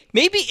 Maybe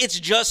it's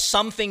just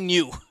something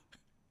new.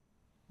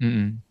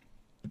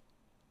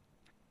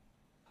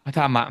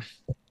 Tama.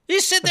 You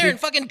sit there and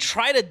fucking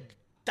try to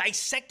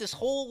dissect this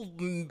whole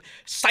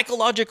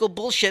psychological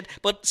bullshit,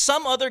 but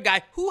some other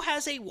guy who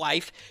has a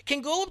wife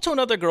can go up to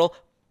another girl,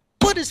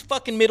 put his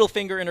fucking middle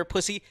finger in her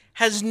pussy,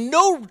 has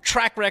no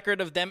track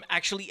record of them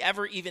actually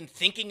ever even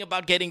thinking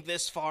about getting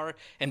this far,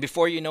 and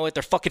before you know it,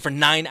 they're fucking for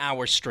 9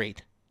 hours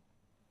straight.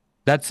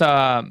 That's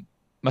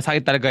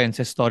masakit talaga yan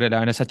sa story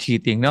sa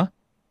cheating, no?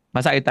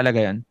 Masakit talaga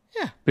yan.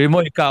 Yeah. Pero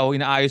mo ikaw,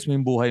 inaayos mo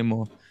yung buhay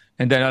mo,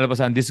 and then all of a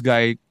sudden, this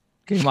guy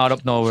came out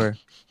of nowhere.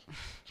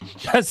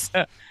 Just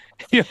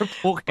you're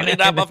poking.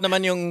 Pag-wrap up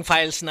naman yung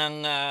files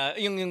ng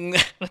yung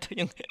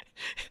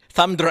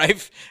thumb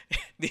drive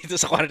dito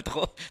sa kwarto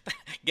ko.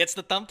 Gets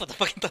the thumb, put the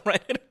fucking thumb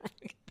right in.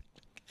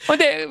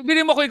 Hindi,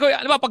 bilhin mo ko ikaw,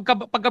 alam mo,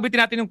 pagkabitin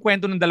natin yung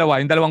kwento ng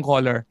yung dalawang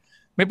caller.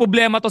 May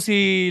problema to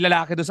si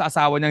lalaki doon sa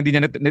asawa niya, hindi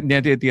niya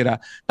tinitira.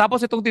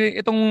 Tapos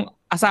itong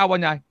asawa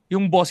niya,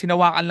 yung boss,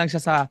 hinawakan lang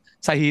siya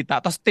sa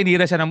hita. Tapos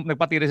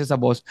nagpatira siya sa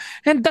boss.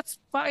 And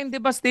that's fucking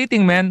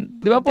devastating, man.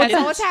 Di ba po? That's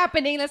not what's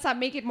happening. Let's not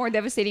make it more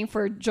devastating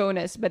for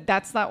Jonas, but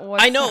that's not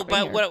what's I know,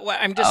 but here. what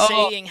I'm just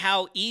saying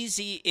how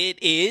easy it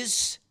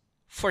is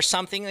for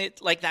something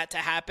like that to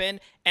happen,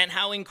 and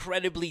how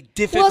incredibly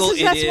difficult it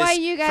is that's why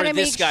you gotta for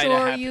this make guy to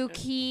sure happen. you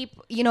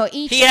keep,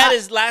 each. He had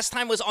his last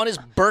time was on his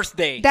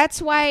birthday. That's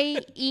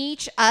why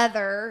each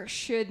other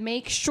should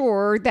make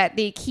sure that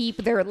they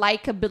keep their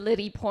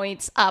likability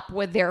points up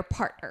with their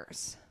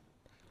partners.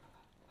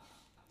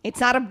 It's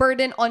not a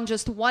burden on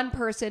just one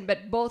person,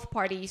 but both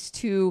parties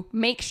to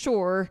make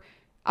sure,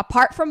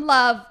 apart from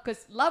love,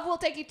 because love will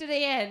take you to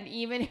the end,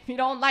 even if you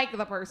don't like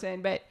the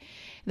person, but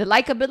the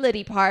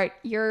likability part,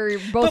 you're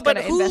both going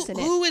to invest in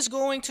it. Who's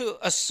going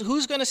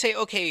to say,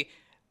 okay,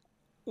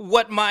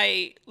 what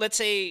my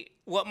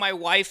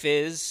wife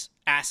is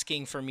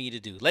asking for me to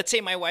do? Let's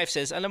say my wife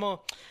says, alam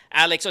mo,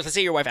 Alex, or let's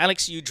say your wife,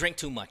 Alex, you drink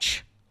too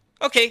much.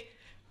 Okay.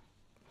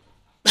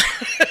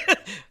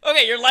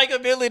 Okay, your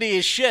likability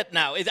is shit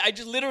now. I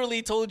just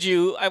literally told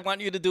you I want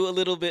you to do a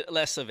little bit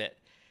less of it.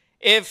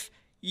 If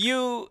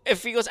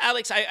he goes,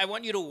 Alex, I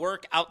want you to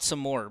work out some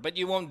more, but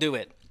you won't do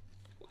it.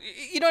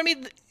 You know what I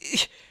mean?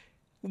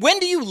 When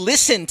do you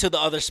listen to the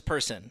other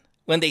person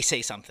when they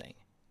say something?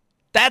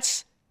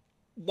 That's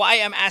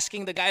why I'm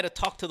asking the guy to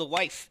talk to the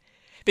wife.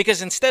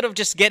 Because instead of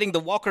just getting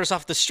the walkers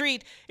off the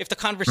street, if the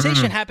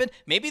conversation happened,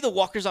 maybe the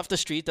walkers off the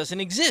street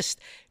doesn't exist.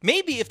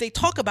 Maybe if they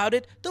talk about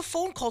it, the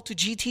phone call to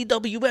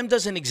GTWM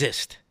doesn't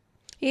exist.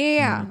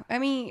 Yeah, I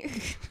mean...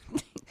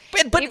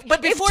 But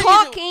before if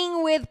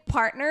talking with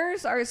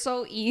partners are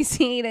so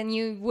easy, then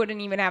you wouldn't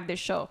even have this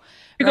show.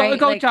 Right?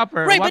 Ikaw,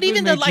 Chopper, right, what but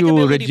even will the make you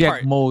likability reject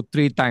part. Mo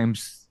 3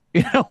 times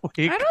in a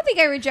week. I don't think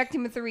I reject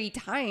him 3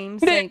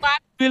 times. Then Like,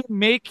 what will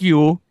make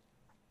you,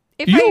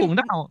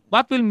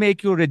 what will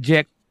make you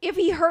reject? if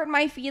he hurt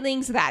my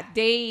feelings that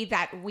day,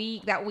 that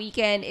week, that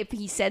weekend, if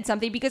he said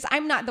something, because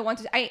I'm not the one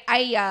to,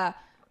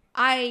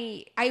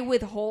 I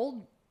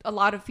withhold a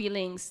lot of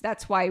feelings.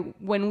 That's why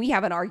when we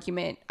have an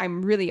argument,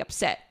 I'm really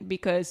upset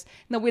because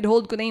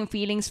na-withhold ko na yung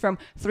feelings from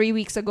 3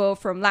 weeks ago,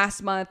 from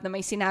last month na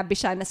may sinabi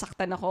siya,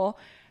 nasaktan ako.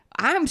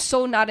 I'm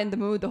so not in the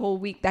mood the whole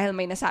week dahil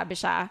may nasabi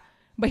siya.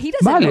 But he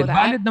doesn't know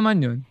that. Valid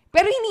naman yun.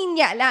 Pero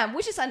hindi niya alam,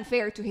 which is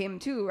unfair to him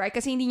too, right?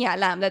 Kasi hindi niya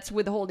alam. That's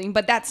withholding.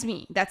 But that's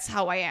me. That's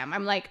how I am.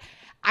 I'm like,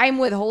 I'm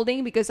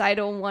withholding because I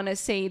don't want to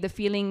say the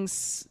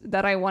feelings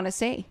that I want to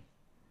say.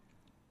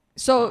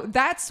 So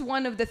that's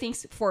one of the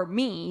things for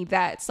me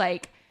that's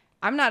like,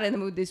 I'm not in the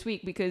mood this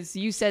week because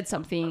you said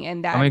something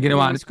and that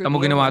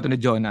ginawa ito ni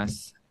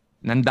Jonas.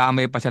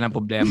 Nandamay pa siya ng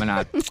problema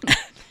natin.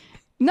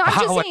 No, I'm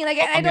just saying, like,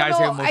 I don't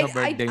know.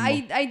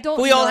 I don't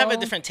know. We all have a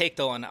different take,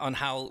 though, on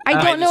how I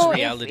don't his know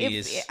reality if,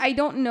 is. I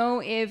don't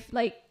know if,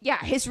 like, yeah,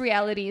 his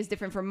reality is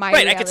different from my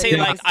reality. reality. I could say,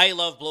 like, I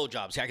love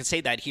blowjobs. I could say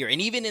that here. And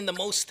even in the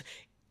most,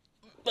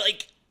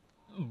 like,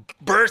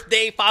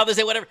 birthday, Father's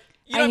Day, whatever.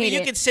 You know what I mean?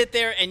 You can sit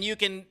there and you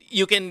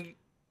can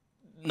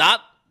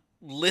not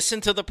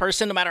listen to the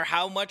person no matter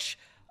how much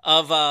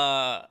of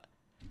a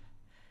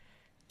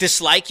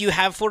dislike you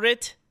have for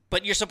it.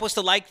 But you're supposed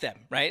to like them,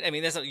 right? I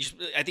mean, I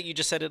think you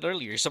just said it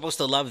earlier. You're supposed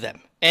to love them.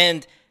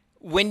 And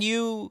when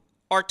you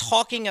are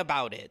talking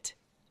about it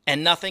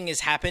and nothing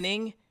is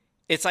happening,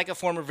 it's like a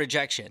form of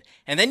rejection.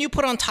 And then you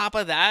put on top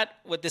of that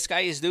what this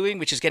guy is doing,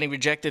 which is getting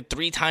rejected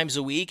 3 times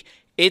a week,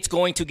 it's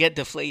going to get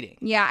deflating.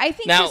 Yeah, I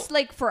think just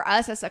like for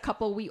us as a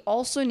couple, we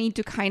also need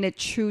to kind of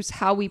choose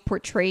how we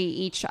portray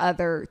each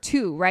other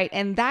too, right?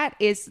 And that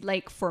is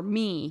like, for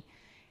me,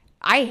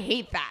 I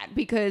hate that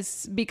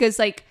because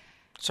like...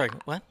 Sorry,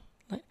 what?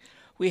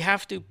 We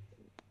have to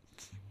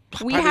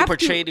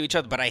portray to each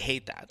other, but I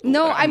hate that.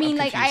 No, I mean,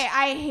 like,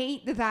 I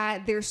hate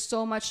that there's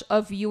so much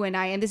of you and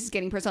I, and this is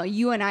getting personal,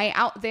 you and I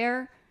out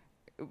there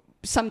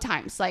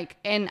sometimes, like,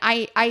 and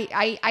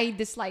I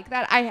dislike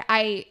that.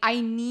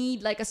 I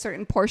need, like, a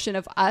certain portion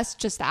of us,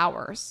 just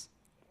ours.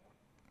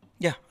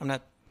 Yeah, I'm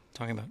not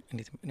talking about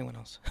anyone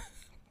else.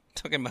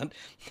 Talking about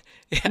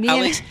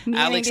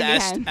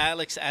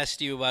Alex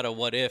asked you about a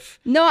what if.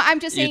 No,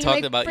 I'm just saying, you talked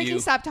like, about freaking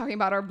stop talking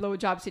about our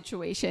blowjob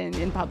situation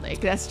in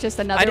public. That's just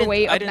another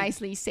way of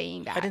nicely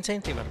saying that. I didn't say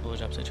anything about a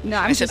blowjob situation. No,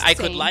 I said I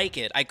could like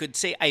it. I could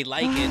say I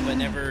like it, but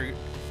never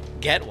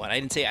get one. I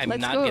didn't say I'm not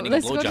getting a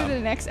blowjob. Let's go to the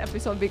next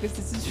episode because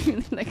this is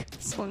really like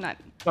so not.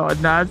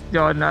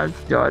 Jonas.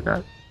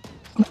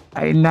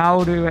 I now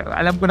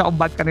alam ko na kung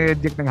ba't ka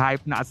nireject ng hype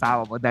na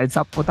asawa mo dahil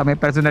sa puta may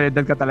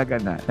personalidad ka talaga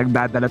na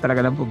nagdadala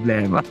talaga ng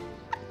problema.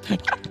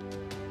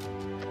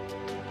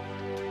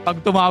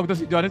 Pag tumawag to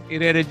si Jonas,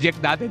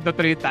 i-reject natin to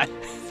 3 times.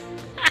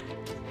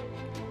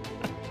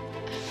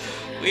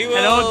 We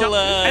will.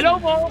 Hello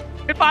mo.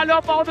 May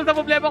follow up ako sa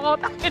problema ko.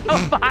 Takino,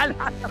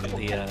 bahala.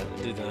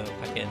 Do the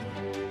fucking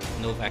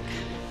Novak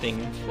thing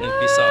that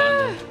we saw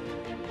on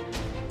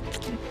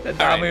the...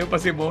 Nadama yung pa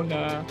si Mo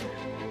na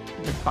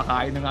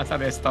nagpakain na nga sa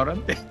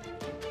restaurant eh.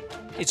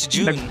 It's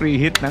June.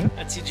 Nag-preheat na.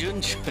 That's June.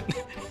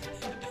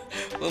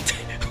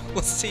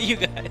 We'll see you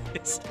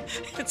guys.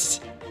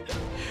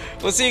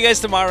 We'll see you guys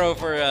tomorrow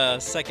for a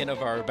second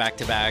of our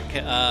back-to-back.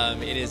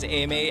 It is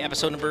AMA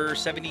episode number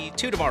 72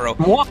 tomorrow.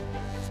 What?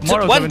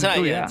 Tomorrow one 72,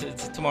 time, yeah.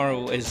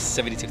 Tomorrow is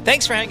 72.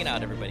 Thanks for hanging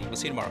out, everybody. We'll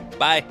see you tomorrow.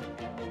 Bye.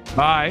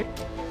 Bye.